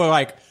 They all were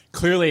like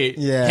clearly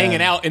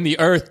hanging out in the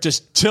earth,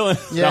 just chilling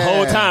Yeah. The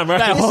whole time, right?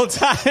 the whole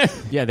time.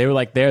 Yeah, they were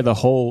like there the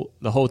whole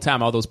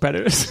time. All those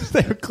predators,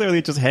 they were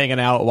clearly just hanging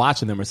out,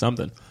 watching them or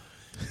something.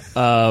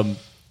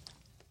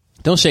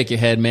 Don't shake your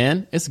head,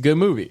 man. It's a good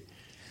movie.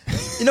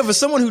 You know, for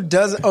someone who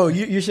doesn't. Oh,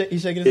 you shaking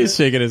his head? He's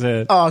shaking his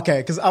head. Oh, okay.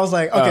 Because I was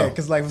like, okay, Oh.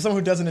 because like for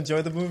someone who doesn't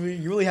enjoy the movie,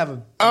 you really have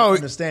a Oh.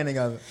 understanding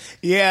of it.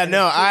 Yeah,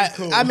 no,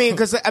 cool. I mean,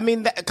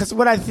 because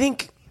what I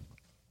think,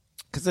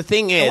 because the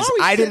thing is,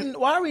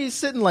 Why are we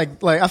sitting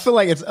like I feel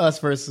like it's us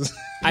versus.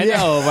 I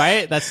know,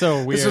 right? That's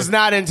so weird. This was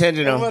not It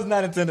intentional. was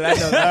not intended. I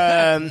know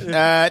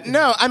that.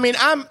 No, I mean,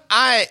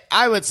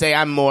 I would say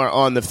I'm more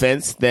on the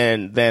fence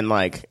than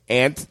like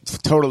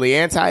totally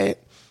anti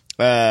it.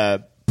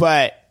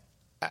 But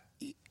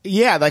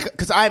yeah, like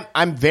because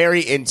I'm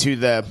very into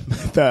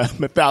the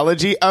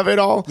mythology of it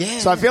all. Yeah.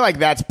 So I feel like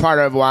that's part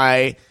of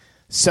why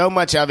so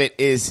much of it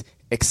is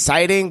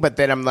exciting. But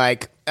then I'm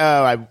like,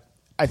 oh,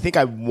 I think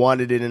I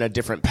wanted it in a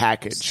different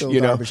package. Still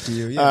you know, garbage to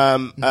you, yeah.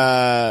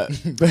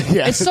 but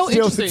yeah, It's so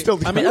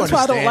interesting. I mean, that's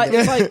why I don't like.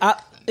 It's like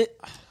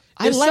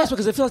I like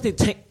because it feels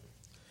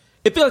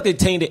like they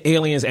tainted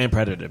aliens and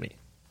Predator to me.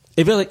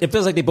 It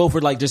feels like they both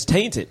were like just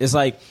tainted. It's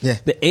like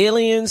the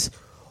aliens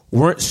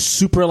weren't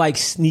super like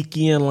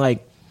sneaky and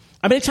like.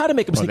 I mean, they tried to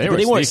make them sneaky, but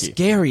they weren't sneaky.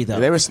 scary though.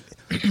 they were.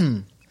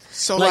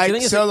 So the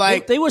thing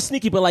is, they were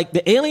sneaky, but like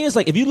the aliens,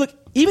 like even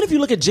if you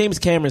look at James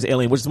Cameron's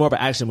Alien, which is more of an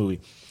action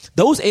movie,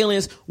 those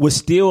aliens were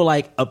still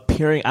like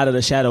appearing out of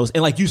the shadows,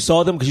 and like you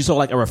saw them because you saw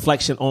like a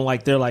reflection on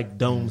like their like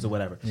domes or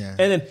whatever. Yeah.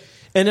 And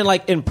then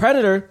like in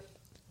Predator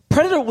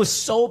was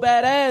so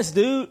badass,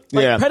 dude.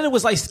 Like Predator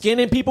was like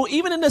skinning people.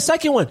 Even in the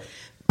second one,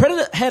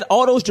 Predator had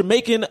all those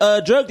Jamaican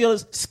drug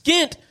dealers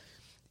skinned,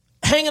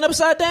 hanging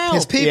upside down.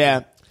 His people.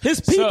 Yeah. His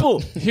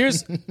people. So,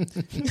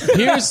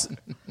 here's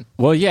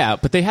well, yeah,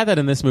 but they had that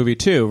in this movie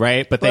too,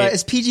 right? But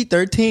it's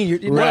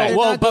PG-13.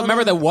 Well, but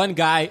remember the one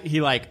guy,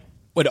 he like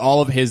with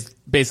all of his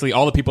basically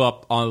all the people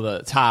up on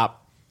the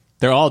top,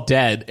 they're all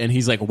dead, and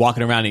he's like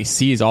walking around and he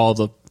sees all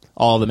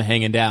of them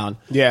hanging down.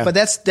 Yeah, But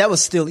that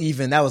was still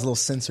even. That was a little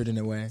censored in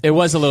a way. It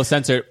was a little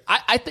censored.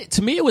 I think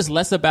to me it was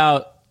less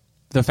about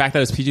the fact that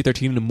it was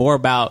PG-13 and more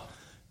about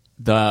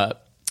the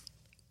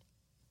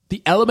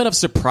element of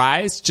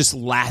surprise just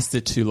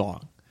lasted too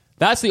long.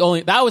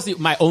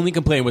 My only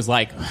complaint was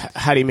like,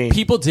 how do you mean?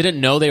 People didn't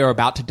know they were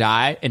about to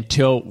die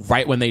until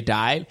right when they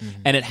died.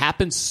 Mm-hmm. And it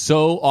happened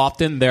so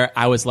often there.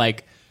 I was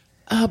like,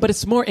 but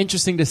it's more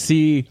interesting to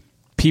see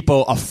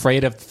people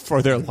afraid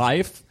for their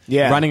life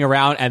running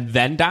around and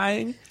then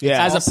dying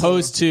as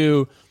opposed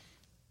to,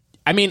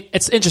 I mean,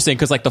 it's interesting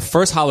because like the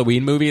first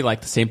Halloween movie, like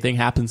the same thing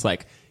happens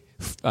like,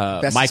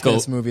 Best Michael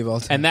suspense movie of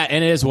all time. and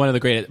it is one of the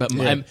greatest.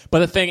 But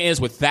the thing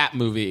is with that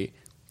movie,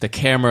 the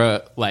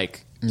camera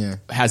like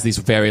has these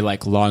very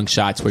like long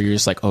shots where you're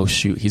just like, oh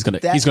shoot, he's gonna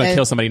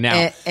kill somebody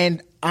now.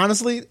 And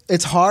honestly,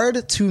 it's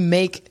hard to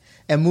make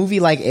a movie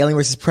like Alien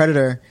vs.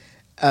 Predator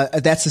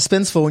that's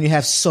suspenseful when you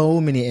have so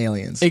many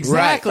aliens.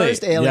 Exactly.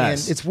 First alien,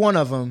 it's one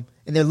of them,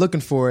 and they're looking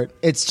for it.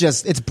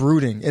 It's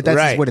brooding. That's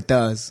just what it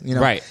does. You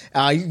know, right?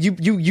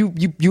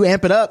 You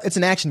amp it up. It's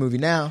an action movie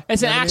now.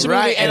 It's an action movie,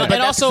 right? and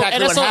that's also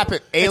exactly what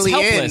happened.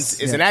 Aliens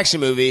is an action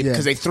movie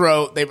because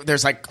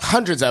there's like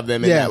hundreds of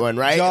them in that one,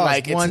 right? Jaws,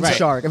 like one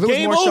shark. If it was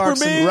Game more over,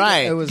 sharks, man.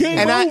 right? It was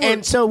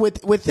And so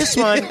with this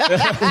one,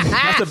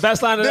 That's the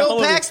best line of the whole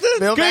Bill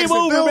Paxton. Game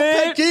over,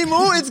 man. Game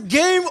over. It's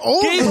game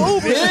over. Game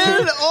over,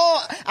 man.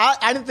 Oh,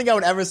 I didn't think I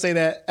would ever say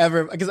that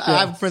ever because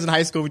I have friends in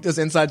high school. This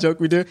inside joke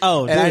we do.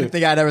 Oh, and I dude. didn't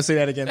think I'd ever say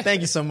that again.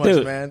 Thank you so much,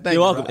 Dude, man. Thank you're you,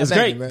 welcome. bro. It's Thank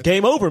great. you, man.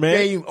 Game over, man.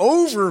 Game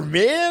over,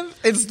 man.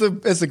 It's the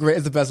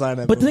best line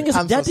ever. But the thing is,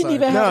 I'm that so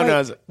didn't sorry. even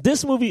have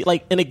this movie.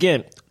 Like, and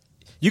again,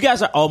 you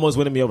guys are almost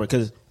winning me over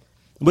because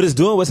what it's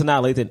doing with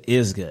Sanaa Lathan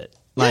is good.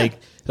 Like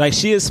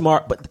she is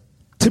smart, but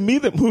to me,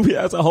 the movie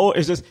as a whole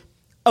is just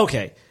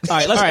okay. All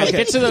right, let's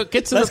get to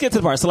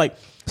the part. So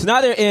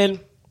now they're in.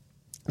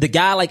 The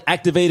guy like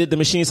activated the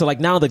machine, so like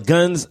now the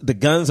guns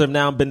have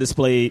now been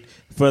displayed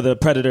for the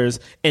Predators,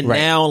 and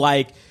now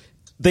like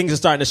things are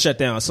starting to shut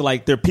down. So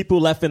like there are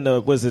people left in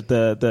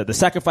the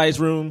sacrifice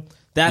room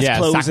that's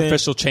closing,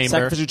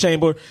 sacrificial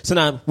chamber. So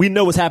now we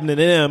know what's happening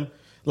to them.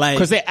 Like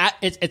because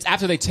it's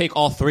after they take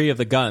all three of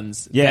the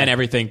guns, then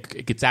everything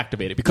gets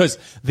activated. Because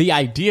the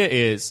idea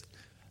is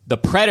the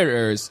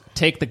Predators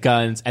take the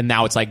guns, and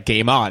now it's like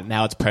game on.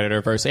 Now it's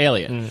Predator versus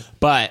Alien,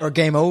 or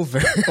game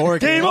over, or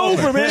game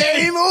over, man.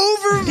 Game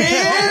over,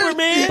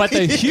 man. But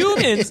the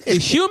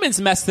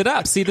humans messed it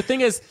up. See, the thing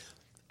is,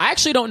 I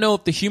actually don't know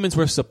if the humans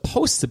were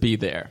supposed to be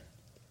there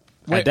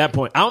at that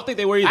point. I don't think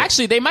they were either.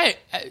 Actually, they might.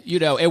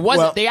 It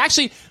wasn't.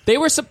 They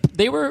were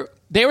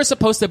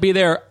supposed to be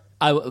there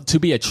to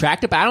be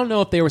attractive. But I don't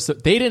know if they were.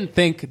 They didn't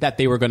think that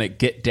they were going to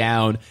get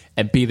down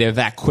and be there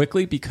that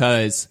quickly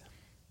because.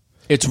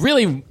 It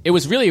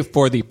was really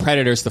for the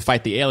Predators to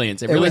fight the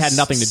aliens. It really had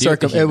nothing to do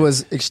with the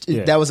humans.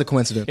 That was a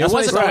coincidence. It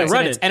wasn't a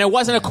coincidence, and it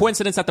wasn't a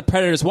coincidence that the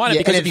Predators won it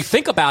because if you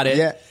think about it,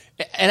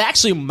 it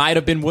actually might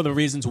have been one of the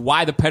reasons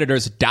why the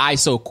Predators die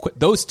so quick.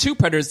 Those two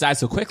Predators died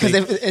so quickly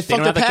because it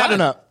fucked their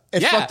pattern up.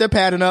 It fucked their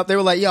pattern up. They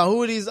were like, "Yo,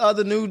 who are these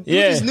other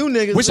these new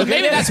niggas?" Which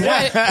maybe that's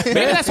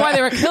why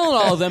they were killing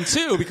all of them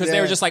too, because they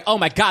were just like, "Oh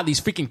my god,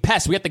 these freaking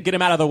pests! We have to get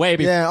them out of the way."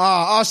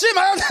 Oh shit,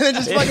 man! They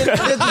just fucking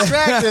get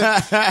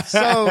distracted.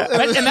 So,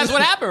 and that's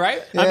what happened,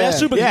 right? I mean, that's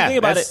true. But you think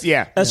about it,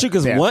 that's true.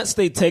 Because once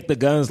they take the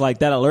guns, like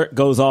that alert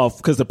goes off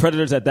because the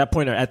Predators at that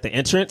point are at the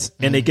entrance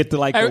and they get to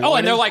like, and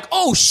they're like,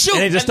 "Oh shoot!"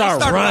 and they just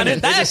start running.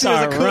 That actually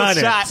was a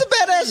cool shot. It's a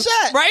badass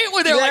shot, right?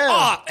 Where they're like,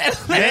 "Oh," and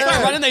they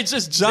start running. They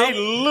just jump. They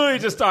literally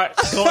just start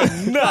going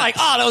nuts. Like,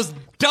 oh, those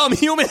dumb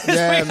humans.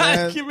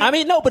 I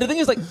mean, no, but the thing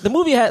is, like, the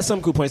movie had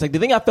some cool points. Like, the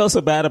thing I felt so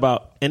bad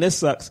about, and this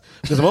sucks,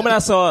 because the moment I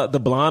saw the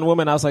blonde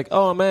woman, I was like,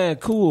 oh, man,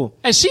 cool.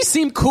 And she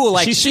seemed cool.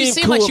 Like, she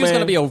seemed like she was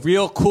going to be a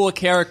real cool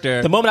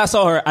character. The moment I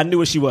saw her, I knew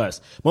what she was.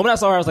 The moment I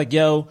saw her, I was like,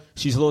 yo,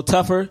 she's a little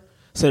tougher,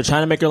 so they're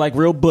trying to make her, like,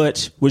 real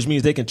butch, which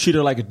means they can treat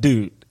her like a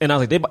dude. And I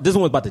was like, this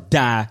one's about to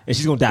die, and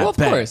she's going to die of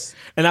course.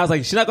 And I was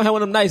like, she's not going to have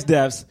one of them nice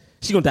deaths.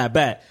 She's going to die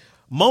bad.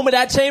 Moment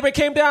that chamber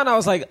came down, I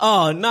was like,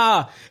 oh,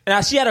 nah.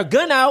 And she had her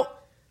gun out.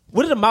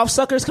 What are the mouth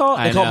suckers called?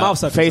 They're called mouth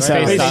suckers. Face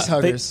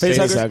huggers. Face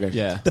huggers.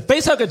 Yeah. The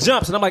face hugger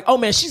jumps, and I'm like, oh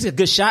man, she's a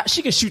good shot.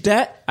 She can shoot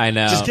that. I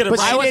know. Just get her.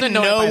 But I wasn't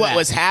know what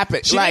was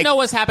happening. She didn't know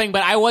what was happening,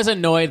 but I was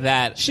annoyed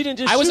that she didn't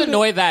just. I was shoot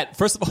annoyed that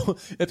first of all,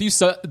 if you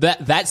saw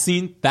that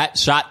scene, that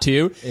shot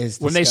too,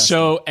 when they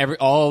show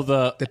all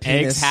the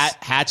eggs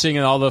hatching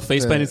and all the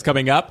face plantings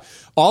coming up.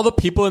 All the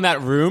people in that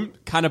room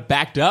kind of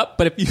backed up,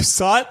 but if you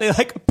saw it, they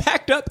like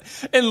backed up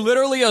in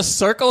literally a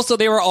circle, so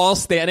they were all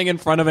standing in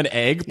front of an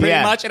egg,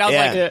 pretty much. And I was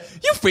like,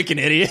 "You freaking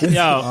idiot!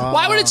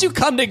 Why wouldn't you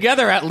come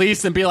together at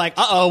least and be like,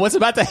 what's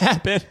about to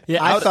happen?"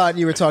 Yeah, I thought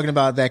you were talking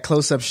about that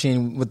close-up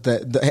scene with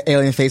the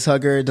alien face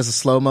hugger does a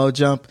slow-mo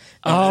jump.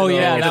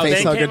 And the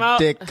face hugger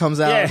dick comes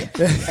out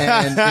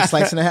and it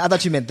slices in the head. I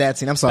thought you meant that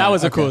scene. I'm sorry. That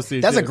was a cool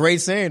scene. That's a great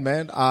scene,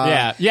 man.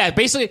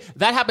 Basically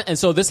that happened, and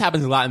so this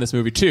happens a lot in this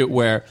movie too,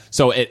 where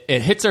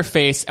it hits her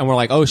face, and we're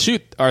like, "Oh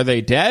shoot, are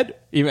they dead?"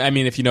 I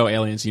mean, if you know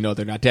aliens, you know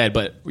they're not dead,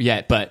 but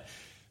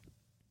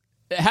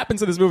it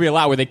happens in this movie a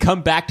lot where they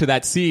come back to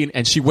that scene,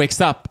 and she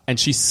wakes up and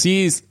she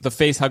sees the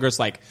face huggers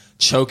like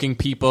choking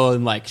people,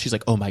 and like she's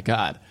like, "Oh my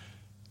god!"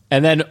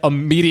 And then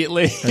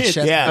immediately,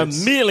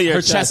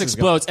 her chest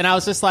explodes, and I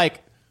was just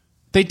like,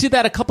 they did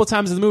that a couple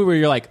times in the movie where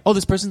you're like, "Oh,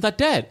 this person's not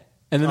dead."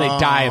 And then they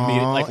die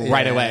immediately,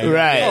 right away.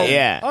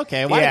 Right?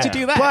 Okay, why did you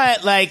do that?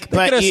 But they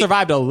could have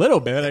survived a little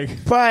bit.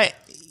 But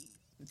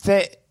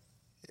they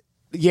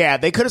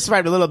could have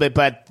survived a little bit,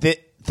 but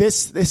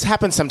this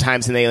happens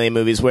sometimes in Alien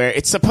movies where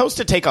it's supposed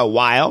to take a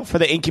while for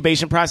the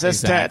incubation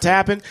process to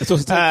happen.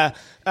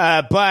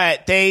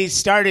 But they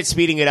started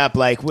speeding it up,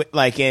 like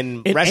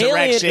in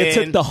Resurrection. Alien, it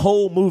took the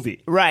whole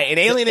movie. Right, in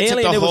Alien, it took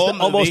the whole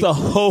movie. Almost the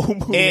whole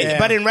movie.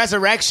 But in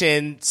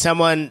Resurrection,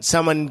 someone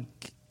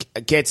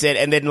gets it,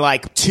 and then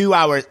like 2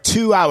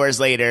 hours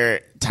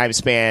later time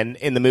span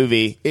in the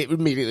movie, it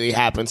immediately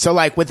happens. So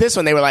like with this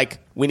one, they were like,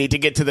 we need to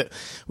get to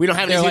we don't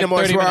have any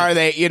xenomorphs. Where are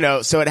they?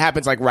 So it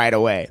happens like right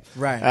away.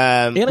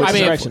 Right.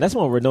 Insurrection. That's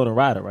one with Winona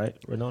Ryder, right?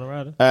 Winona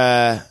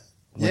Ryder.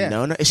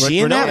 Winona, is she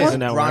in that one?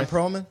 Ron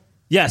Perlman.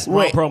 Yes,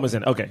 Ron Perlman's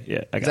in. Okay,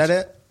 yeah, I got Is that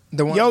it?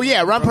 The one.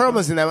 Ron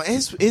Perlman's in that one.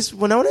 Is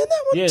Winona in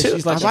that one Yeah, too?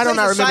 she's like I don't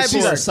know. Remember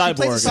she's a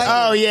cyborg.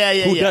 Oh yeah.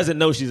 Who doesn't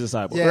know she's a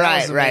cyborg? Yeah,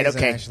 that was right.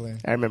 amazing, Okay, actually.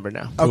 I remember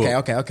now. Okay. Yeah,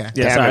 I sorry, I remember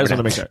just want to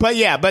now. make sure.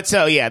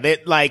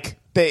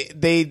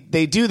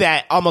 They do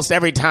that almost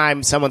every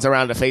time someone's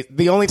around to face.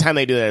 The only time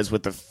they do that is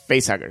with the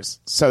face huggers,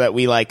 so that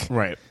we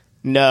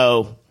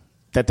know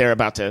that they're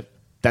about to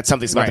that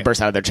something's about to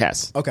burst out of their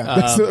chest. Okay,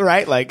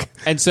 right? Like,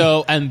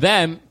 So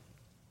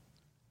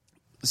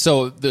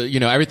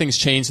everything's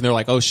changed, and they're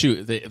like, "Oh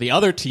shoot!" The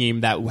other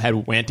team that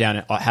had went down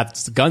and had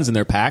guns in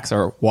their packs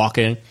are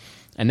walking,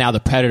 and now the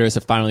predators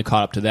have finally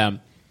caught up to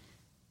them,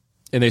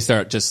 and they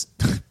start just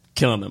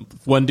killing them.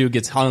 One dude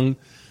gets hung,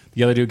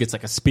 the other dude gets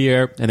like a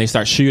spear, and they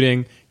start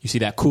shooting. You see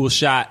that cool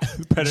shot,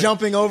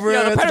 jumping over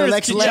the the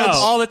next ledge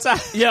all the time.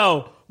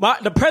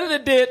 The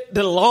predator did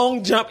the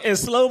long jump in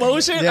slow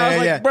motion. I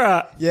was like,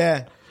 bruh.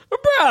 Yeah.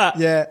 Bruh.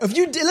 Yeah.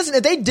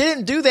 If they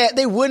didn't do that,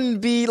 they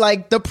wouldn't be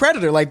like the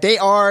Predator. Like they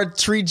are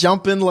tree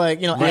jumping,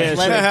 athletic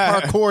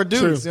parkour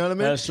dudes. True. You know what I mean?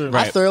 That's true. I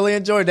Right. thoroughly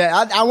enjoyed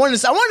that. I wanted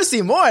to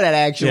see more of that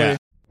actually. Yeah.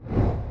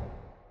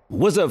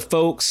 What's up,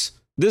 folks?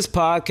 This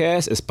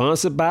podcast is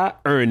sponsored by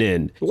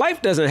Earnin.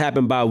 Life doesn't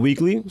happen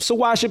bi-weekly, so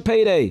why should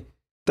payday?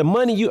 The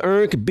money you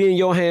earn could be in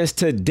your hands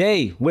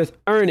today with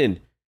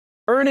Earnin.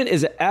 Earnin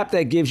is an app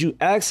that gives you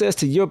access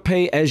to your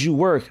pay as you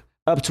work,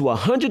 up to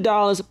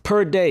 $100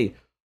 per day,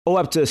 or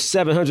up to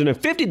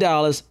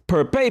 $750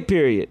 per pay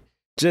period.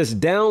 Just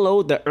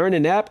download the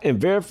Earnin app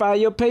and verify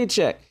your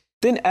paycheck.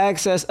 Then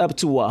access up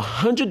to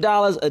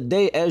 $100 a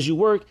day as you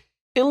work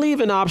and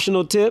leave an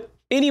optional tip.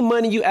 Any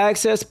money you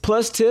access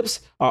plus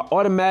tips are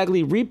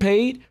automatically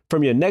repaid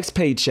from your next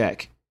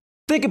paycheck.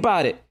 Think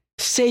about it.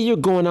 Say you're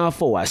going out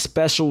for a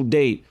special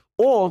date,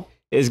 or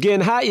it's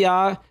getting hot,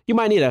 y'all. You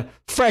might need a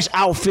fresh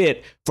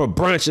outfit for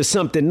brunch or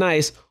something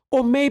nice,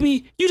 or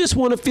maybe you just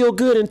want to feel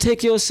good and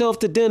take yourself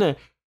to dinner.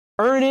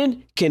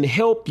 Earnin can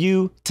help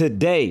you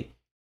today.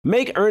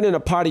 Make Earnin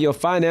a part of your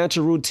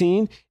financial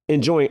routine.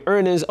 Enjoying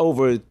Earnin's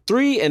over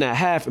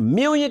 3.5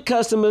 million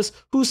customers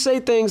who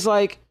say things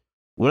like,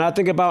 when I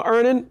think about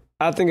Earnin,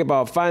 I think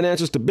about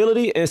financial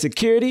stability and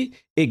security.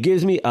 It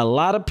gives me a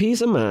lot of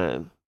peace of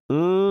mind.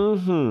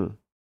 Download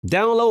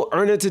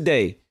Earnin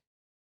today.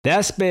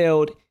 That's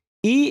spelled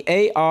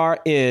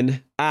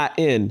EARNIN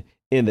in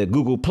the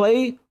Google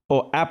Play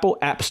or Apple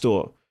App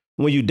Store.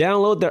 When you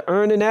download the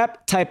Earnin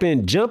app, type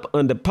in Jump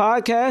Under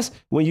Podcast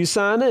when you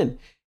sign in.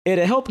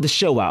 It'll help the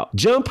show out.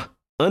 Jump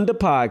Under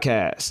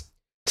Podcast.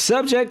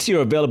 Subject to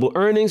your available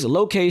earnings,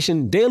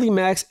 location, daily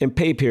max, and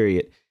pay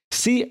period.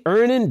 See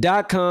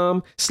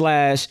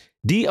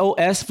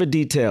earnin.com/DOS for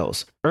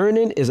details.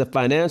 Earnin is a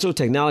financial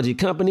technology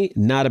company,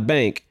 not a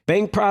bank.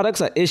 Bank products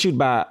are issued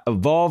by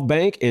Evolve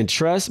Bank and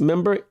Trust,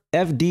 member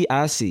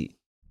FDIC.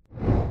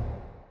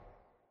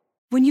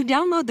 When you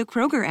download the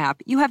Kroger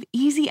app, you have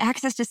easy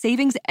access to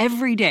savings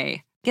every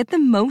day. Get the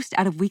most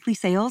out of weekly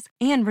sales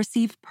and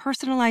receive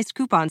personalized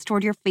coupons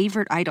toward your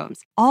favorite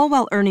items, all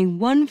while earning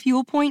 1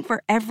 fuel point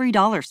for every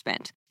 $1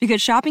 spent.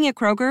 Because shopping at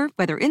Kroger,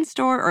 whether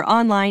in-store or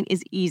online,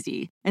 is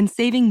easy. And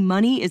saving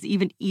money is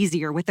even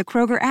easier with the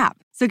Kroger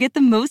app. So get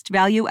the most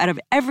value out of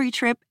every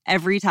trip,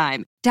 every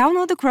time.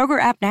 Download the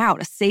Kroger app now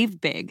to save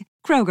big.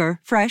 Kroger,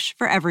 fresh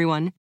for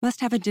everyone.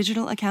 Must have a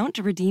digital account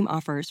to redeem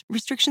offers.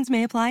 Restrictions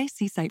may apply.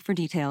 See site for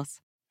details.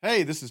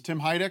 Hey, this is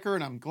Tim Heidecker,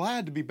 and I'm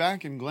glad to be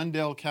back in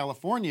Glendale,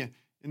 California,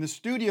 in the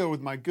studio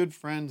with my good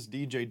friends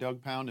DJ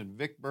Doug Pound and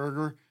Vic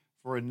Berger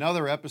for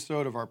another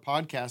episode of our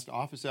podcast,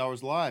 Office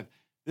Hours Live.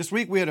 This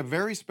week we had a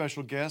very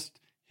special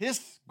guest,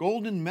 Hiss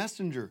Golden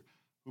Messenger,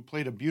 who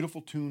played a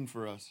beautiful tune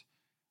for us.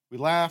 We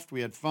laughed, we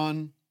had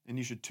fun, and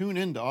you should tune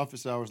in to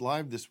Office Hours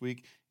Live this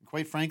week, and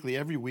quite frankly,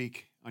 every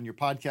week on your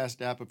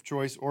podcast app of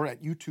choice or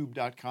at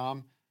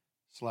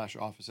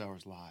youtube.com/Office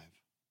Hours Live.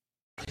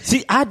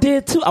 See, I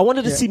did too. I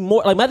wanted to see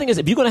more. Like, my thing is,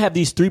 if you're going to have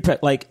these three,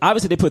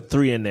 obviously they put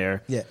 3 in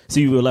there. Yeah. So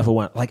you were left with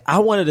 1. Like, I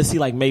wanted to see,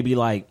 maybe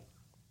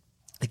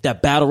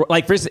that battle.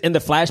 Like, for instance, in the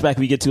flashback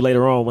we get to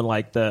later on when,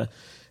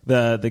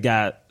 the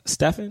guy,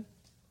 Stefan?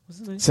 What's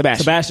his name?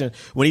 Sebastian.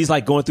 When he's,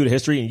 going through the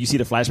history and you see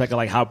the flashback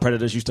of, how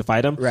predators used to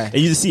fight him. Right. And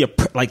you just see,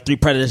 3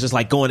 predators just,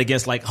 going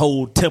against,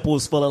 whole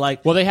temples full of,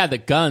 Well, they had the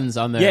guns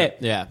on there.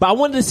 Yeah. But I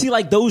wanted to see,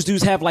 those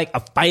dudes have, a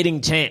fighting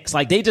chance.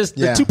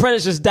 The 2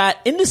 predators just died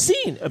in the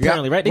scene,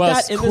 apparently, right? They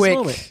died in this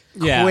moment.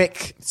 Yeah.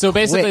 Quick. So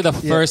basically, quick.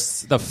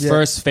 the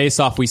first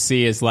face-off we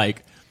see is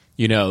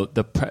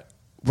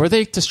were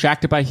they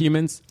distracted by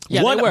humans?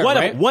 Yeah, one of them was.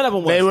 One of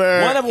them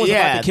was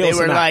about to kill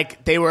Sanaa.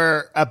 They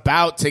were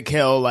about to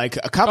kill a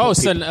couple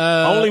people.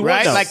 Only one,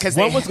 right?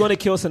 though. One was going to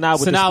kill Sanaa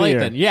with the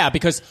spear. Lathan. Yeah,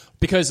 because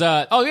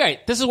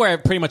this is where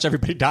pretty much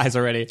everybody dies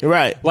already.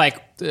 Right.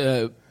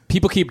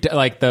 People keep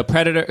the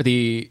predator,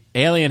 the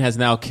alien has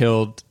now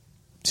killed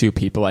two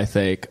people, I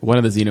think. One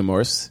of the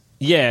xenomorphs.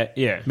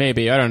 Yeah.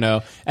 Maybe, I don't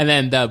know. And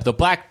then the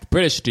black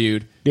British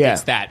dude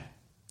gets that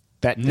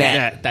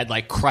net that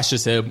like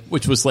crushes him,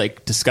 which was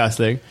like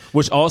disgusting.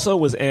 Which also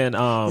was in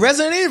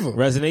Resident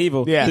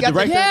Evil. Yeah, He got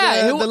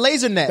the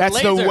laser net.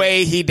 That's the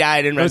way he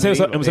died in Resident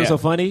Evil. It was so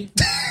funny.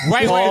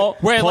 Right,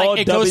 where like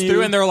it goes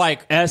through and they're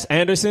like S.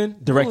 Anderson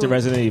directed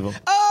Resident Evil.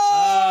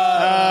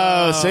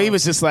 Oh, so he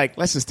was just like,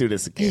 let's just do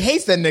this again. He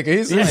hates that nigga.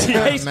 He's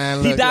like,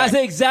 man, he dies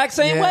the exact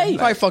same way. He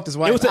probably fucked his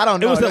wife. It was I don't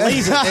know. It was the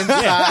laser.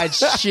 Inside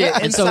shit.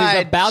 And so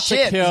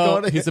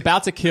he's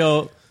about to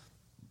kill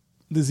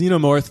the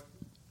xenomorph,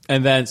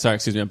 and then I'm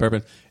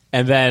burping.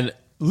 And then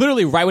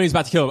literally right when he's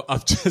about to kill him,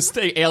 just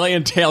the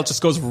alien tail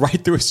just goes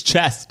right through his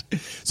chest.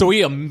 So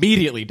he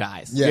immediately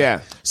dies.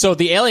 Yeah. So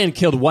the alien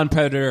killed one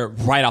predator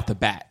right off the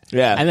bat.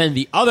 Yeah. And then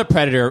the other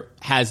predator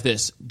has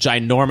this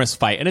ginormous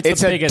fight. And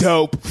it's the biggest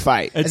dope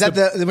fight. Is that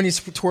when he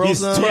twirls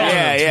them?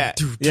 Yeah.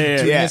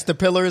 Hits the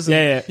pillars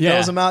and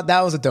throws them out.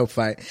 That was a dope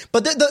fight.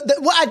 But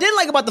what I did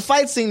like about the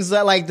fight scenes is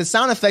that like the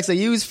sound effects they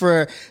use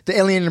for the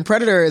alien and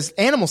predator is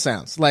animal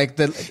sounds. Like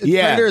the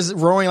predator is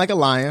roaring like a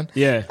lion.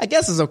 Yeah. I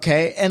guess is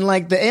okay. And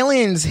like the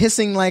alien's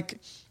hissing like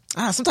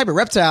some type of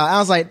reptile. I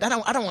was like,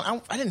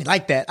 I didn't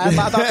like that. I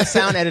thought the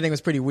sound editing was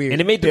pretty weird. And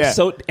it made them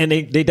so, and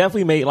they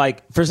definitely made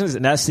like, for instance,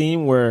 in that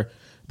scene where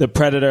the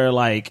predator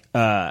like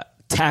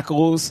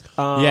tackles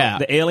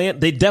the alien,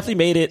 they definitely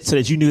made it so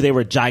that you knew they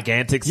were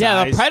gigantic size.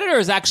 Yeah, the predator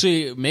is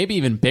actually maybe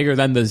even bigger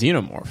than the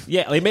xenomorph.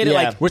 Yeah, they made it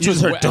like, which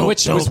was weird. I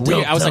was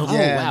like, oh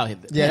wow,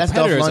 that's predators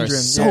Dolph are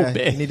Lundgren. so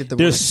big.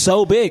 They're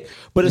so big,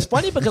 but it's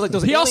funny because like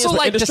those he aliens also were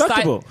like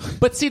indestructible.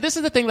 But see, this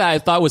is the thing that I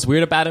thought was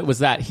weird about it was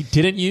that he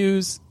didn't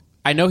use.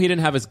 I know he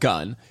didn't have his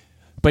gun,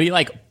 but he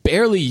like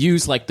barely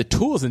used like the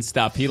tools and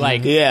stuff. He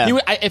like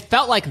it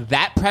felt like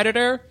that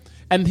predator.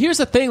 And here's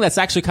the thing that's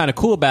actually kind of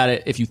cool about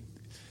it. If you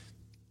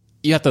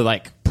have to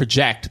like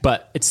project,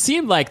 but it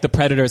seemed like the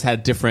predators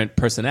had different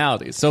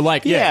personalities. So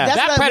like,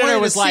 that predator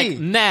was like,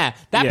 nah.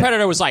 That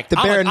predator was like, the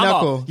bare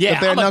knuckle.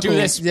 I'm gonna do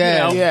this.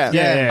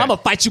 I'm gonna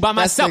fight you by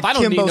myself. I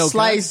don't need no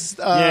Slice,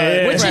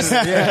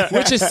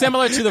 which is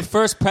similar to the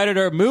first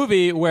Predator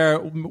movie where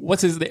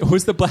what's his name?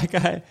 Who's the black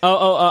guy?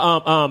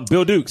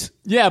 Bill Dukes.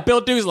 Yeah, Bill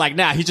Dukes like,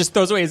 nah. He just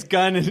throws away his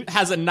gun and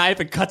has a knife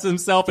and cuts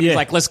himself and he's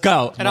like, let's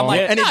go. And I'm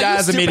like, and he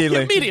dies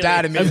immediately. He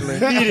died immediately.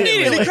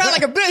 And he cried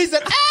like a bitch. He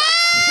said,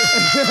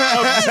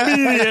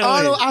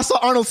 I saw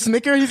Arnold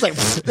snicker. He's like,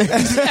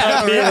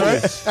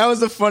 that was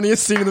the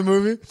funniest scene in the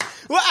movie.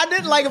 What I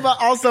didn't like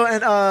about also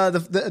and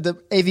the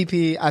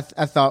AVP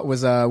I thought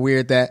was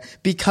weird that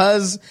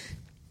because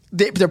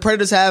the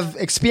predators have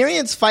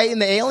experience fighting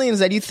the aliens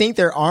that you think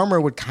their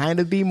armor would kind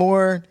of be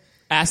more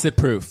acid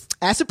proof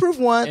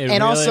one, and really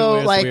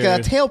also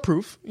like tail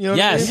proof. You know,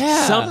 yes, what I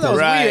mean? something that was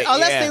weird.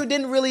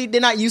 Unless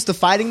they're not used to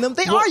fighting them.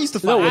 They are used to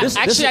fighting.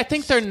 Actually, I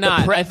think they're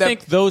not. I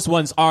think those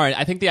ones aren't.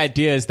 I think the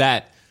idea is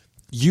that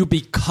you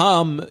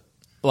become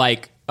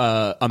like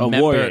a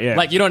member, warrior,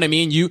 like you know what I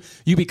mean. You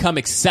become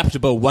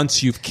acceptable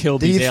once you've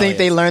killed. Do you these think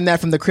they learned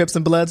that from the Crips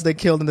and Bloods they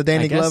killed in the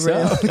Danny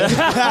Glover? So.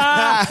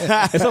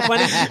 It's so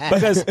funny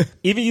because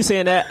even you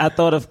saying that, I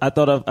thought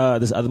of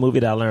this other movie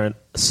that I learned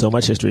so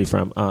much history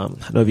from. I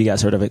don't know if you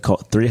guys heard of it,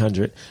 called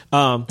 300.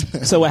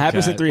 So what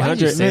happens in 300? Why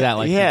did you say that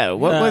like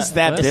what was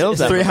that build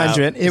up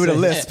 300. It would a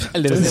lisp. A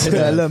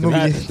little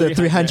movie, the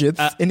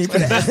 300th, and he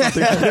put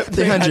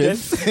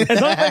 300th.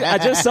 I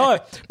just saw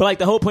it, but like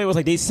the whole point was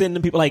like they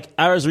sending people. Like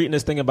I was reading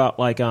this thing about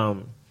like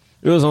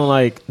it was on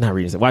like not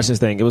reading it, watch this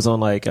thing. It was on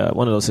like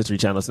one of those history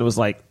channels. It was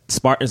like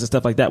Spartans and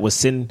stuff like that would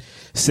send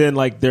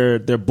like their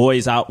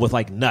boys out with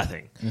like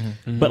nothing,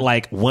 but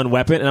like one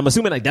weapon. And I'm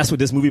assuming like that's what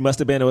this movie must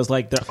have been. It was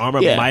like their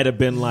armor might have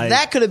been like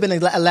that could have been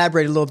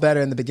elaborated a little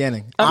better in the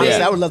beginning.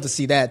 Honestly, I would love to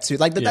see that too.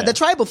 Like the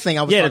tribal thing.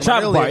 I was the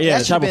tribal part. Yeah,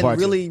 the tribal part.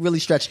 Really, really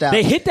stretched out.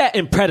 They hit that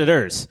in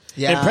Predators.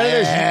 Yeah, in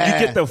Predators,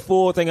 you get the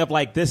full thing of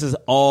like this is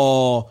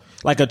all.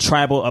 Like a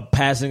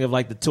passing of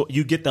like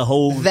you get the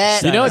whole.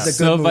 That you know what's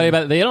so funny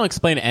about it? They don't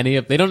explain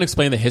they don't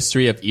explain the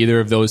history of either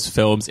of those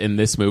films in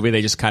this movie.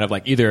 They just kind of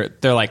like either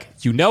they're like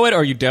you know it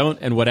or you don't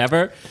and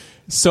whatever.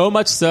 So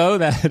much so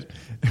that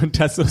when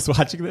Tessa was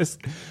watching this,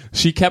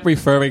 she kept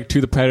referring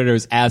to the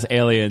predators as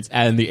aliens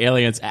and the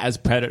aliens as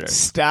predators.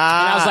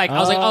 Stop. And I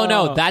was like, oh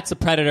no, that's a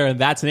predator and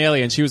that's an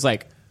alien. She was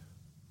like,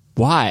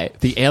 why?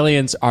 The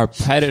aliens are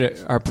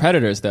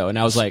predators though, and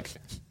I was like,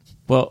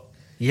 well.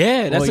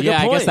 Yeah, that's a good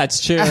point. I guess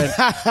that's true.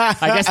 I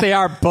guess they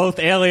are both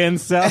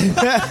aliens. So.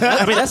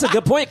 I mean, that's a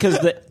good point because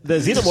the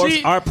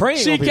xenomorphs are preying.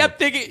 She kept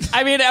thinking.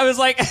 I mean, I was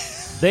like,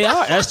 they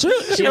are. That's true.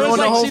 She won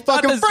the whole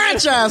fucking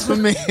franchise for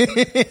me. She's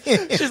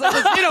like,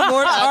 the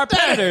xenomorphs are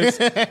predators,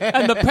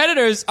 and the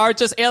predators are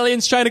just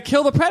aliens trying to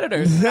kill the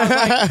predators. I'm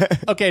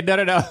like, okay, no.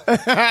 She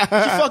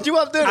fucked you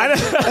up, didn't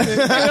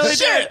I really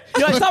did.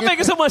 You're like, stop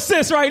making so much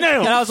sense right now.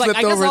 And I was like,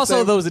 I guess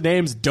also those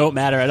names don't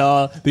matter at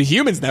all. The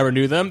humans never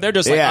knew them. They're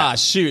just like,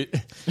 shoot.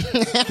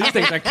 These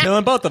things are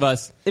killing both of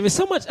us. It was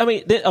so much. I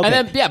mean, okay.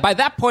 And then by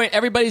that point,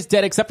 everybody's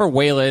dead except for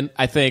Waylon.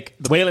 I think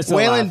Waylon's still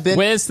alive.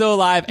 Waylon's still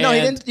alive. No,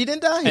 he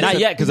didn't die. Not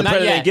yet. yet because the Not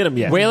predator yet. didn't get him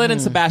yet. Waylon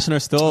and Sebastian are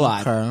still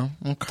alive.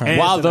 Okay.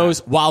 While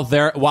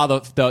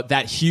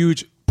that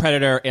huge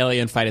predator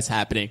alien fight is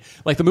happening,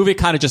 like the movie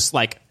kind of just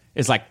like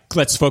is like,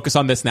 let's focus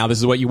on this now. This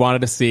is what you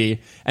wanted to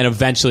see, and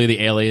eventually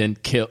the alien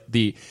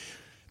the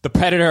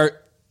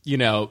predator,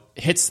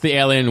 hits the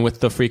alien with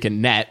the freaking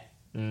net,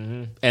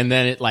 and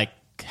then it like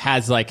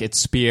has like its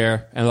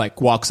spear and like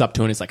walks up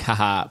to it and it's like,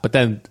 haha. But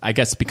then I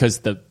guess because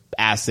the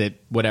acid,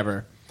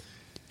 whatever,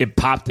 it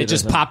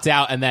just popped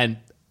out and then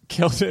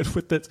killed it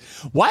with this.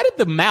 Why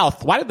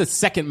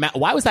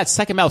was that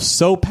second mouth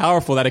so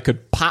powerful that it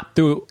could pop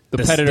through the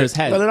predator's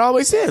head? Well, it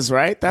always is,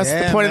 right? That's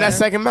the point of that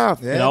second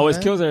mouth. It always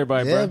kills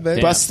everybody, bro.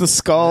 Busts the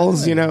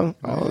skulls, all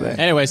of that.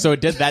 Anyway, so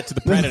it did that to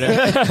the predator.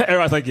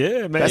 Everyone's like,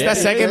 yeah, man. That's that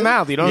second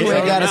mouth. You don't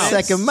ain't got a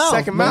second mouth.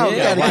 Second mouth. You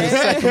gotta get a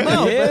second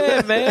mouth.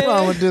 Yeah, man. What's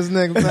wrong with this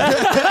nigga, man?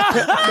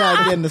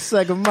 Gotta get in the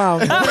second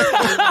mouth.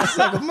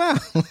 Second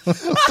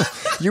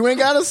mouth. You ain't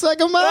got a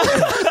second mouth?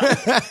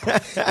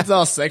 It's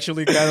all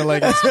sexually kind of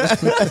like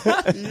So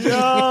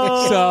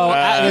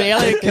the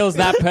alien kills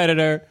that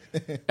predator,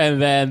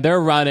 and then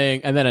they're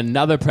running, and then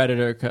another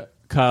predator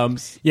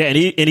comes. Yeah, and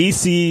he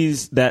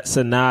sees that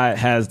Sanaa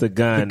has the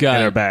gun in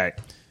her bag.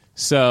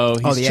 So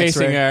he's the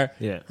chasing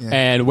X-ray? her,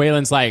 and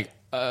Waylon's like,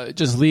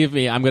 just leave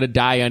me. I'm going to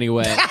die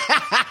anyway.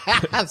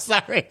 I'm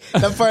sorry.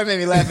 That part made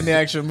me laugh in the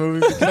actual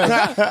movie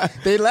because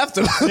they left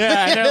him.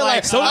 Yeah, and they're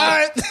like, So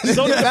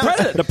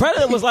the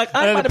predator was like,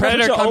 I'm about to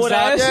predator your comes old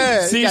out,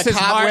 ass. sees his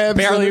heart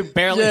barely.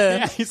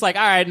 Yeah. He's like,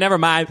 all right, never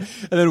mind.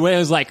 And then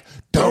Waylon's like,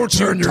 don't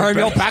turn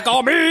your back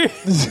on me.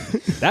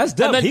 That's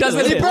dumb. And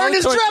then He burned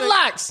his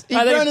dreadlocks. He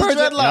burned his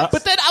dreadlocks.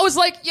 But then I was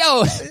like,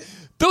 yo,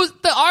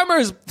 the armor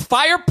is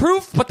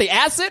fireproof, but the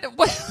acid?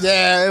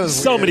 Yeah, it was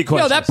so many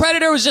questions. That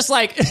predator was just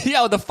like,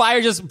 the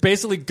fire just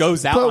basically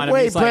goes out on him.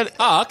 He's like,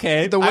 oh,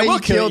 okay. The way he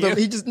killed him,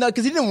 he just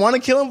because he didn't want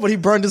to kill him, but he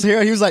burned his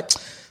hair. He was like,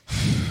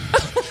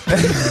 all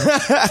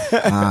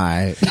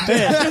right.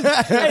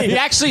 He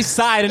actually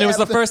sighed, and it was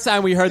the first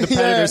time we heard the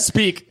predator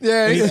speak.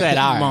 Yeah, he said,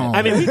 all right.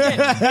 I mean,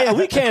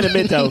 we can't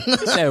admit though. He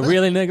said,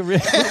 really, nigga?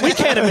 Really? We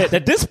can't admit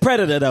that this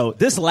predator though,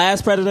 this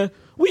last predator,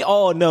 we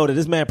all know that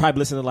this man probably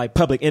listened to like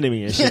Public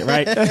Enemy and shit,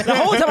 right? The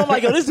whole time I'm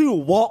like, yo, this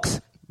dude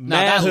walks.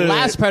 Now, that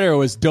last predator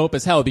was dope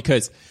as hell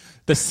because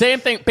the same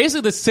thing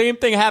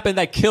happened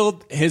that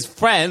killed his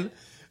friend.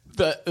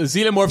 The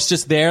xenomorph's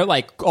just there,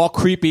 like all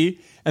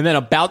creepy, and then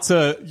about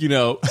to,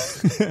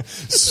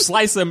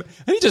 slice him,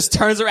 and he just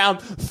turns around,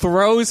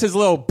 throws his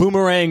little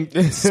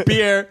boomerang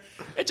spear.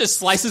 It just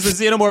slices the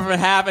xenomorph in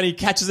half, and he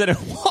catches it and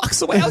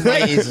walks away. I was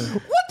like,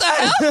 what the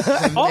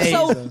hell?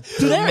 Also,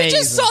 I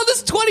just saw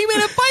this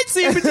 20-minute fight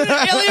scene between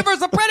an alien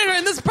versus a predator,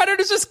 and this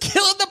predator's just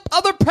killing the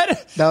other predator.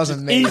 That was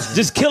amazing.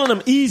 Just killing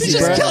him easy. He's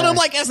just killing him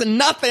like as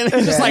nothing.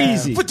 It's just like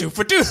easy.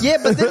 For-do. Yeah,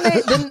 but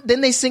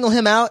then they single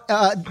him out.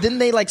 Then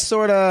they like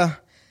sort of.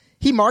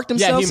 He marked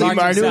himself. Yeah, he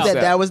marked himself.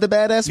 That was the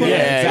badass one.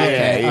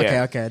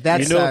 Yeah, Okay.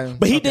 That's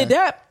but he did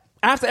that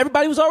after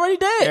everybody was already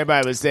dead.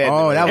 Everybody was dead.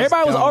 Oh, that was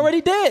everybody was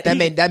already dead. That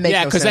makes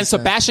because then sense.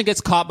 Sebastian gets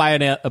caught by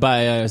a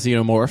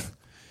xenomorph,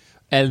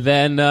 and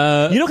then You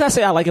know what I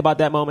say I like about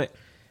that moment?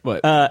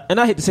 What? And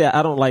I hate to say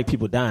I don't like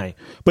people dying,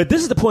 but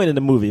this is the point in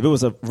the movie. If it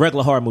was a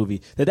regular horror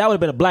movie, that would have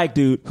been a black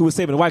dude who was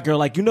saving a white girl.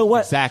 Like, you know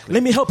what? Exactly.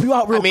 Let me help you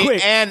out real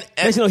quick. And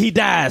next you know, he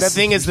dies. The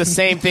thing is, the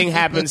same thing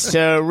happens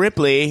to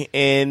Ripley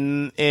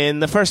in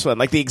the first one.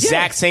 Like the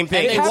exact same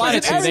thing. They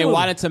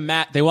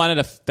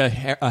wanted a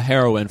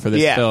heroine for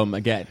this film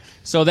again.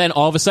 So then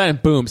all of a sudden,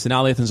 boom!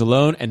 Sanaa Lathan's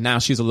alone, and now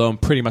she's alone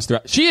pretty much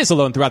throughout. She is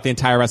alone throughout the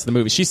entire rest of the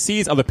movie. She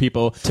sees other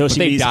people till she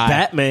meets die.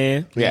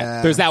 Batman.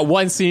 Yeah. There's that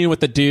one scene with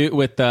the dude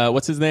with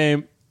what's his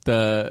name?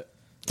 Where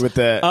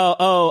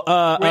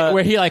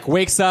he like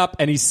wakes up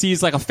and he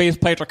sees like a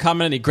faceplanter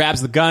coming and he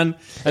grabs the gun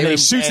and then he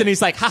shoots and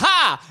he's like, ha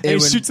ha! And he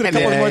shoots it a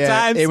couple more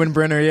times. Ewan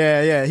Brenner,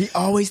 yeah. He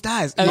always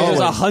dies. And there's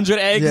 100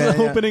 eggs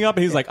opening up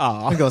and he's like,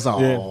 oh. He goes,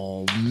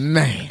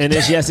 man. And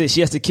then she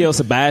has to kill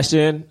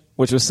Sebastian,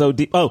 which was so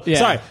deep. Oh,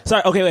 Yeah.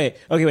 sorry. Okay,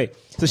 wait.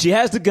 So she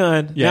has the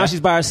gun. Yeah. Now she's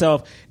by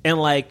herself, and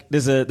like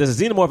there's a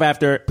xenomorph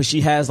after her, but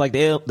she has like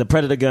the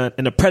predator gun,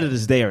 and the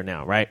predator's there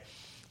now, right?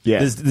 Yeah.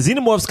 The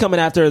xenomorph's coming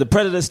after her. The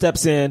predator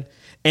steps in,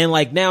 and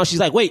like now she's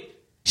like, wait.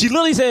 She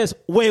literally says,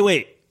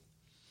 wait,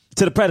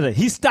 to the predator.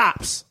 He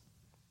stops.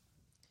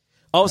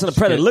 All of a sudden, the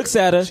predator looks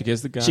at her. She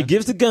gives the gun. She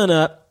gives the gun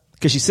up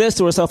because she says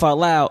to herself out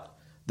loud,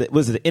 "That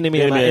was the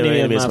enemy of my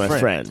enemy is my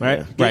friend." Right?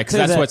 Yeah. Right, because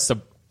that's what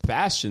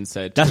Sebastian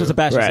said. That's what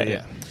Sebastian Right. said.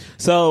 Yeah.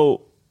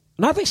 So,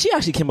 no, I think she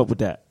actually came up with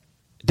that.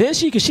 Didn't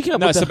she? Because she came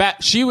up with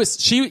that.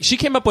 She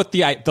came up with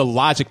the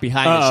logic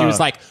behind it. She was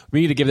like,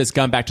 we need to give this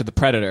gun back to the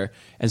predator.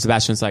 And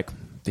Sebastian's like,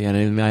 the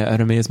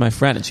enemy is my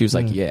friend. And she was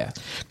like, yeah.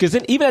 Because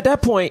then even at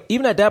that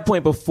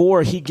point,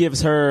 before he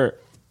gives her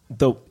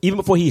even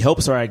before he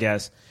helps her, I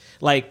guess,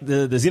 like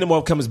the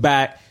xenomorph comes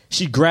back,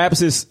 she grabs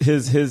his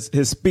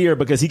spear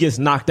because he gets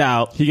knocked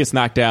out. The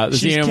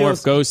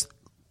xenomorph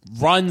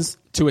runs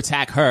to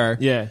attack her.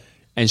 Yeah.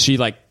 And she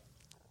like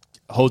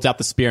holds out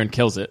the spear and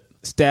kills it.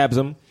 Stabs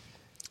him.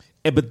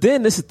 But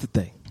then this is the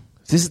thing.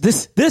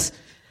 This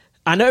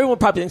I know everyone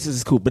probably thinks this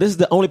is cool, but this is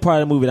the only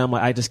part of the movie that I'm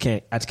like, I just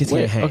can't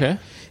hang. Okay.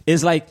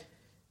 It's like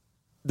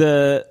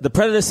the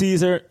Predator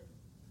sees her,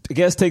 I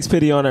guess takes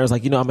pity on her, is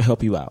like, I'm gonna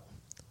help you out.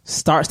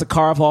 Starts to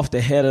carve off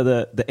the head of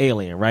the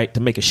alien, right?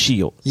 To make a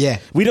shield. Yeah.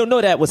 We don't know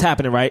that what's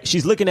happening, right?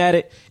 She's looking at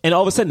it, and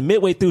all of a sudden,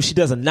 midway through, she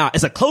does a nod.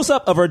 It's a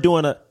close-up of her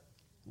doing a,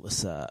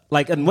 what's up?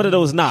 Like, and one of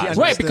those nods.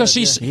 Right, because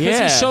he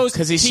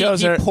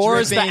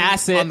pours the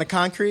acid on the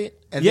concrete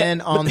and then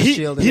on the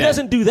shield. He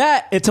doesn't do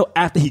that until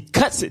after he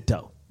cuts it,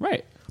 though.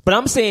 Right. But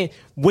I'm saying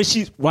when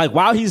she's like,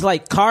 while he's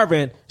like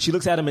carving, she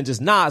looks at him and just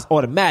nods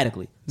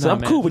automatically. So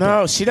I'm cool with that.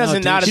 No, she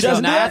doesn't nod. She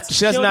doesn't nod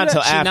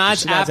until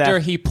after. She nods after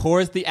he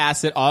pours the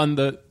acid on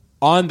the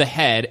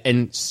head,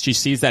 and she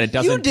sees that it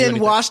doesn't. You didn't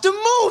watch the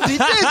movie, did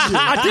you?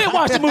 I did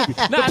watch the movie.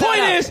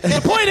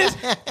 The point is,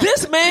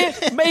 this man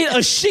made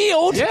a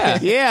shield.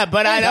 Yeah,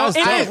 but I don't.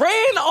 And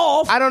ran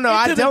off. I don't know.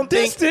 I don't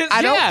think it's that.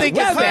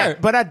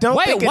 But I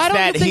don't think it's why don't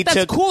that you think he that's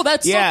took. cool?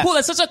 That's so cool.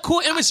 That's such a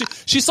cool image.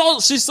 She's so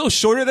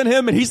shorter than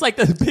him, and he's like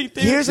the big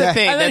thing. Here's the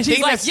thing. And then The she's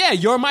thing like, "Yeah,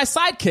 you're my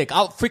sidekick.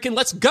 I'll freaking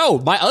let's go.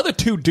 My other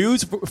two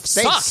dudes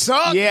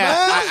suck.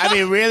 Yeah, I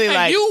mean, really, and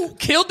like you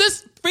killed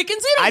this freaking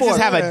xenomorph." I just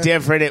have a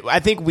different. I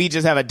think we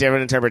just have a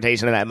different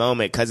interpretation of that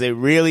moment because it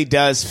really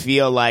does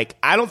feel like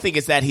I don't think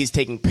it's that he's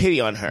taking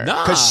pity on her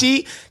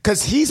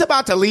because he's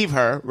about to leave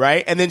her,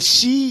 right, and then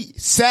she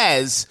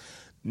says,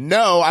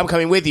 "No, I'm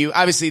coming with you."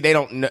 Obviously, they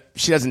don't know.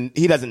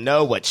 He doesn't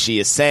know what she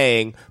is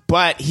saying,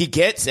 but he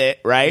gets it,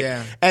 right?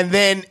 Yeah.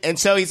 And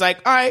so he's like,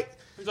 "All right."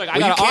 He's like, I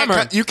got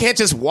armor. You can't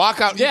just walk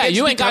out. Yeah,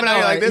 you ain't got coming out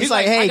here like this. He's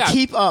like, hey,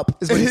 keep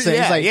up. Is what he's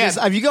saying. He's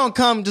like, if you're gonna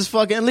come, just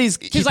fucking at least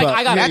keep He's like, up.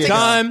 I got a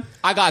gun.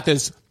 I got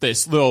this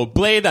little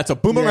blade that's a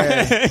boomerang.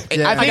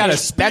 I got a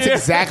spear. That's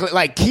exactly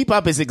like keep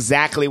up is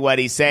exactly what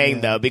he's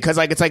saying though, because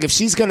like it's like if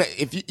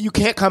you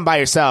can't come by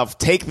yourself,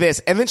 take this,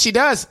 and then she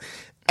does,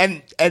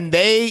 and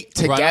they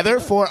together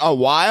for a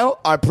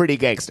while are pretty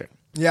gangster.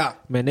 Yeah,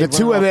 man, the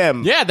two of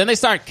them. Yeah, then they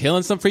start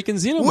killing some freaking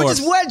xenomorphs. Which is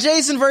what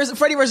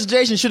Freddy versus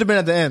Jason should have been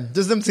at the end.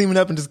 Just them teaming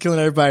up and just killing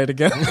everybody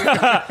together.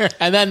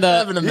 And then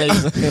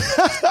amazing.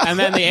 And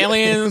then the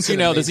aliens, the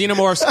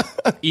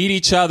xenomorphs eat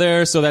each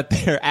other so that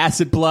their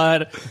acid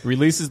blood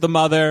releases the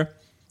mother,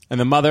 and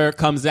the mother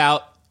comes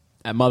out.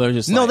 That mother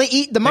just they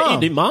eat the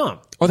mom. They eat the mom.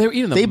 Oh, they were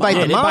eating the they mom. bite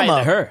the They mom biting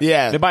up. her.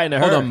 Yeah, they biting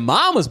her. Oh, the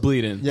mom was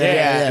bleeding.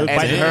 Yeah. And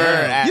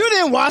her. You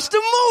didn't watch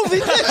the movie,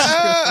 did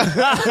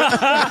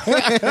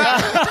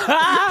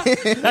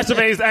you? That's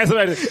amazing. I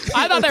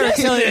thought they were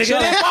killing each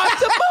other. Watch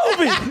the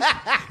movie.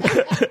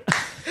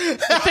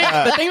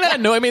 The thing that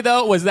annoyed me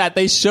though was that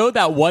they showed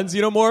that one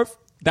xenomorph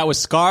that was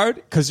scarred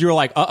because you were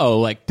like,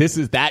 like this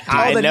is that dude.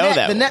 I know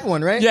that the net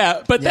one, right?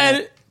 Yeah, but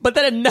then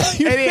it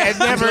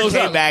never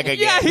came back again.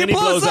 Yeah, he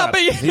blows up,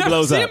 and you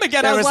never see him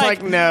again. I was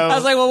like, no. I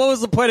was like, well, what was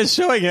the point of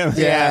showing him?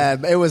 Yeah,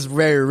 it was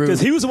very rude. Because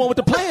he was the one with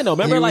the plan, though.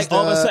 Remember, like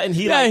all of a sudden,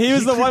 he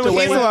was the one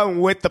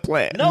with the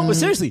plan. No, but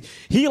seriously,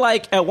 he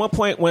like at one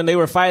point when they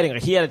were fighting,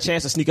 he had a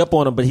chance to sneak up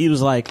on him, but he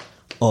was like,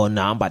 "Oh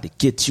no, I'm about to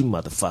get you,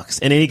 motherfuckers!"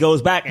 And then he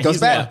goes back. And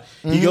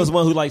he goes the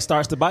one who like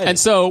starts to bite him. And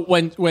so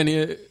when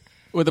the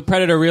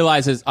Predator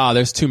realizes,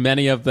 there's too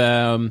many of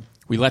them,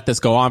 we let this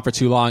go on for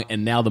too long,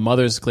 and now the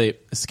mother's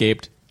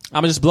escaped. I'm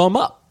gonna just blow him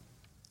up.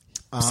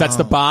 Sets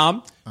the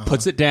bomb,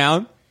 puts it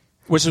down,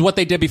 which is what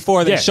they did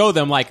before. They show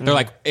them they're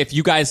like, if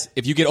you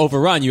get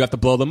overrun, you have to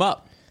blow them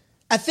up.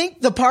 I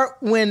think the part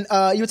when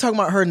you were talking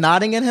about her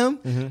nodding at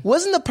him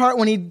wasn't the part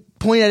when he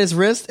pointed at his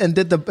wrist and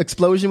did the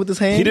explosion with his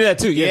hand. He did that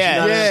too.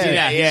 Yeah.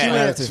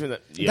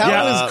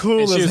 That was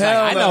cool as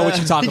hell. Like, I know what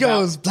you're talking about.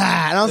 He goes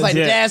blah, and I was like,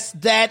 that's he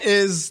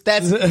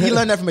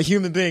learned that from a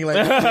human being.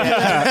 Like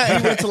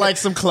he went to like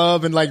some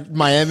club in like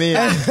Miami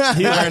and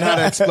he learned how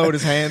to explode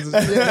his hands.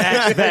 But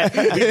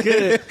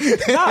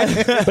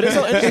it's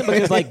so interesting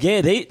because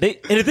they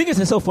and the thing is,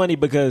 it's so funny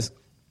because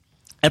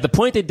at the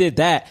point they did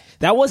that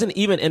wasn't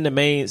even in the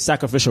main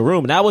sacrificial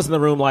room. That was in the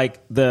room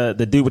like the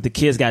dude with the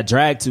kids got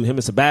dragged to, him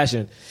and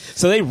Sebastian.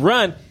 So they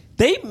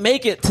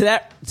make it to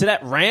that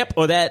ramp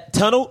or that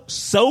tunnel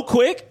so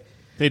quick.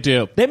 They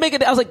do. They make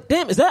it. I was like,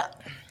 damn, yet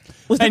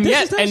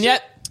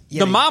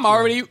the mom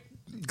already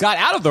got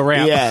out of the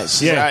ramp. Yeah.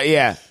 She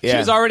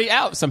was already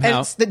out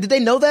somehow. Did they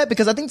know that?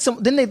 Because I think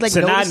didn't they like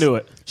Sanaa knew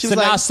it. She was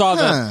like, saw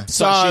the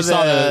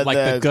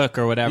gook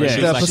or whatever. Yeah.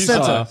 She was like,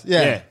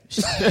 placenta.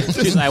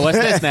 She's like, what's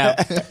this now?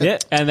 Yeah.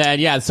 And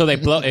then so they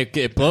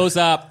it blows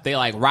up. They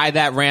like ride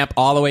that ramp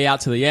all the way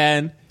out to the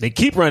end. They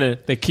keep running.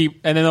 And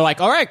then they're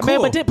like, all right,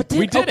 cool. Man, but then,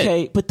 we did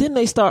it. But then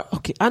they start.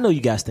 Okay, I know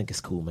you guys think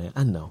it's cool, man.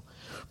 I know.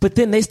 But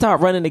then they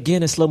start running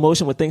again in slow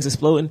motion with things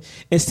exploding,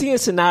 and seeing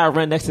Sanaa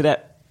run next to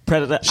that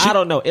Predator, I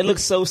don't know. It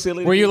looks so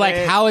silly. Were you like,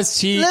 how is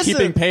she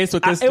keeping pace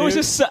with this dude? It was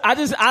just, I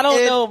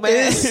don't know,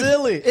 man. It's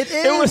silly.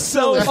 It was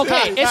so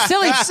okay. It's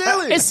silly.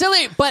 It's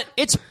silly, but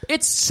it's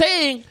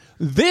saying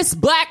this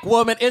black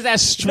woman is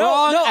as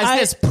strong as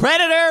this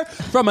predator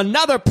from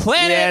another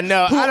planet. Yeah,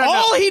 no, I don't know.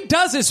 All he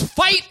does is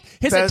fight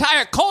his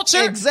entire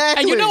culture.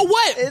 Exactly. And you know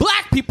what?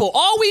 Black people,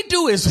 all we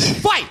do is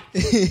fight.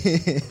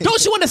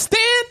 Don't you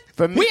understand?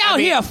 We out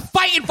here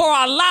fighting for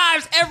our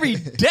lives every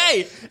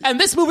day. And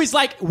this movie's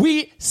like,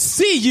 we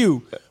see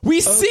you. We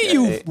see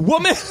you,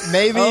 woman.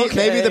 Maybe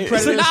the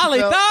Predators Sonali,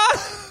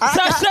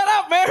 Shut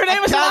up, man. Her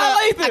name is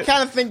Sonali. I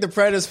kind of think the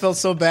Predators felt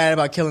so bad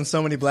about killing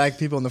so many black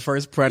people in the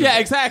first Predator. Yeah,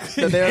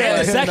 exactly.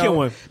 The second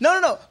one.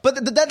 No. But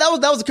that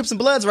was the Crips and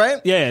Bloods, right?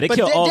 Yeah, they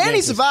killed all Danny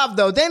gangsters. survived,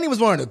 though. Danny was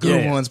one of the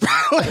good ones, bro.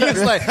 He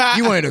was like,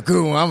 you ain't a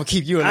good one. I'm going to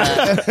keep you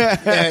alive.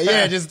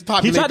 just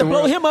populate He tried to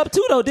blow him up,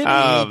 too, though, didn't he?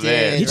 Oh,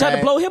 man. He tried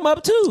to blow him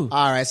up, too.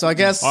 All right, so I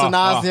guess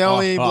Sanaa's the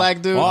only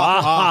black dude.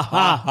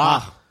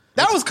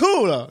 That was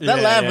cool though.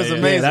 That laugh was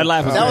amazing. Yeah, that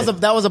laugh was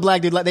that was a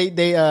black dude. Like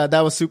that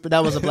was super.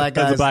 That was a black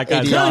guy. That was a black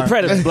guy. The only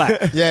Predator's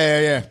black.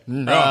 Yeah.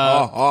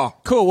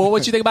 Cool. Well,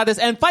 what you think about this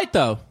end fight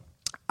though?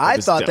 I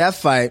thought that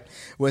fight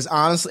was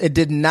honestly. It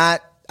did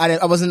not.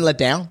 I wasn't let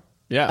down.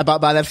 Yeah.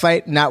 By that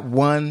fight, not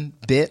one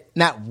bit.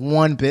 I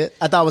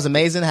thought it was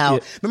amazing how.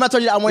 Remember I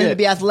told you I wanted him to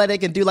be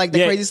athletic and do like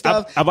the crazy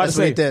stuff. I'm about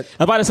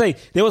to say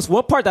there was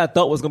one part that I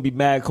thought was going to be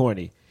mad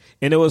corny.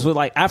 And it was with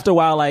like after a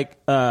while,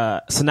 like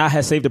Sanaa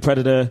had saved the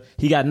Predator.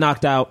 He got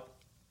knocked out.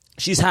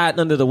 She's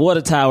hiding under the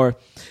water tower,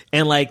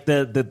 and like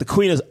the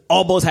queen is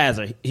almost has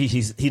her.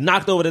 He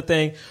knocked over the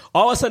thing.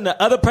 All of a sudden,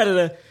 the other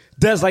Predator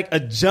does like a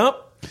jump.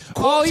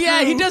 Oh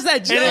yeah, he does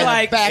that jump.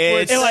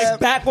 And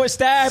backward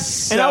stab.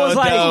 So and I was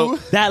like, dope.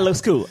 that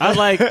looks cool. I was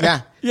like,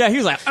 yeah. He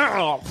was like,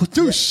 oh,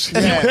 douche.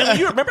 And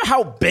you remember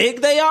how big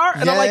they are?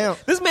 And I'm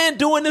like, this man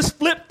doing this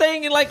flip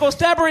thing and like gonna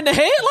stab her in the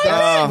head like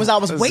that? Was I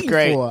was waiting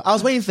for. I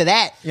was waiting for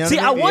that. You know See,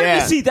 what I mean? I wanted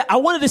to see that. I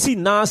wanted to see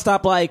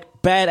nonstop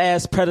like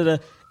badass Predator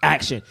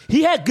action.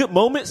 He had good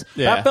moments,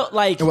 but I felt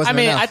like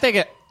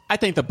I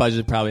think the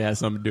budget probably has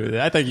something to do with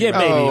it. I think maybe.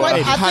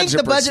 I think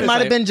the budget might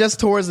have been just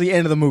towards the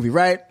end of the movie,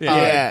 right?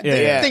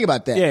 Think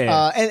about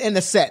that. And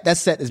the set. That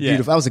set is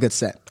beautiful. That was a good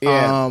set.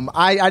 Yeah.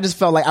 I just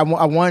felt like I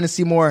wanted to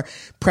see more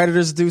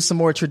Predators do some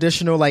more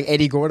traditional like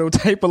Eddie Gordo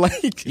type of like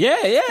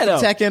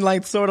Tekken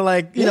like sort of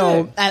like you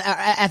know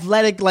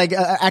athletic like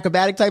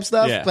acrobatic type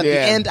stuff. Yeah. But at the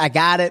end I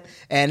got it,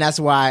 and that's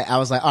why I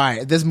was like, all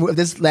right,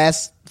 this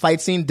last fight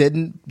scene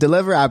didn't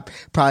deliver. I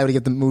probably would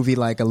give the movie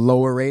like a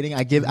lower rating.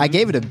 I gave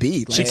it a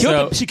B. Like, she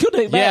killed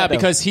it. Yeah,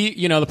 because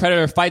the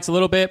Predator fights a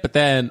little bit, but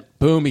then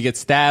boom, he gets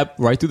stabbed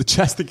right through the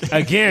chest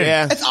again.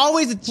 Yeah. It's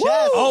always a chest.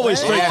 Always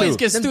straight Always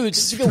through.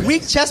 gets through.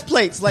 Weak chest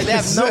plates. Like they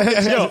have no good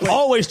chest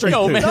Always straight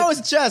through. man. No,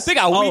 it's chest. They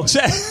got weak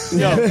chest.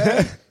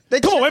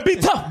 Come on, man, be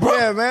tough, bro.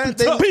 Yeah, man.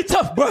 Be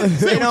tough, bro.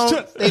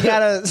 They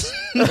got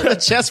a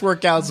chest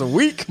workouts a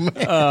week,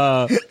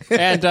 man.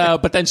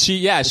 But then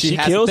she has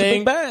kills the the thing.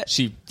 big bad.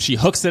 She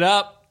hooks it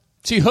up.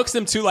 She hooks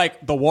him to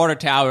like the water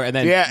tower and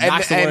then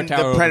knocks the water and tower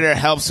the over. Predator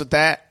helps with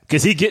that.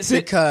 Because he gets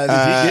it. Because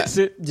he gets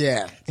it.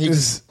 Yeah.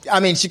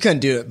 She couldn't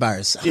do it by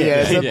herself.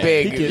 Yeah, it's a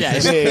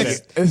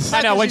big.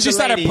 I know when she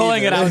started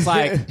pulling it, I was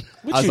like,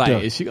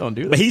 doing? is she gonna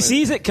do this? But he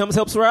sees it, comes,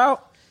 helps her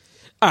out.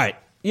 All right.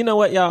 You know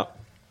what, y'all?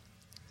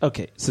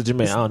 Okay, so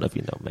Jermaine, I don't know if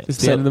you know, man. It's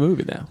the end of the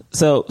movie now.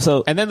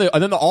 So and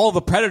then all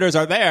the Predators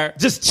are there,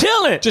 just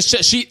chilling.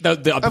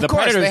 The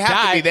Predators they have to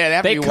die. be there. They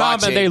have to be come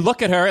watching. and they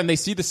look at her and they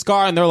see the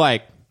scar and they're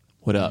like,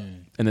 "What up?"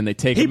 And then they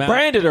take he him out.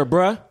 branded her,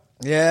 bruh.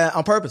 Yeah,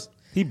 on purpose.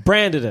 He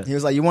branded her. He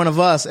was like, "You one of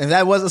us," and if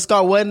that was a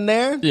scar wasn't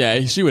there. Yeah,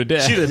 she would have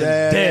dead. She'd have been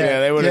dead. Yeah,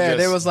 they would have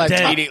they was like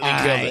immediately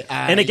killed it.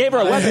 And they gave her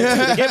a weapon.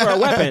 Too. They gave her a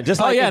weapon, just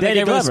like they Danny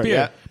gave her the Glover. spear.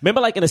 Yeah.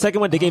 Remember, like in the second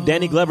one, they gave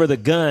Danny Glover the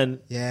gun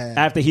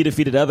after he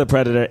defeated the other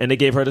Predator, and they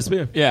gave her the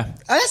spear. Yeah,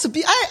 I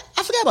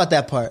forgot about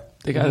that part.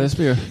 they got the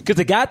spear Because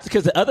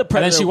the other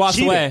Predator. and then she walked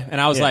cheated. away,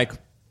 and I was like,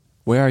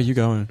 "Where are you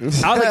going?"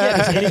 I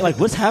was like,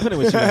 what's happening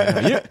with you right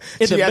now? You're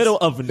in the middle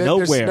of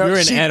nowhere. You're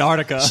in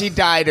Antarctica. She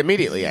died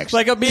immediately,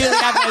 actually. Like immediately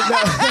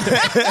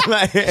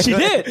after She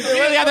did.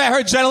 Immediately after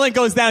her adrenaline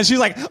goes down, she's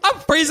like, "I'm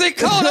freezing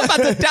cold. I'm about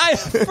to die of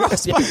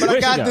frostbite." But I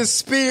got this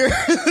spear.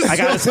 I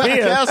got a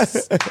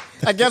spear.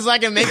 I guess I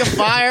can make a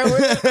fire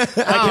with it.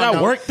 Can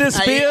I work this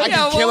spear? I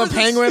can kill a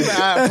penguin,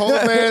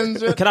 polar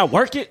bear. Can I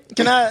work it?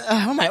 Can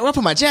I? Where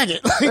put my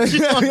jacket? Where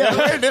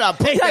did I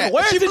put that?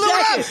 Where's She the blew it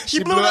jacket? up.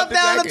 She blew it up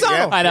down the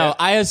tunnel. I know.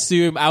 I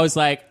assume. I was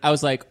like,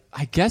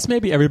 I guess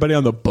maybe everybody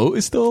on the boat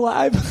is still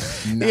alive.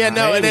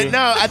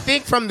 I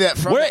think from the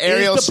Where is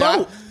aerial the shot.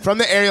 boat? From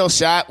the aerial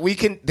shot,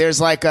 there's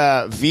like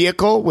a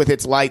vehicle with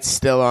its lights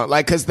still on,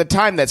 like because the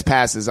time that's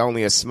passed is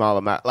only a small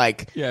amount.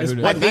 Like, Yeah, It's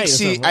who one knows? night or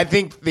something, right? I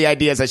think the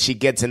idea is that she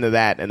gets into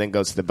that and then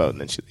goes to the boat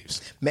and then she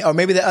leaves. Or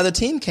maybe the other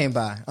team came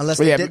by. Unless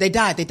Well, they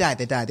died. The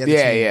other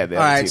Yeah, team. yeah, the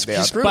All other right, team, they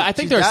are. screwed. But I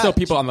think She there are still died.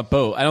 people on the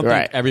boat. I don't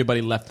Right. think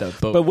everybody left the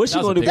boat. But what's she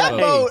That was gonna a do? big That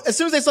boat. boat, as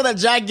soon as they saw that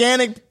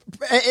gigantic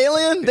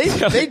alien, they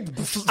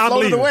floated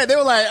leaving. away. They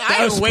were like,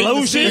 I ain't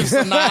waiting to see if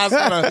Sanaa's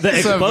gonna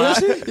The survive.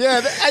 explosion? Yeah,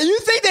 and you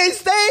think they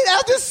stayed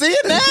after seeing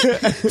that?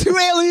 Two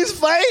aliens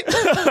fight?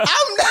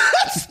 I'm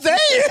not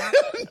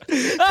staying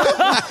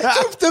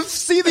to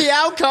see the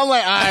outcome.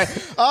 Like,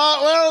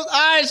 all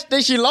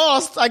right, she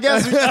lost. I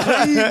guess we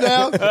should leave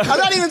now. I'm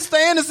not even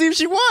staying to see if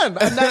she won.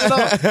 Not at all.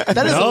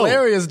 That is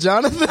hilarious,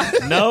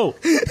 Jonathan. No.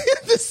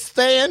 This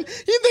staying?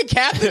 You think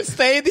Captain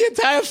stayed the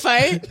entire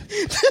fight?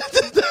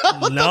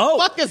 What No.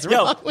 the fuck is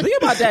wrong with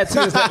think about that too.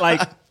 Is that like,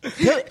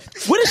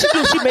 what does she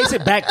do? She makes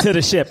it back to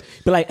the ship.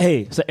 Be like,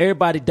 hey, so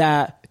everybody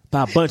died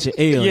by a bunch of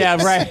aliens.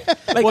 Yeah, right.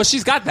 Well,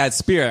 she's got that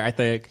spear, I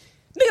think.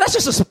 Nigga, that's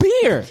just a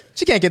spear.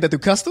 She can't get that through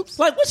customs.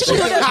 Like, what she gonna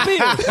do with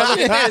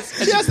that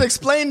spear? She has to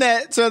explain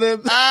that to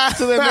the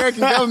American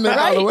government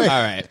all the way.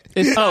 All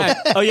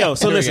right.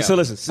 So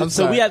listen.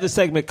 So we have this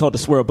segment called The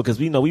Swirl because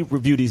we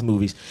review these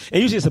movies.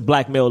 And usually it's a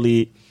black male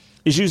lead.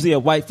 It's usually a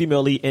white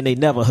female lead, and they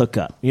never hook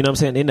up. You know what I'm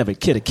saying? They never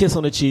get a kiss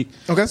on the cheek.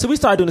 Okay. So we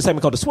started doing a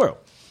segment called The Swirl.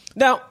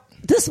 Now,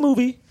 this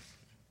movie,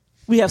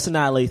 we have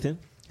Sanaa Lathan,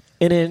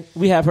 and then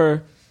we have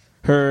her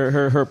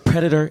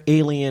predator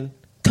alien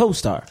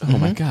co-star. Oh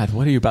my God,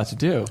 what are you about to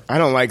do? I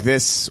don't like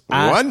this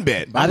one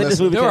bit. I think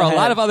this movie there were a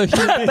lot of other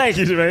human Thank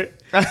you, Jermaine.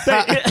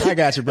 I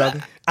got you,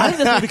 brother. I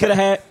think this movie could have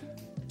had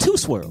 2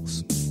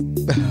 swirls.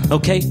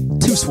 Okay? 2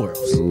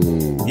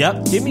 swirls.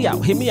 Yep. Hit me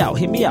out.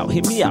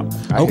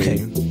 Okay.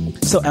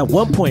 So at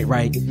one point,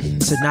 right,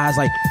 Sanaa's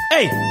like,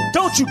 hey,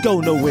 don't you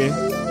go nowhere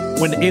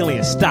when the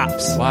alien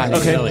stops. Why?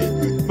 Okay.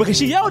 Alien? Because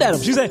she yelled at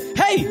him. She said,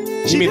 hey.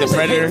 You mean the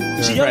predator?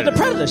 She yelled at the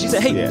predator. She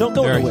said, hey, don't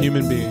go They're nowhere. a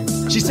human being.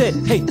 She said,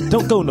 hey,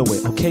 don't go nowhere,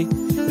 okay?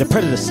 The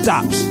predator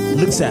stops,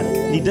 looks at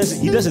him. He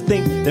does a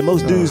thing that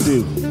most dudes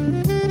do.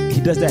 He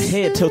does that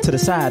head tilt to the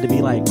side to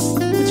be like,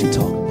 what you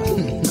talking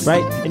about?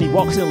 Right? And he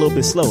walks in a little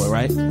bit slower,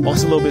 right?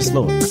 Walks a little bit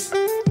slower.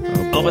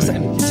 All of a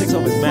sudden, he takes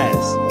off his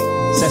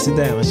mask, sets it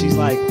down, and she's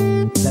like,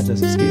 that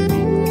doesn't scare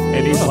me.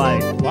 And he's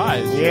like, why?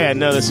 Yeah,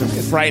 no, there's some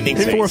frightening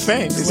things. Four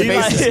fangs.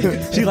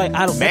 She's like,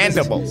 I don't.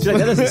 Mandibles. She's like,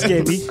 that doesn't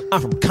scare me.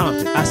 I'm from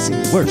Compton. I see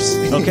worse.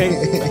 Okay.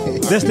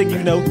 Next thing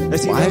you know,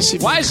 Why is she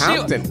from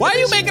Compton? Why are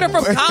you making her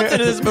from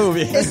Compton in this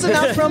movie? Is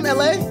Sanaa from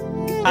LA?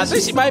 I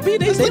think she might be.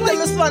 Let's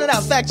find it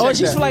out. Fact check. Oh,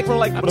 she's from like. I'm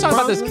talking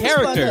about this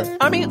character.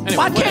 I mean, Anyway,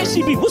 why can't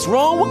she be? What's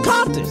wrong with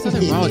Compton? There's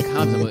nothing wrong with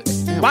Compton.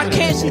 Why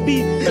can't she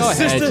be a Go ahead,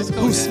 sister just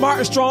go who's ahead. smart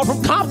and strong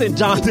from Compton,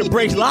 Jonathan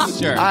Braylock?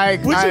 Sure.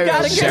 What you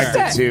got against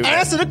that? Too.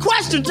 Answer the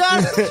question,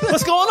 John.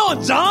 What's going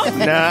on, John?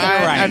 No,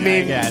 I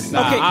mean, yes.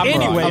 Okay.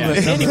 Anyway.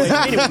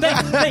 Thank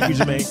you,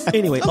 Jermaine.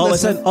 Anyway, all of a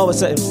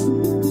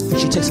sudden,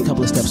 she takes a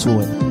couple of steps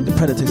forward. The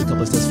predator takes a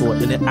couple of steps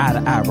forward, and they're eye to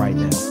eye right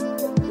now.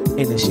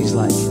 And then she's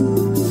like,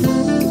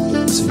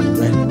 "So you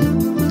ready?"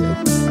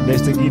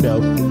 Next thing you know,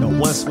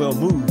 one swell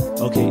move.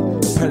 Okay,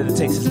 the predator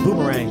takes his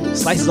boomerang,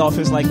 slices off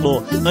his like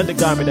little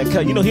undergarment that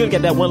cut. You know, he only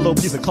got that one little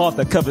piece of cloth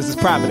that covers his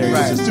private area,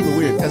 Right. which is super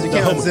weird. Because you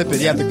can't unzip it.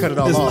 You have to cut it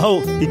all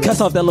off. He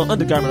cuts off that little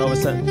undergarment all of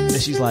a sudden.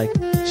 And she's like,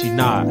 she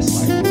nods,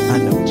 like, I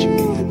know what you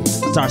mean.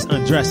 Starts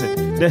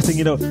undressing. Next thing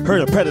you know, her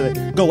and the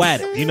predator go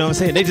at it. You know what I'm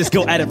saying? They just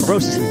go at it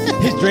ferociously.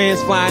 His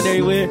dreads flying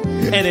everywhere.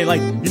 And then,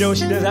 like, you know what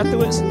she does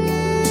afterwards?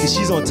 Because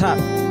she's on top.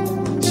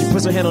 She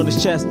puts her hand on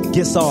his chest,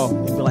 gets off,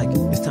 and be like,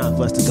 it's time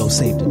for us to go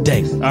save the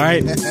day. All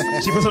right?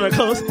 She puts on her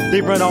clothes.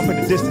 They run off in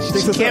the distance.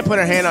 She can't put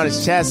her hand on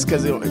his chest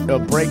because it'll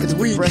break his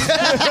weak. There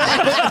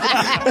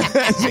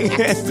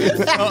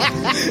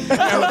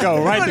we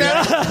go, right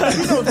there.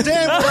 You know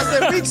damn well that's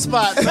their weak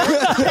spot. Man.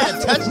 You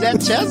can't touch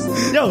that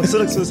chest. Yo,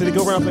 so they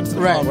go around into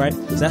the wall, right?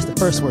 So that's the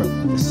first swirl.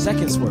 The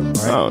second swirl,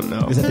 right? Oh,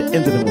 no. Is at the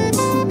end of the movie.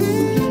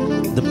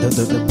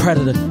 The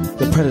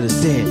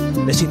predator's dead.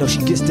 Then she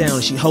gets down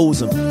and she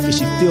holds him and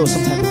she feels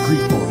some type of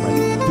grief for him,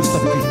 right? Feels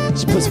some type of grief.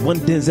 She puts one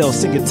Denzel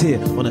Singer tear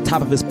on the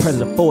top of his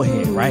predator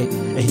forehead, right?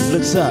 And he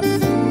looks up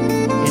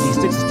and he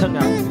sticks his tongue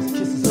out and he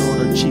kisses her on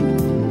her cheek,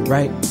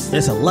 right? And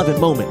it's a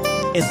loving moment.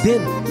 And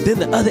then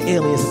the other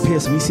aliens appear,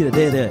 so we see that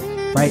they're there,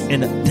 right?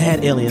 And the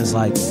dad alien's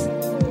like,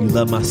 you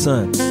love my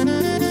son.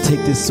 Take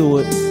this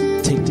sword,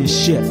 take this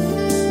ship,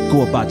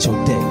 go about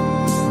your day.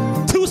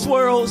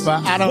 Swirls,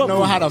 but I don't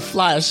know how to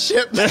fly a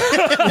ship. I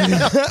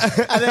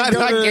didn't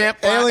go to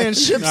alien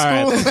ship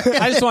school. Right.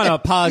 I just want to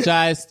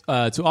apologize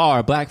to all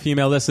our black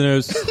female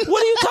listeners.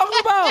 What are you talking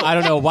about? I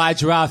don't know why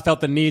Gerard felt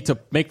the need to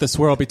make the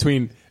swirl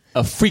between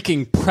a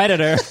freaking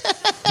predator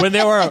when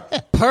there were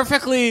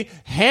perfectly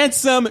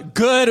handsome,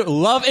 good human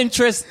love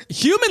interest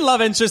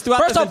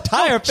throughout this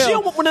entire film. She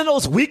don't want one of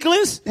those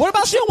weaklings. What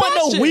about she? Don't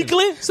want no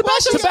weakling.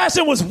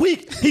 Sebastian was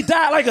weak. He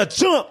died like a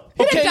chump.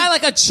 He didn't die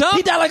like a chump.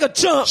 He died like a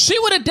chump. She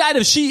would have died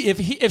if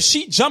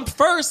she jumped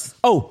first.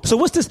 Oh, so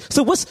what's this?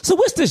 So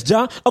what's this,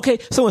 John? Okay,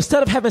 so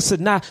instead of having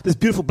Sanaa, this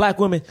beautiful black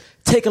woman,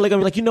 take a look at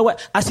me like, you know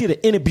what? I see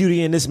the inner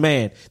beauty in this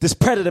man, this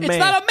predator man. It's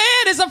not a man.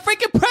 It's a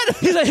freaking predator.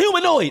 He's a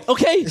humanoid.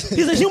 Okay,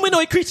 he's a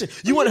humanoid creature.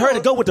 You want her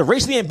to go with the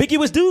racially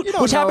ambiguous dude,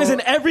 which happens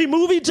in every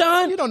movie,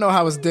 John? You don't know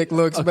how his dick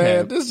looks,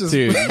 man. This just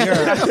dude, you're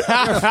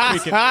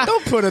freaking.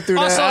 Don't put it through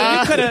also,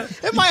 that. You could have.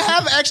 It might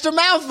have extra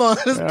mouth on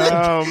his dick.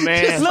 Oh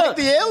man! Just like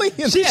the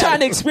alien. She's trying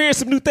to experience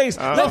some new things.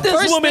 Let this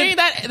First woman. thing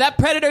that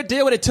predator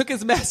did when it took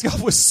his mask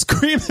off was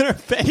scream in her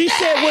face. He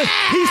said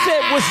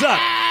what's up.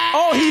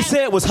 All he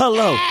said was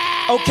hello.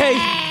 Okay.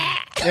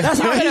 That's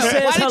how he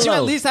says Why didn't you hello.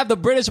 at least have the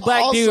British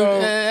black dude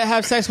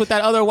have sex with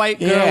that other white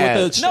girl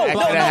with the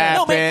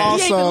No, man.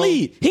 He ain't the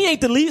lead. He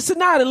ain't the lead.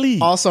 Sanaa the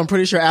lead. Also, I'm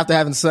pretty sure after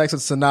having sex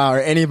with Sanaa or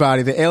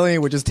anybody, the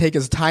alien would just take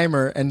his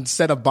timer and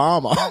set a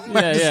bomb off.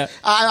 Yeah.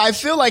 I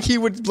feel like he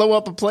would blow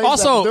up a place.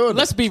 after Also, doing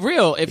let's be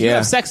real. If you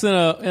have sex in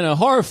a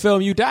horror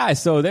film, you die.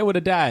 So they would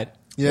have died.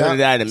 Yeah. They would have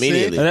died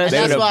immediately. See? And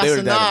that's why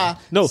died.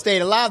 Sanaa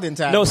stayed alive the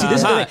entire No, time. see,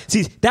 this is the thing.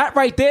 See, that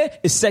right there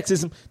is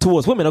sexism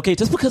towards women. Okay,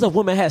 just because a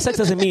woman has sex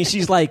doesn't mean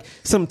she's like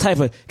some type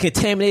of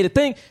contaminated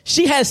thing.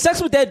 She had sex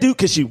with that dude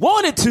because she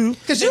wanted to.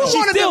 Because you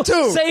wanted them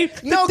to.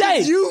 Saved No, the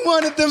day. you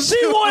wanted them to.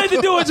 She wanted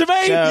to do it,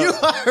 Jermaine. You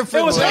are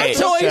It was her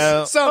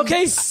choice.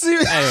 Okay, she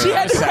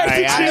had the right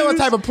to choose. I know what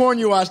type of porn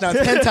you watch now. It's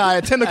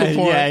hentai, tentacle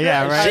porn.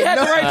 Yeah, right. She had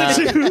the right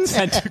to choose.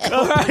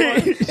 Tentacle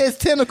Right. It's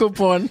tentacle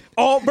porn.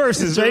 All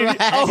verses, baby.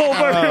 All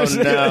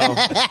verses. No.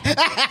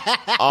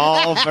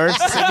 All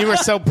verses. And you were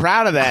so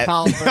proud of that.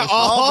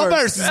 All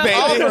verses,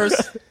 baby.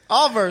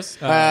 All verse.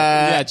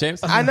 Yeah,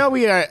 James. I know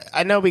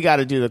we got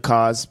to do the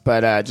cause,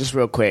 but just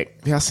real quick,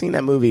 have y'all seen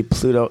that movie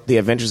Pluto, The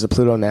Adventures of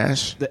Pluto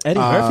Nash? The Eddie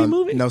Murphy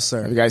movie? No,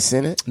 sir. Have you guys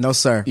seen it? No,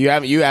 sir. You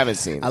haven't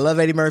seen it. I love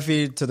Eddie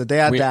Murphy to the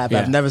day I die, but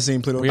I've never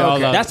seen Pluto. We all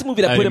love That's the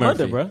movie that Eddie put him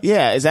Murphy. under, bro.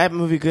 Yeah, is that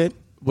movie good?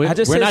 We're I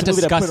just not said it's a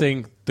movie that put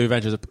discussing the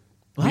Adventures of.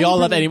 Why We you all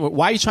love bringing- Eddie.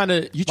 Why are you trying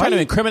to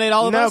incriminate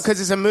all of No, us? because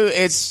it's a movie.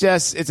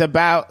 It's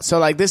about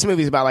this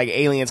movie's about like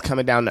aliens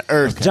coming down to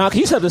Earth, John, can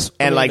you tell this?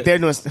 and like they're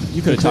doing.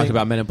 You could have talked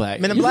about Men in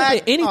Black. Men in You Black. can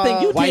say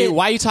anything you Why can.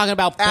 are you talking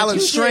about Alan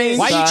you- Strange.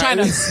 Why are you trying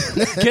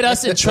to get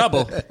us in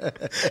trouble?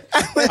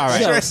 All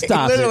right, Yo,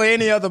 stop Literally it.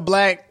 any other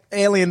black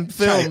alien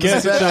film. Get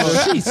us in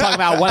trouble. He's talking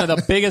about one of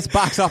the biggest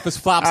box office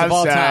flops I'm of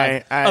all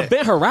sorry. time.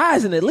 Event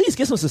Horizon, at least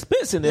get some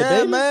suspense in there, Yeah,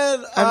 baby.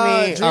 man.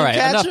 I mean, all right,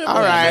 enough. Dreamcatcher.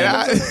 All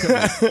right,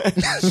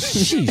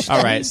 Sheesh.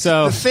 All right,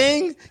 so The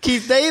Thing.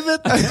 Keith David.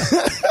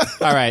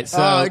 all right,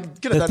 so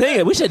The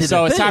thing, we should have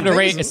so did it's the time thing. to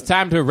rate. It's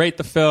time to rate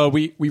the film.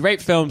 We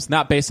rate films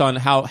not based on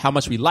how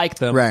much we like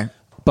them, Right.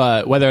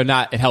 but whether or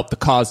not it helped the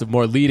cause of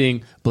more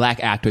leading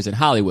black actors in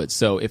Hollywood.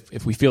 So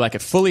if we feel like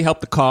it fully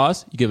helped the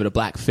cause, you give it a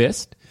black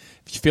fist.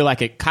 If you feel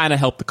like it kind of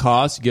helped the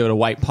cause, you give it a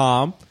white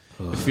palm.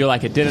 If you feel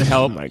like it didn't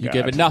help, you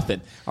give it nothing.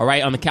 All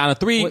right, on the count of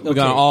three, we're going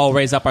to all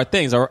raise up our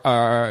things,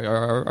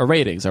 our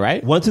ratings, all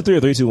right? 1, 2, 3,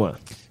 or 3, 2, 1.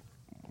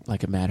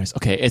 Like it matters.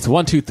 Okay, it's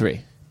 1, 2, 3.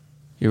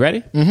 You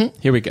ready? Mm-hmm.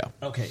 Here we go.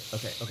 Okay.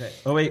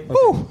 Oh, wait. Okay.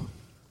 Woo!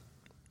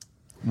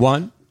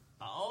 1.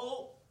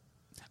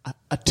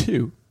 A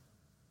 2.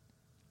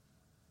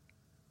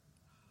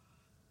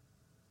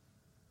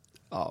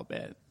 Oh,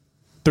 man.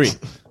 3.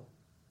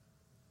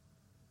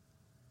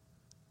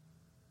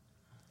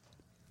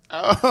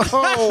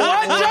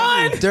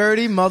 John!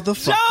 Dirty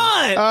motherfucker.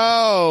 John!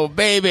 oh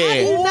baby. I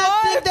did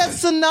not think that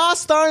Sanaa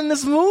starring in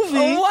this movie.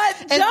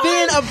 What, And John?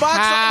 being a box office,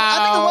 I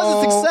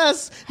think it was a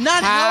success.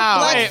 Not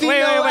help black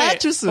female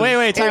actresses.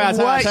 Wait, time out.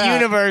 What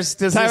universe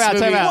does this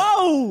movie?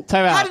 Whoa!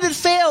 Time out. How did it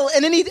fail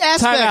in any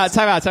aspect?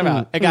 Time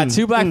out. It got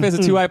 2 black fists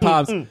and 2 white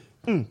palms.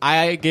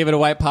 I gave it a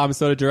white palm, and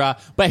so did Gerard.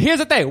 But here's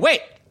the thing.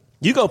 Wait.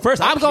 You go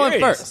first. I'm going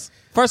curious. first.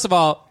 First of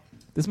all,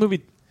 this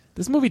movie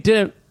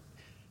didn't.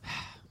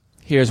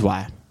 Here's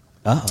why.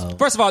 Uh-oh.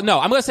 First of all, no,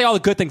 I'm going to say all the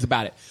good things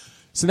about it.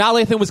 Sanaa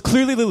Lathan was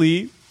clearly the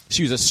lead.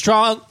 She was a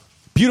strong,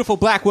 beautiful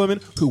black woman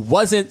who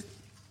wasn't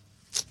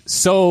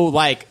so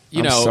like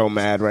I'm so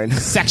mad right now.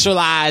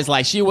 sexualized.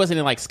 Like she wasn't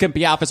in like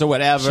skimpy outfits or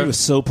whatever. She was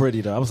so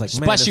pretty, though. I was like,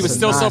 man, but she was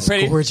still so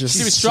pretty. gorgeous.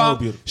 She was So strong.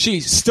 beautiful.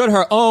 She stood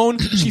her own.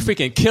 She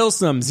freaking killed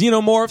some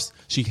xenomorphs.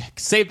 She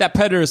saved that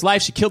predator's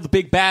life. She killed the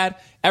big bad.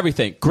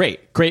 Everything.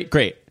 Great.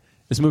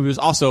 This movie was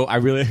also, I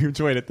really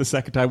enjoyed it the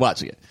second time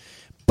watching it.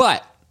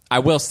 But I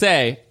will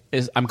say,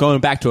 I'm going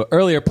back to an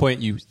earlier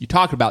point you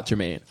talked about,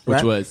 Jermaine, which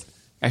Right. was,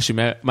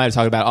 actually might have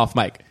talked about it off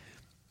mic.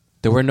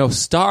 There were no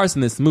stars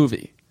in this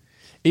movie.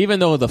 Even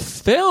though the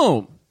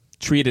film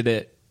treated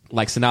it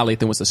like Sanaa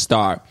Lathan was a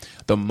star.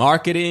 The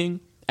marketing,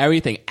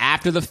 everything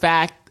after the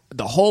fact,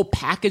 the whole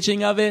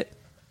packaging of it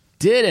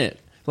didn't.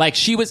 Like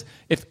she was,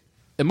 if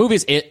the movie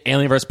is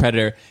Alien vs.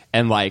 Predator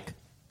and like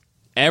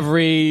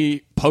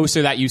every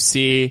poster that you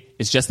see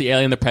is just the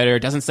alien, the predator.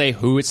 It doesn't say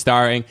who it's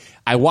starring.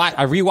 I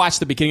rewatched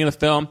the beginning of the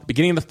film.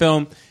 Beginning of the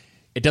film,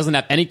 it doesn't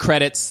have any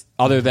credits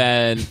other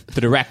than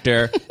the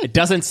director. It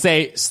doesn't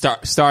say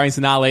starring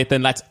Sanaa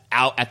Lathan. That's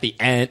out at the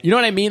end. You know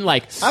what I mean?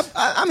 Like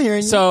I'm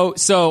hearing you.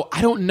 So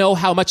I don't know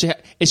how much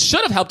it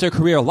should have helped her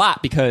career a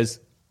lot because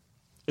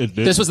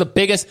this was the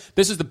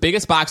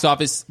biggest box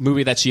office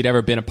movie that she'd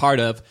ever been a part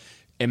of.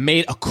 It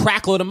made a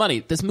crack load of money.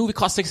 This movie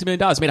cost $60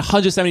 million. It made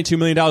 $172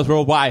 million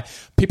worldwide.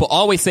 People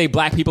always say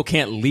black people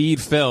can't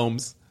lead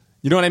films.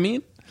 You know what I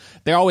mean?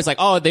 They're always like,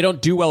 oh, they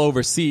don't do well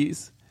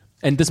overseas.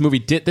 And this movie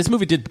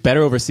did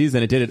better overseas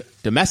than it did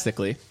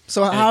domestically.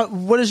 So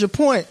what is your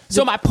point?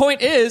 So my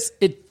point is,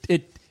 it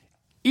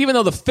even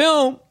though the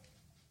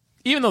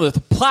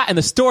plot and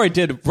the story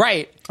did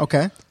right,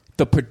 Okay.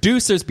 the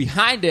producers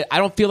behind it, I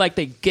don't feel like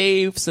they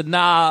gave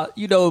Sanaa,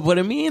 you know what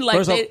I mean?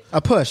 Like A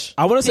push.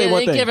 I want to say they one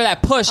didn't thing. give her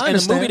that push, I and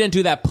the movie understand. didn't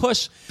do that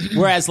push.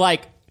 Whereas,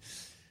 like,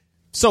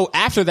 So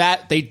after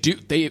that, they do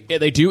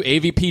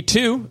AVP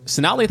 2.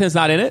 Sanaa Lathan's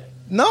not in it.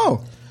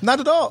 No, not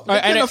at all. They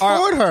couldn't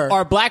afford her.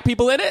 Are black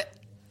people in it?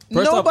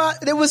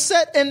 Nobody. It was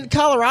set in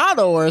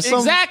Colorado or something.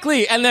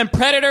 Exactly. And then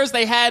Predators,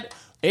 they had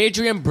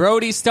Adrian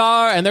Brody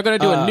star, and they're going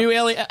to do a new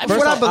Alien.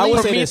 First off, I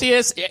believe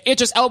Prometheus.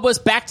 Idris Elba's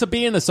back to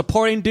being the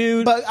supporting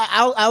dude. But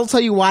I'll tell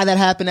you why that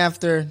happened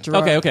after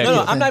Gerard. Okay.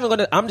 No, I'm not even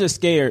gonna. I'm just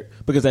scared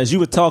because as you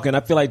were talking,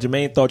 I feel like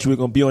Jermaine thought you were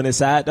gonna be on his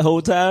side the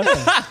whole time.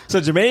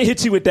 So Jermaine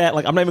hit you with that.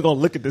 Like I'm not even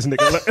gonna look at this nigga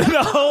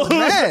the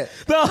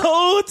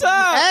whole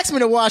time. Asked me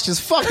to watch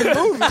this fucking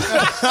movie. the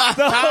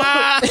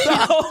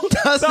whole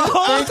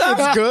time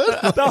it's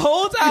good. The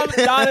whole time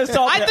John is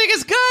talking. I think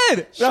it's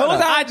good. The whole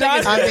time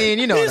John. I mean,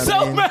 you know, he's what I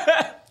so mean.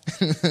 mad.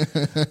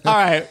 All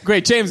right,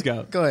 great. James,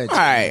 go. Go ahead. All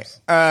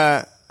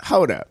right.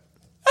 Hold up.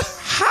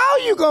 How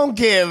you gonna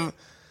give?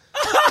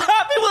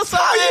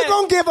 How you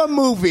gonna give a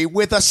movie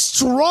with a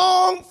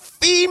strong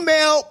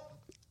female,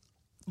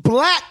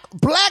 black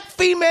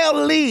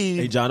female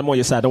lead? Hey John, I'm on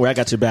your side. Don't worry, I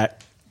got your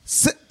back.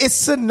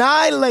 It's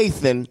Sanaa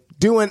Lathan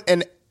doing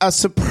a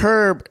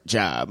superb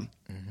job.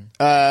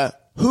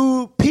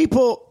 Who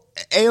people,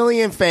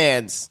 Alien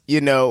fans,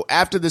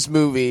 after this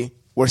movie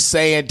were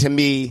saying to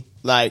me,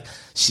 like,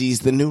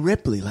 she's the new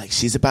Ripley. Like,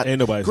 she's about. Ain't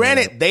nobody.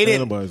 Granted, they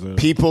didn't.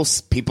 People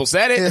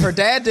said it. Her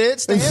dad did.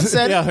 Stan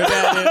said it. Yeah, her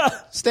dad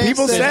did.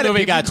 People said it.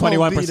 Movie got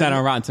 21%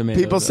 on Rotten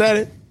Tomatoes. People said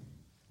it.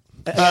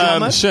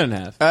 Shouldn't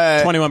have.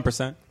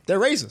 21%. They're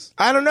racist.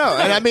 I don't know,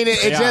 and I mean,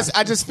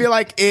 I just feel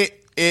like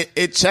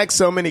it checks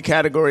so many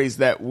categories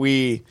that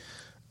we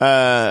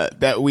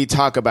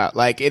talk about.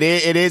 Like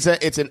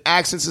it's an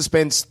action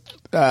suspense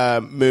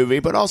movie,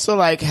 but also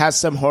like has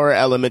some horror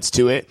elements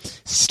to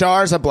it.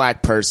 Stars a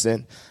black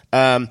person.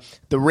 The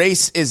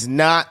race is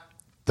not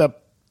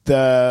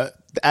the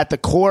at the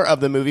core of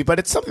the movie, but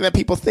it's something that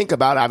people think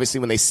about, obviously,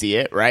 when they see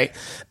it, right?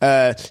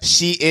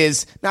 She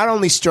is not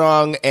only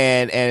strong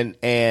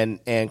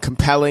and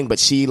compelling, but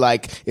she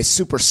is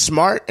super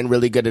smart and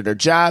really good at her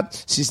job.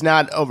 She's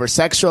not over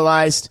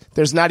sexualized.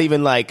 There's not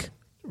even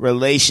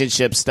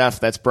relationship stuff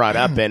that's brought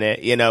up in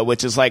it,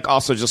 which is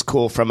also just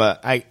cool from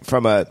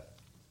a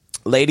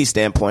lady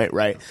standpoint,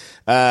 right?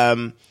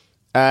 And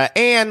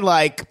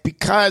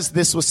because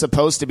this was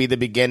supposed to be the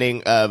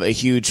beginning of a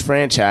huge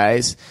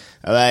franchise,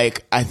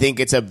 I think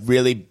it's a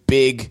really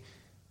big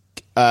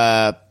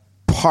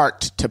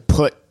part to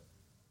put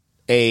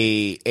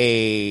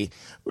a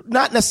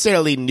not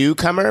necessarily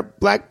newcomer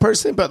black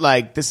person, but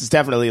this is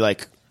definitely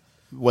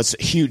was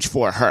huge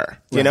for her,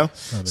 you know.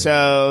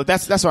 So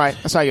that's why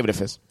I give it a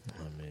fist.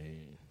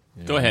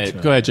 Go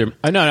ahead, Jim.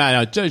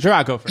 No,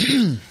 Gerard, go for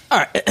it. All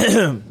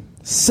right.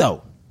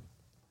 So,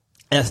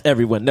 as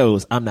everyone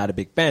knows, I'm not a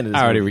big fan of this.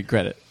 I already movie.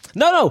 regret it.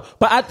 No,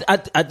 but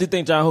I do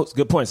think John Holt's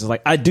good points. It's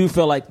I do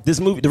feel like this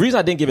movie, the reason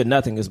I didn't give it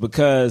nothing is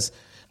because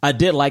I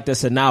did like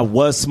this, and Sanaa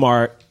was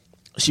smart.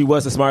 She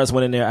was the smartest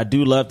one in there. I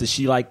do love that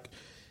she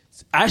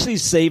actually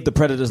saved the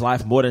Predator's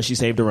life more than she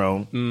saved her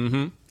own.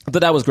 Mm-hmm. I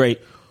thought that was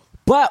great.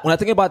 But when I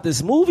think about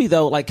this movie,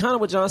 though, kind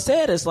of what John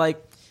said is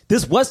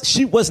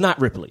she was not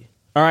Ripley.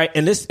 All right,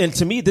 and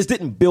to me, this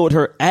didn't build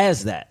her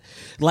as that.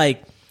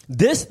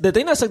 The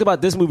thing that sucked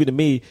about this movie to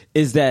me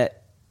is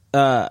that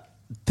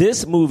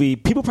this movie,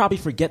 people probably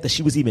forget that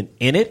she was even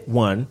in it,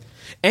 one.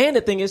 And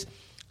the thing is,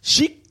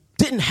 she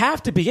didn't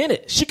have to be in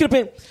it. She could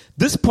have been.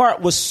 This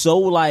part was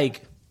so I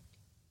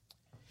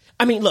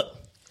mean, look.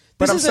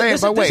 But I'm saying,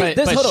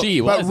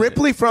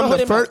 Ripley from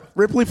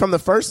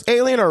the first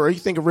Alien, or are you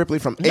thinking Ripley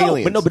from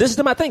Aliens? But this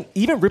is my thing.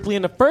 Even Ripley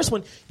in the first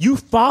one, you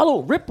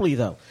follow Ripley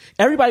though.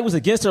 Everybody was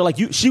against her.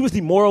 She was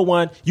the moral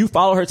one. You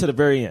follow her to the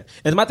very end.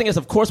 And my thing is,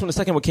 of course, when the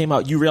second one came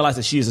out, you realize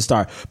that she is a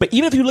star. But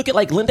even if you look at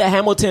Linda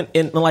Hamilton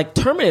in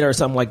Terminator or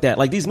something like that,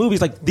 these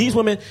movies, these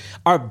women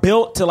are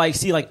built to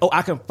see oh,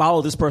 I can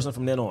follow this person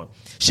from then on.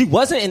 She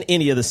wasn't in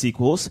any of the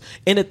sequels.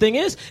 And the thing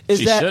is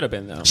she should have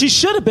been though. She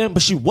should have been,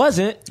 but she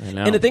wasn't. I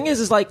know. And the thing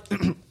is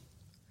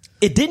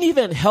it didn't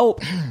even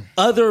help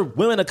other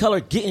women of color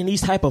get in these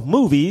type of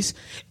movies.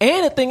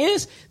 And the thing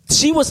is,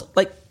 she was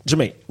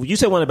Jermaine, you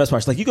said one of the best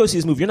parts. You go see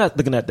this movie, you're not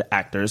looking at the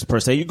actors per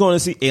se. You're going to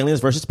see Aliens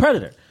versus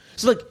Predator.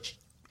 So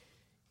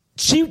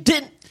you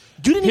didn't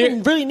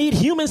even really need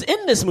humans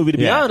in this movie, to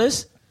be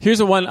honest. Here's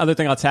the one other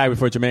thing I'll tag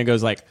before Jermaine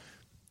goes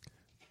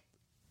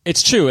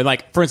it's true.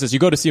 And for instance, you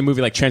go to see a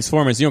movie like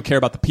Transformers, you don't care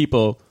about the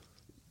people.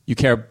 You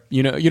care,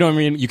 you know what I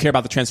mean? You care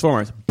about the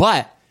Transformers.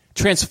 But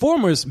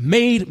Transformers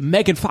made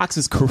Megan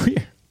Fox's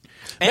career.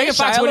 Megan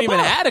Fox wouldn't even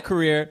had a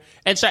career,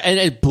 and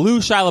it blew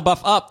Shia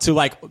LaBeouf up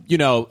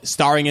to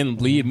starring in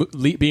being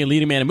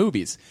leading man in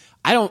movies.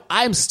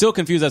 I'm still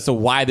confused as to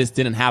why this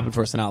didn't happen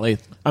for Sanaa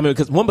Lathan. I mean,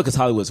 because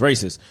Hollywood's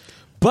racist.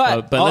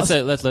 But let's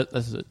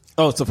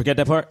so forget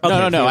that part.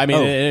 Okay, no. I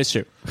mean, it is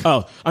true.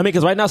 I mean,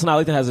 because right now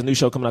Sanaa Lathan has a new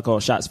show coming out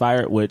called Shots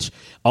Fired, which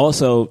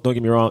also, don't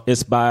get me wrong,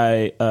 it's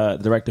by the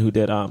director who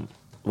did Love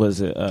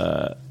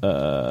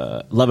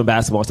and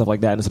Basketball and stuff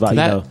like that. And it's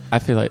about I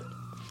feel like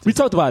we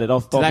talked about it.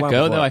 Did that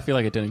go though? I feel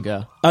like it didn't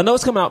go. No,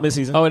 it's coming out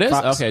mid-season. Oh, it is.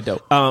 Fox. Okay,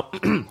 dope.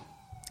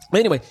 But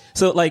anyway,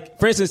 so like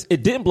for instance,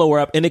 it didn't blow her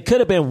up, and it could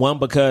have been one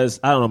because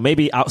I don't know,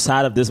 maybe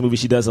outside of this movie,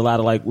 she does a lot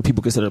of like what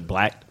people consider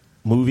black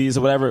movies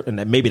or whatever,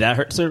 and maybe that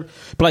hurts her.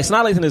 But like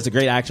Sanaa Lathan is a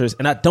great actress,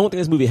 and I don't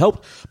think this movie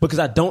helped because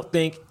I don't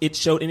think it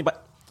showed anybody.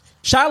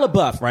 Shia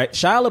LaBeouf, right?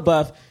 Shia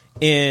LaBeouf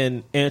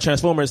in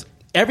Transformers.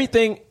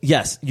 Everything,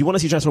 yes, you want to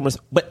see Transformers,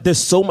 but there's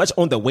so much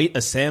on the weight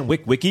of Sam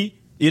Witwicky.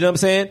 You know what I'm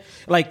saying?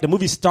 Like the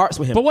movie starts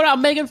with him. But what about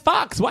Megan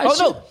Fox? Why?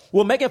 No.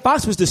 Well, Megan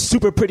Fox was the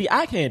super pretty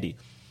eye candy.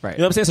 Right. You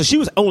know what I'm saying? So she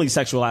was only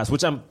sexualized,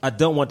 which I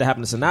don't want to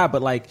happen to Sanaa,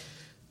 but like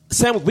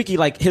Sam Witwicky,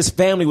 like his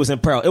family was in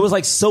peril. It was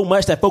like so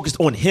much that focused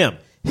on him,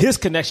 his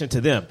connection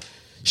to them.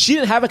 She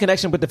didn't have a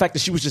connection with the fact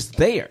that she was just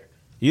there.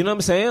 You know what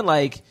I'm saying?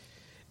 Like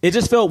it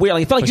just felt weird.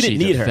 Like it felt like you didn't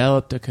need her. She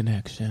developed a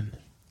connection.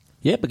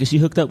 Yeah, because she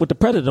hooked up with the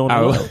Predator on the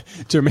road.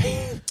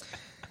 Jermaine.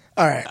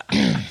 All right.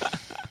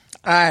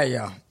 All right,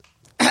 y'all.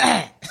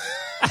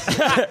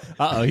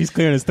 Uh-oh, he's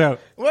clearing his throat.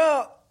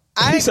 Well,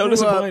 I He's so grew up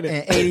disappointed.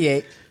 in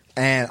 88,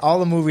 and all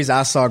the movies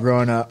I saw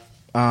growing up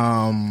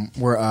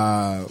were,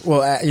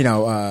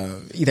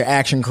 either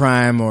action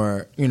crime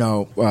or, it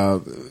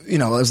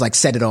was like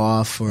Set It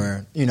Off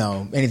or,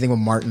 anything with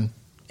Martin.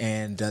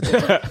 And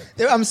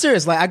I'm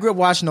serious. Like I grew up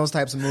watching those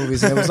types of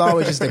movies, and it was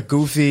always just a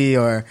goofy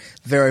or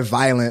very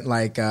violent,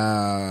 like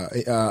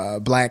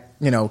black,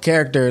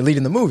 character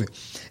leading the movie.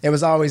 It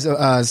was always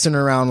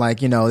centered around like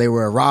they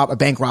were a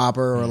bank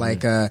robber or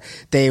like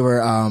they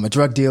were a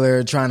drug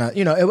dealer trying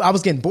to I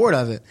was getting bored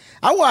of it.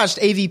 I watched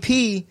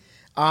AVP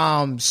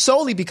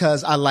solely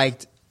because I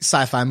liked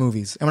sci-fi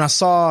movies, and when I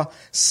saw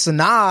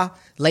Sanaa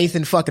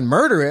Lathan fucking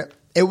murder it.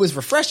 It was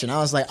refreshing. I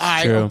was like, all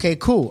right, okay,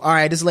 cool. All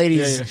right, this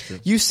lady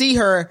you see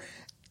her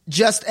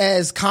just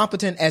as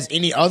competent as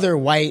any other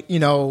white,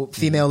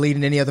 female lead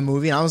in any other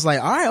movie. And I was like,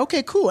 all right,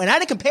 okay, cool. And I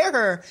didn't compare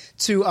her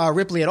to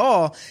Ripley at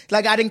all.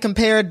 Like I didn't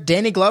compare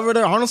Danny Glover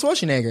to Arnold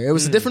Schwarzenegger. It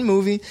was a different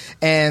movie.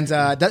 And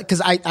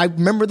because I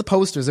remember the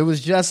posters. It was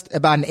just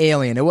about an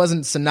alien. It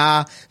wasn't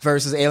Sanaa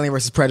versus Alien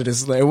versus Predator.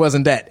 It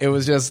wasn't that. It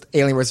was just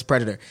Alien versus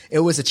Predator. It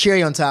was a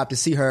cherry on top to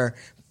see her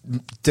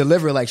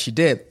deliver like she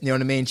did. You know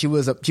what I mean? She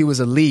was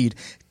a lead.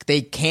 They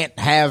can't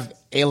have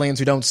aliens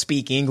who don't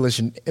speak English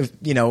and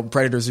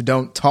predators who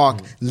don't talk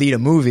lead a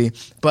movie,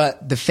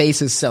 but the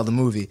faces sell the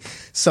movie.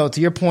 So to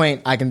your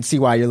point, I can see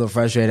why you're a little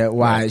frustrated at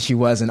why she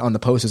wasn't on the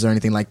posters or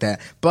anything like that.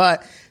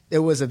 But it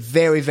was a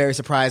very, very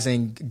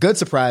good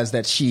surprise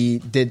that she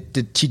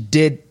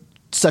did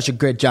such a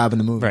good job in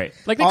the movie. Right.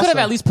 Like they could have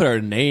at least put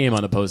her name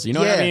on the poster. You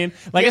know what I mean?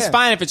 Like it's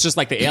fine if it's just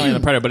like the alien and the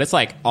predator, but it's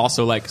like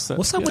also like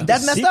what's up with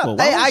that's messed up.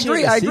 Hey,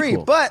 I agree.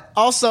 But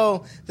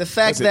also the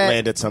fact that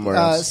landed somewhere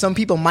else. Some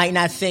people might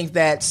not think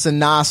that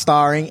Sanaa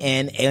starring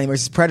in Alien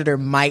vs. Predator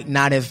might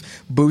not have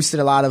boosted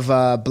a lot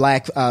of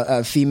black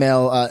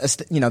female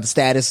the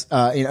status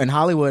in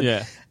Hollywood.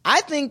 Yeah.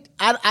 I think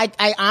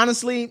I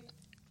honestly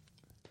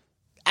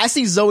I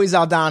see Zoe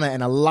Saldana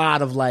in a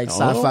lot of like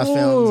sci-fi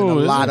films and a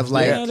lot of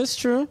like. Yeah, that's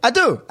true. I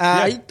do.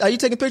 Are you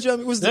taking a picture of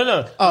me?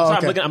 No. Oh,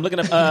 sorry, okay. I'm looking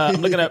up Rec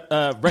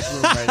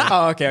Room right now.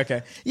 Oh,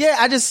 okay. Yeah,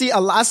 I just see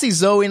I see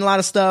Zoe in a lot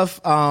of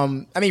stuff. I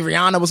mean,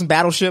 Rihanna was in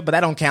Battleship, but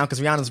that don't count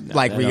because Rihanna's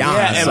like Rihanna.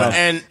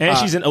 Yeah, and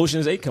she's in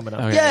Ocean's 8 coming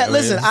up. Okay, yeah,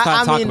 listen. I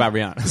talk mean, about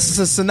Rihanna.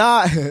 So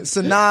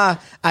Sanaa,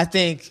 I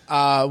think,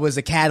 was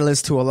a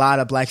catalyst to a lot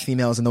of black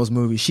females in those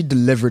movies. She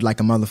delivered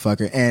like a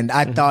motherfucker, and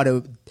I thought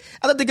they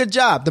did a good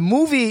job. The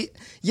movie,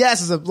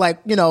 yes, is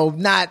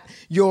not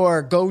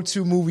your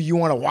go-to movie you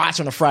want to watch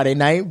on a Friday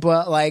night,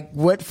 but like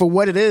for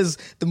what it is,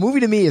 the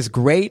movie to me is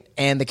great,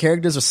 and the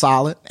characters are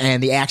solid,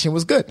 and the action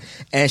was good,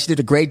 and she did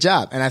a great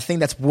job, and I think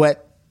that's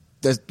what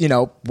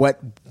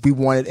we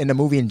wanted in the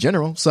movie in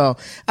general. So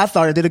I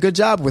thought it did a good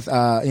job with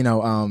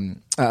to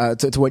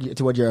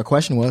what your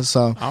question was.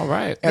 So all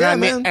right, and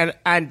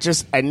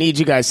I need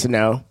you guys to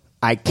know.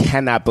 I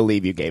cannot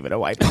believe you gave it a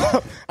white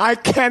belt. I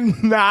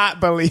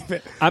cannot believe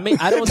it. I mean,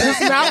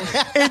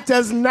 it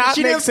does not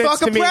she make didn't sense fuck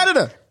to a me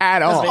predator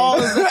at all.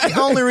 That's the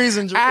only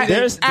reason.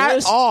 There's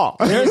all.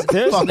 There's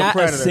Fuck a not a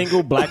predator.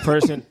 single black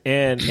person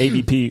in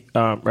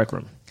AVP Rec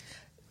Room.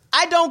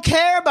 I don't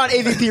care about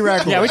AVP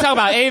Rec Room. Yeah, we talk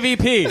about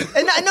AVP.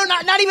 And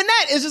not even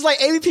that. It's just like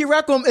AVP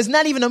Rec Room is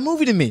not even a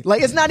movie to me.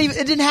 Like, it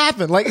didn't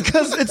happen. Like,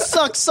 because it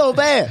sucks so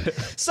bad.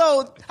 So,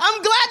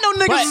 I'm glad no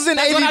niggas is in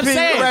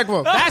AVP Rec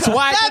Room. That's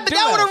why that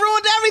would have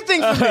ruined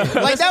everything for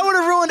me. Like, that would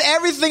have ruined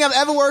everything I've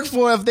ever worked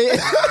for if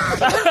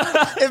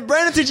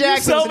Brandon T.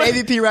 Jackson was in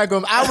AVP Rec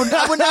Room. I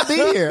would not be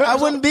here.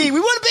 We wouldn't be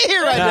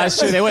here right now. That's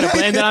true. They would have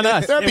blamed it on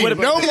us. There'd be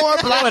no more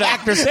black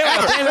actors. They would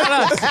have blamed it on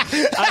us.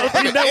 I don't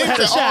think that would have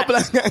had a shot.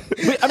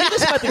 I mean,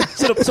 this is my thing.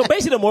 So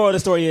basically, the moral of the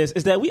story is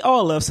that we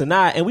all love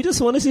Sanaa, and we just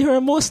want to see her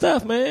in more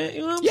stuff, man. You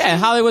know what I'm saying?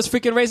 Hollywood's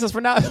freaking racist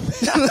for not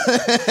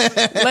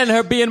letting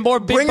her be in more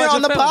big Bring her budget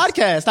on the films.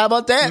 podcast. How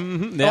about that?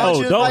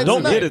 No,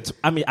 don't get it.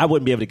 I mean, I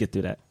wouldn't be able to get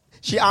through that.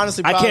 She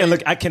honestly,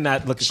 I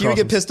cannot look. She would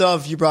get pissed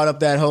off if you brought up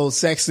that whole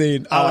sex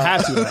scene. I would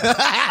have to.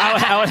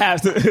 I would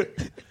have to.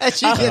 And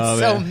she gets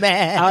so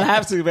mad. I would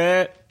have to,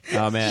 man.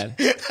 Oh man,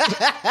 She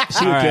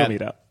would kill me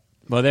though.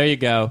 Well, there you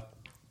go.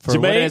 For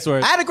what it's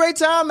worth. I had a great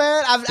time,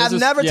 man. I've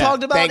never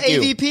talked about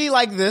AVP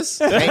like this.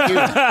 Thank you.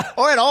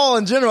 Or at all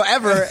in general,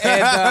 ever.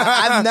 And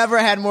I've never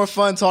had more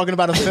fun talking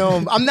about a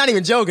film. I'm not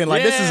even joking.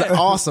 Like, this is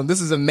awesome.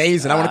 This is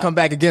amazing. I want to come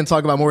back again and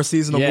talk about more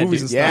seasonal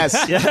movies and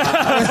stuff.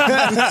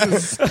 Yes.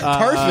 This is perfect.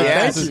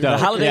 Thank you. The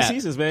holiday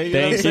seasons, man. You know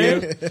Thank what I'm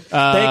you. saying?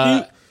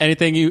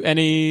 Thank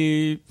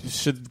you.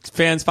 Should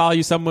fans follow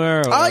you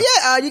somewhere?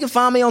 You can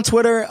find me on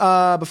Twitter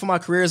before my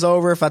career is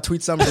over. If I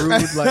tweet something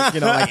rude,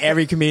 like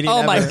every comedian.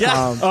 Oh my ever.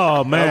 God.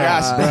 Oh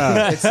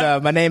man. It's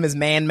my name is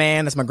Man.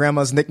 That's my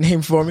grandma's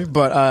nickname for me.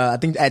 But I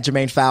think at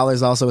Jermaine Fowler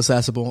is also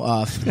accessible.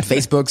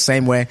 Facebook,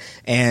 same way,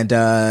 and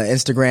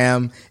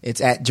Instagram, it's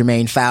at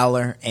Jermaine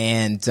Fowler,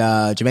 and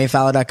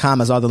JermaineFowler.com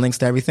has all the links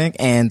to everything.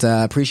 And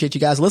appreciate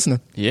you guys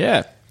listening.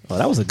 Yeah. Oh,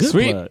 that was a good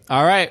Sweet. plug.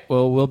 All right.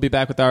 Well, we'll be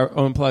back with our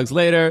own plugs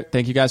later.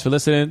 Thank you guys for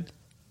listening.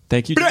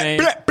 Thank you, Jermaine.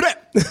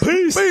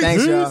 Peace.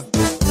 Thanks, y'all.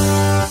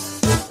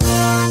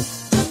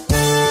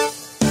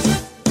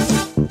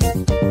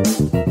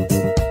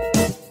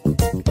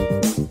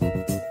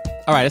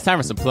 All right. It's time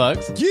for some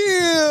plugs.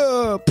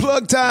 Yeah,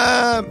 plug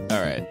time.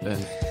 All right.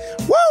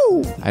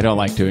 Woo! I don't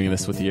like doing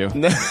this with you.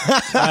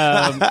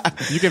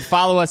 You can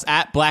follow us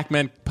at Black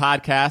Men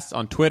Podcast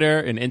on Twitter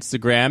and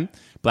Instagram.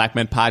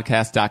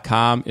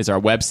 BlackmenPodcast.com is our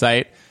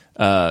website.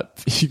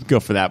 You can go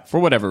for that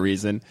for whatever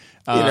reason.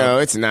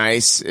 It's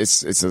nice.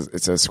 It's a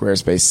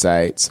Squarespace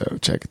site, so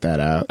check that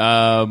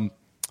out.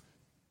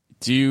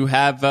 Do you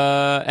have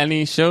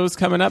any shows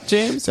coming up,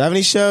 James? Do I have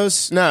any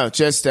shows? No,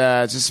 just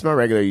my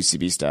regular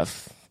UCB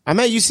stuff. I'm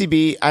at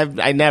UCB.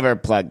 I never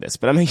plug this,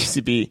 but I'm at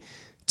UCB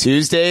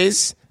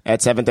Tuesdays at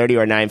 7:30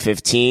 or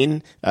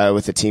 9:15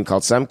 with a team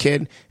called Some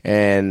Kid,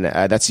 and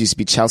that's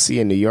UCB Chelsea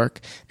in New York,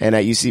 and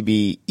at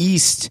UCB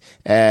East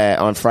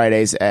on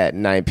Fridays at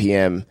 9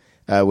 p.m.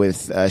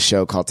 With a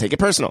show called Take It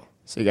Personal.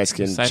 So you guys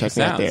can check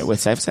me out there with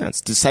Cypher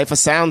Sounds. Cypher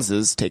Sounds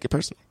is Take It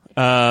Personal.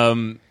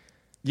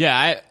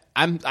 Yeah,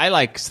 I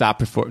like stop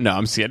perform. No,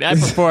 I'm just kidding. I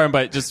perform,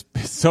 but just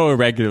so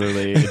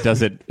irregularly,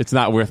 it's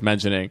not worth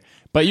mentioning.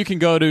 But you can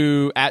go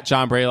to at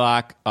John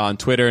Braylock on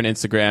Twitter and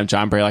Instagram,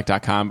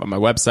 johnbraylock.com on my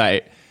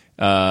website.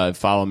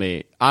 Follow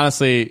me.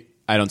 Honestly,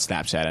 I don't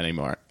Snapchat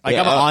anymore.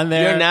 I'm on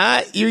there. You're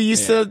not? You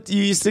used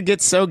to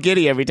get so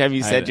giddy every time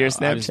you said your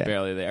Snapchat. I'm just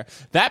barely there.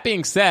 That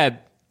being said,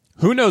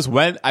 who knows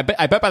when? I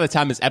bet by the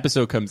time this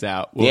episode comes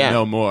out, we'll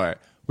know more.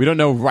 We don't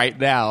know right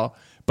now,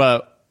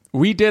 but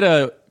we did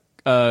a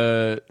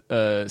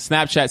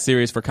Snapchat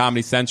series for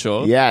Comedy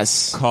Central.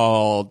 Yes,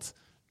 called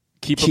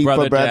Keep a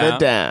Brother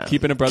Down.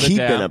 Keeping a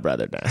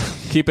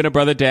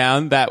Brother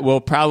Down. That will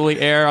probably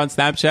air on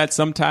Snapchat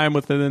sometime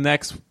within the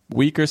next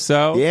week or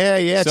so.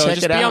 Yeah. So check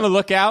just it out. be on the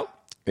lookout.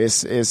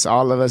 It's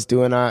all of us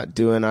doing our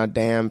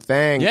damn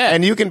thing. Yeah.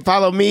 And you can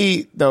follow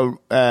me though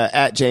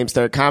at James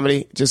Third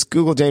Comedy. Just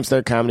Google James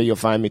Third Comedy. You'll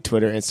find me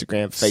Twitter,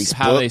 Instagram, Facebook.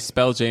 How they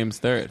spell James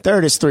Third?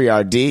 Third is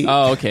 3RD.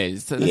 Oh, okay.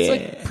 So that's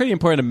like pretty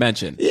important to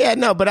mention. Yeah,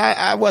 no, but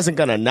I wasn't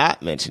gonna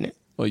not mention it.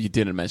 Well, you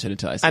didn't mention it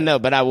until I said. I know,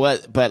 but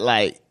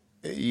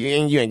you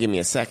ain't give me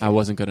a second. I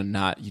wasn't gonna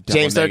not.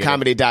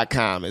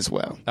 JamesThirdComedy.com as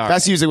well. Right.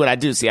 That's usually what I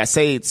do. See, I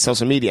say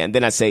social media, and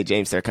then I say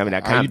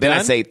JamesThirdComedy.com. Then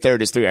I say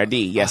third is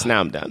 3RD. Yes, now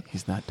I'm done.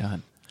 He's not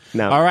done.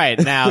 No. All right,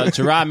 now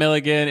Gerard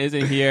Milligan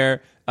isn't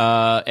here,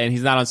 and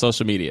he's not on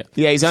social media.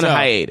 Yeah, he's on a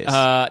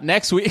hiatus.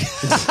 Next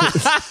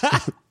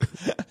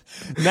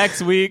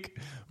week,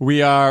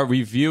 we are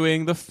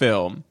reviewing the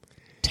film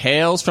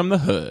Tales from the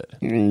Hood.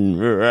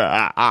 Continuing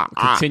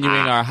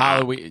our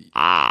Halloween.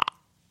 I'm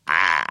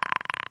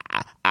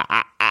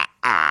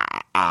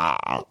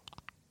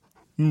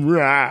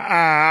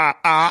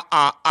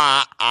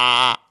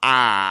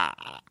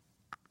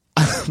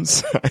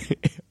sorry.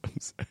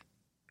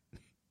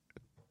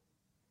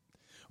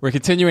 We're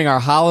continuing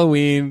our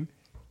Halloween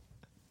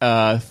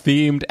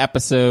themed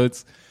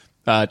episodes,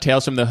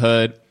 Tales from the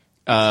Hood.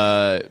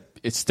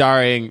 It's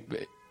starring,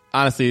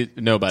 honestly,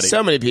 nobody.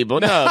 So many people.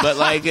 No, but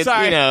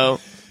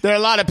there are a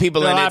lot of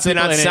people in it. It's an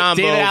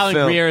ensemble. David Allen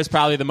film. Greer is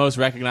probably the most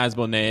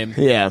recognizable name.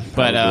 Yeah.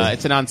 But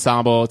it's an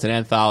ensemble. It's an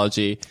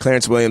anthology.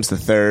 Clarence Williams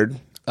III,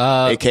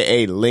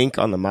 a.k.a. Link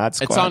on the Mod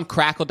Squad. It's on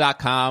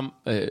Crackle.com.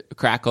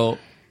 Crackle,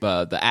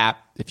 the app,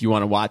 if you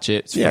want to watch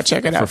it.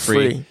 Check it out for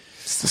free.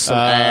 Some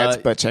ads,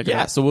 but check it out.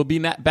 Yeah, so we'll be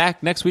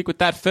back next week with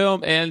that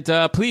film. And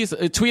please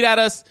tweet at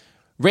us,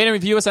 rate and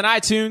review us on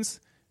iTunes.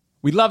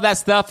 We love that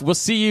stuff. We'll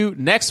see you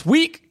next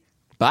week.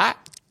 Bye.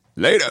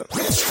 Later.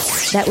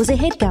 That was a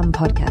HeadGum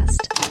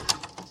podcast.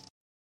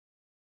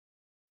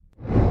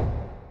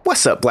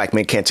 What's up, Black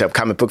Men Can't Jump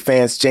comic book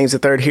fans? James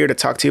III here to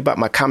talk to you about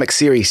my comic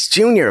series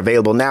Junior,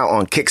 available now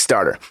on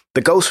Kickstarter.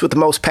 The ghost with the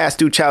most past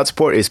due child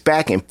support is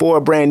back in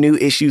 4 brand new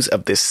issues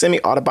of this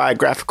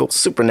semi-autobiographical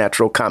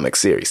supernatural comic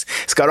series.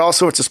 It's got all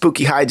sorts of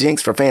spooky hijinks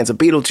for fans of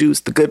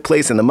Beetlejuice, The Good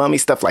Place, and The Mummy,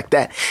 stuff like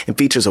that, and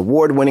features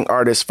award-winning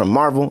artists from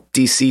Marvel,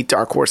 DC,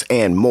 Dark Horse,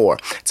 and more.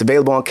 It's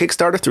available on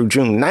Kickstarter through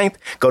June 9th.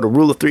 Go to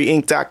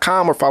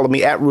ruleof3inc.com or follow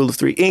me at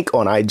ruleof3inc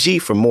on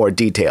IG for more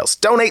details.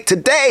 Donate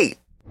today!